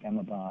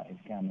 gamma bar is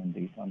gamma and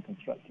D. So I'm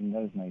constructing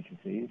those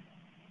matrices.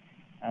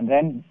 And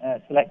then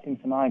selecting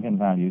some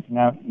eigenvalues.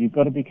 Now, you've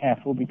got to be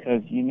careful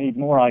because you need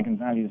more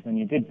eigenvalues than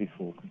you did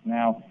before, because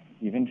now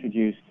you've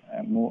introduced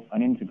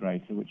an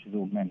integrator which has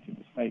augmented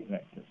the state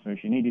vector. So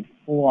if you needed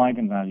 4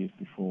 eigenvalues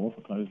before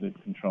for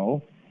closed-loop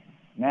control,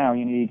 now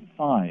you need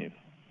 5,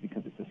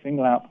 because it's a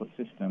single output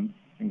system,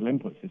 single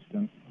input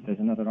system. There's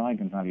another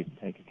eigenvalue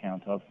to take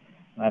account of.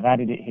 And I've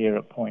added it here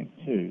at point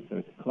 2, so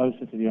it's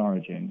closer to the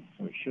origin,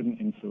 so it shouldn't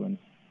influence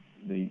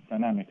the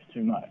dynamics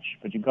too much.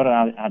 But you've got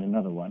to add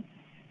another one.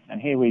 And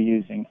here we're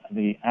using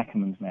the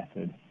Ackermann's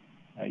method,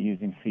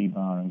 using phi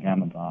bar and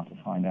gamma bar to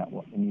find out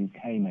what the new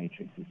K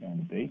matrix is going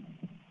to be.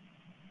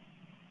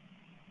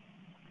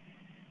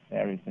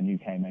 There is the new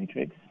K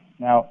matrix.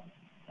 Now,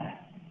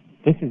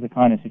 this is the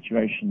kind of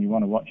situation you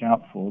want to watch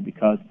out for,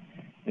 because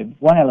if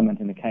one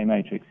element in the K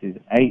matrix is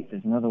 8,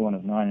 there's another one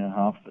of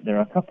 9.5, but there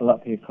are a couple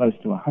up here close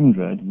to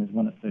 100, and there's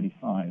one at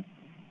 35.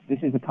 This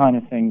is the kind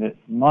of thing that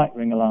might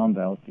ring alarm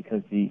bells,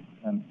 because the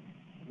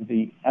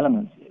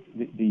elements,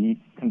 the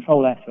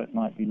control effort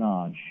might be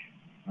large,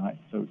 right?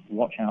 So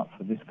watch out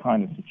for this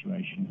kind of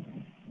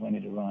situation when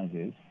it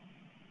arises.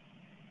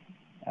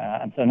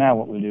 And so now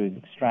what we'll do is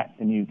extract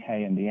the new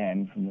K and the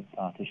N from the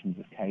partitions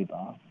of K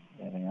bar.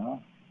 There they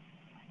are.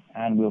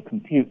 And we'll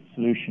compute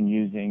solution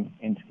using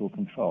integral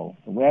control.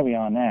 So where we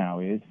are now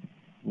is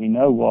we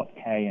know what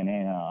K and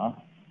N are.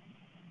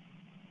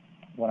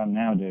 What I'm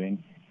now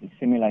doing is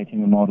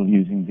simulating the model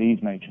using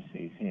these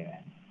matrices here.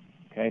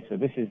 Okay, so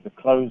this is the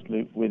closed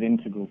loop with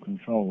integral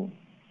control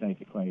state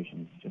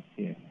equations just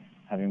here,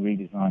 having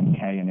redesigned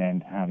K and N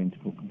to have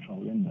integral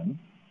control in them.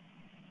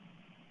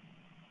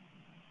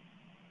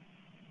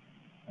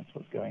 That's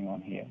what's going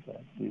on here, so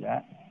let's do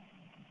that.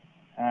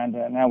 And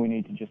now we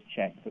need to just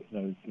check that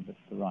those give us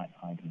the right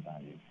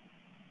eigenvalues.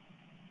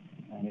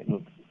 And it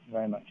looks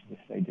very much as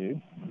if they do.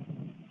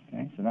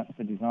 Okay, so that's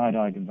the desired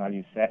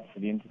eigenvalue set for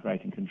the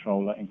integrating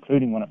controller,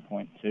 including one at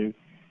point 2,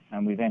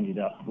 and we've ended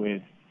up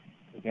with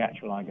the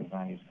actual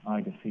eigenvalues,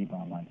 eigen phi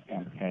bar minus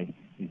gamma K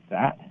is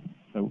that.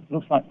 So it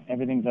looks like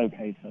everything's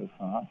okay so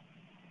far.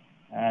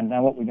 And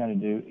now what we're going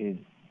to do is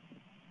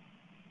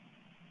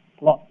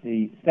plot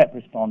the step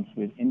response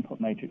with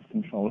input matrix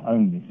control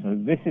only. So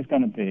this is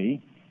going to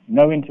be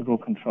no integral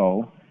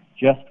control,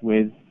 just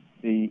with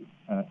the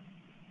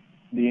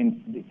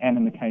N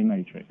and the K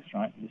matrix,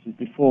 right? This is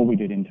before we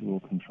did integral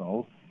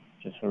control,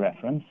 just for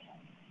reference.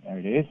 There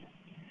it is.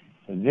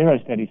 So 0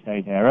 steady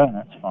state error,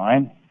 that's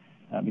fine,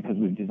 because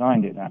we've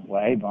designed it that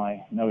way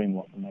by knowing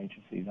what the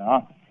matrices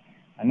are.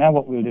 And now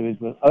what we'll do is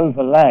we'll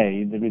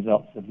overlay the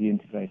results of the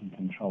integrating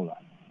controller.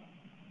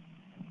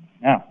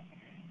 Now,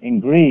 in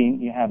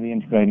green, you have the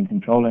integrating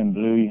controller. In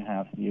blue, you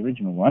have the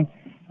original one.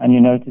 And you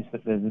notice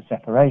that there's a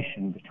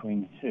separation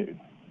between the two.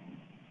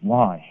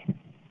 Why?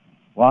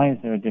 Why is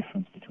there a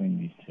difference between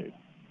these two?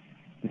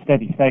 The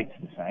steady state's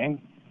the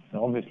same,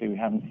 so obviously we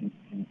haven't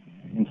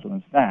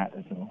influenced that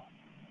at all.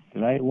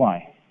 Delay?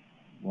 Why?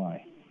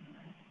 Why?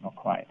 Not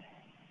quite.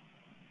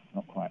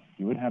 Not quite.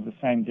 You would have the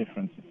same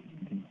difference.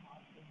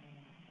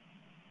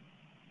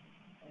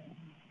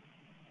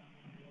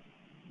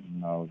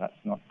 No, that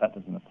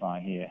doesn't apply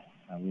here.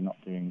 We're not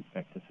doing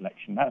vector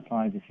selection. That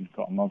applies if you've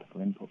got a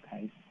multiple input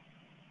case.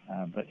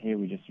 But here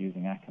we're just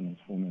using Ackermann's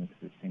formula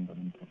because it's single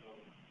input.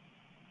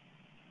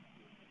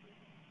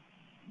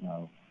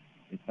 No,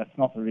 that's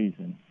not the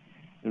reason.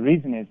 The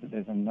reason is that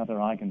there's another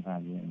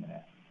eigenvalue in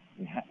there.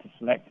 We had to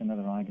select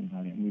another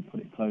eigenvalue, and we put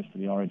it close to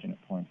the origin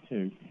at point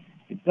 2.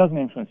 It doesn't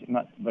influence it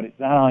much, but it's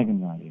that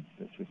eigenvalue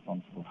that's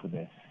responsible for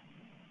this.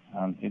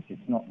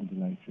 It's not the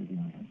delay through the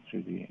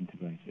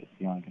integrator, it's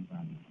the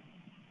eigenvalue.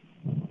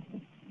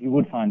 You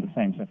would find the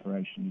same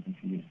separation even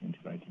if you use the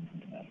integrating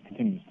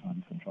continuous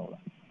time controller.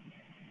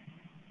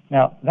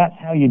 Now, that's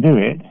how you do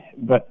it,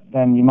 but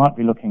then you might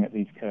be looking at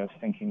these curves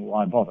thinking,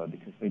 why bother?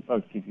 Because they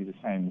both give you the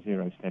same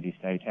 0 steady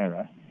state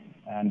error.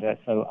 And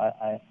so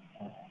I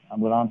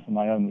will answer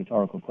my own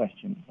rhetorical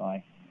questions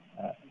by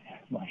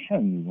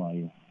showing you why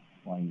you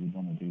would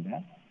want to do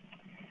that.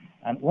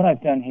 And what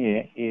I've done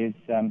here is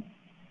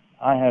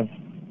I have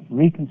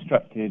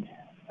reconstructed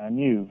a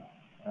new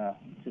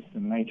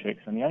system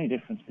matrix, and the only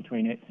difference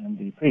between it and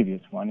the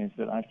previous one is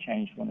that I've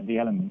changed one of the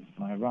elements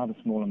by a rather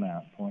small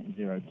amount,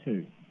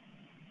 0.02.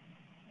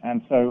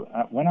 And so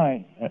when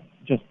I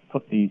just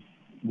put these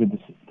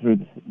through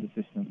the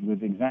system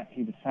with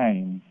exactly the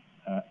same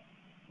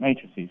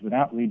matrices,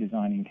 without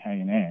redesigning K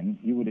and N,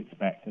 you would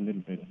expect a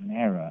little bit of an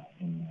error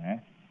in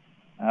there.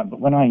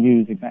 But when I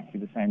use exactly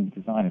the same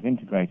design of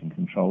integrating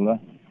controller,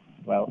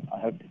 well, I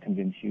hope to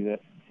convince you that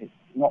it's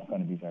not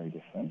going to be very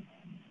different.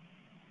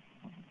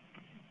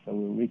 So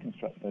we'll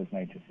reconstruct those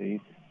matrices,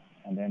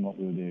 and then what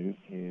we'll do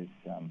is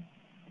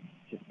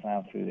just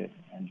plow through this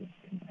and just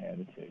compare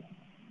the two.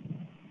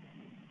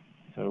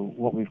 So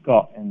what we've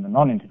got in the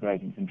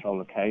non-integrating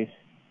controller case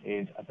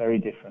is a very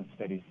different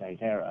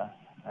steady-state error.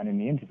 And in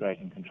the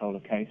integrating controller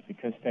case,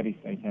 because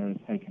steady-state error is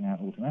taken out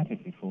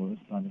automatically for us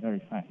by the very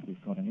fact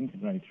we've got an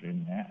integrator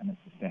in there and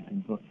it's a step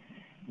input,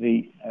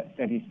 the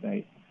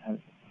steady-state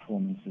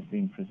performance has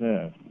been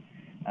preserved.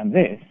 And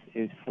this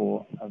is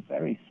for a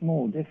very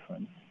small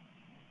difference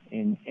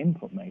in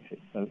input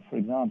matrix. So, for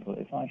example,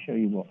 if I show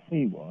you what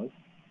C was,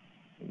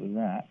 it was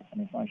that,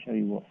 and if I show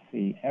you what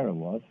C error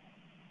was,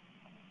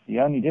 the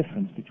only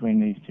difference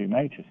between these two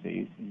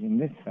matrices is in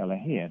this fella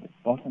here. The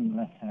bottom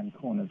left-hand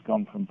corner has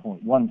gone from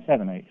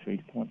 0.1783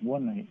 to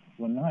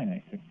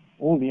 0.1983.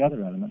 All the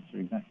other elements are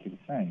exactly the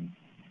same.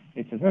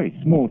 It's a very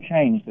small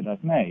change that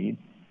I've made,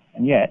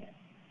 and yet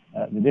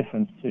the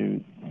difference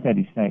to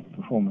steady-state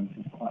performance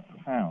is quite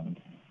profound.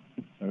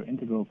 So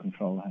integral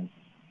control has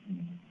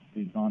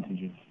the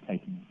advantage of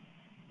taking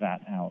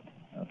that out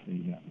of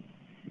the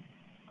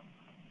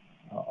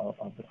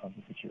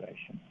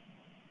situation.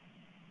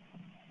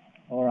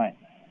 All right,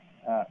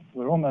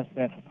 we're almost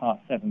there for part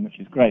 7, which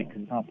is great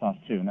because it's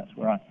 2:30, and that's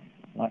where I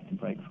like to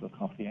break for a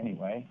coffee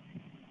anyway.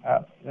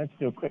 Let's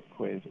do a quick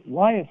quiz.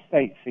 Why is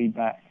state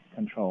feedback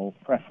control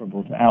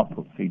preferable to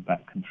output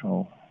feedback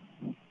control?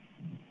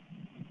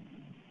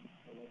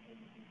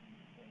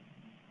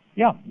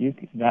 Yeah,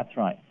 that's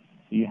right.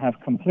 So you have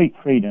complete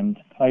freedom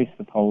to place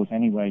the poles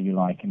anywhere you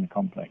like in the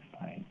complex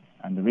plane.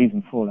 And the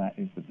reason for that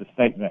is that the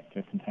state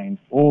vector contains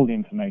all the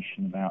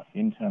information about the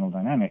internal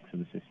dynamics of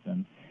the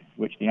system,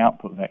 which the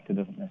output vector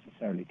doesn't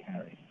necessarily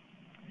carry.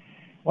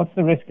 What's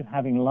the risk of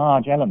having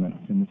large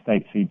elements in the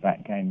state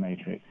feedback gain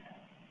matrix?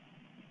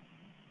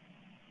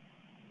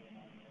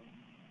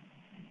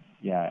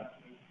 Yeah,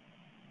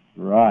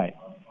 right.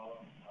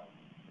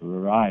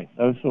 Right,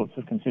 those sorts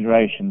of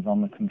considerations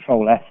on the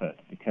control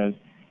effort, because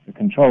the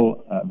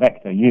control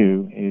vector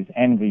U is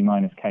NV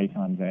minus K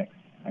times X.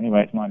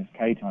 Anyway, it's minus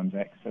K times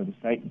X, so the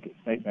state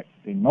vector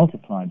is being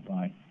multiplied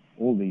by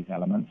all these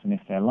elements, and if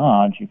they're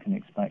large, you can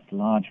expect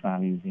large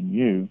values in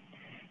U.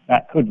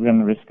 That could run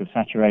the risk of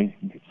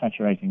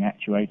saturating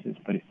actuators,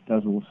 but it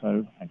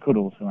could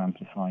also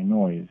amplify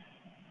noise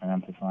and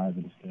amplify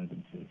other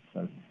disturbances.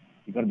 So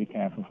you've got to be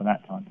careful for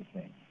that type of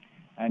thing.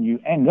 And you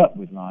end up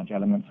with large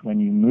elements when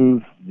you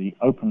move the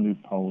open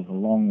loop poles a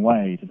long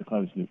way to the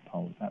closed loop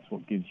poles. That's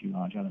what gives you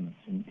large elements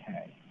in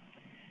K.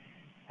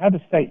 How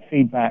does state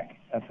feedback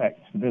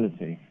affect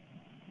stability?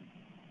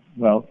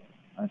 Well,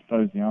 I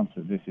suppose the answer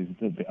to this is a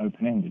little bit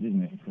open-ended,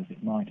 isn't it? Because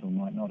it might or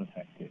might not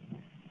affect it.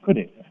 Could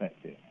it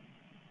affect it?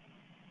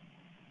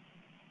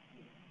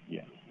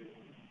 Yeah.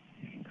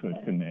 It could,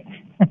 couldn't it?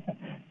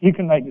 You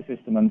can make the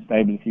system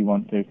unstable if you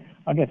want to.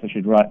 I guess I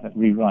should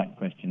rewrite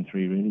question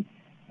 3, really.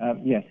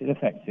 Yes, it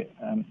affects it.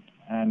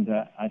 And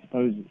I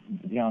suppose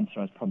the answer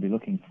I was probably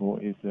looking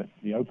for is that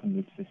the open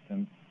loop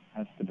system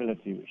has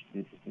stability, which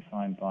is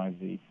defined by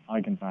the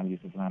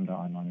eigenvalues of lambda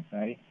I minus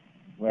A,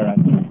 whereas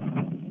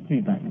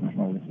feedback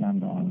control is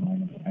lambda I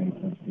minus A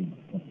plus B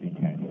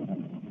k.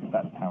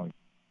 That's how it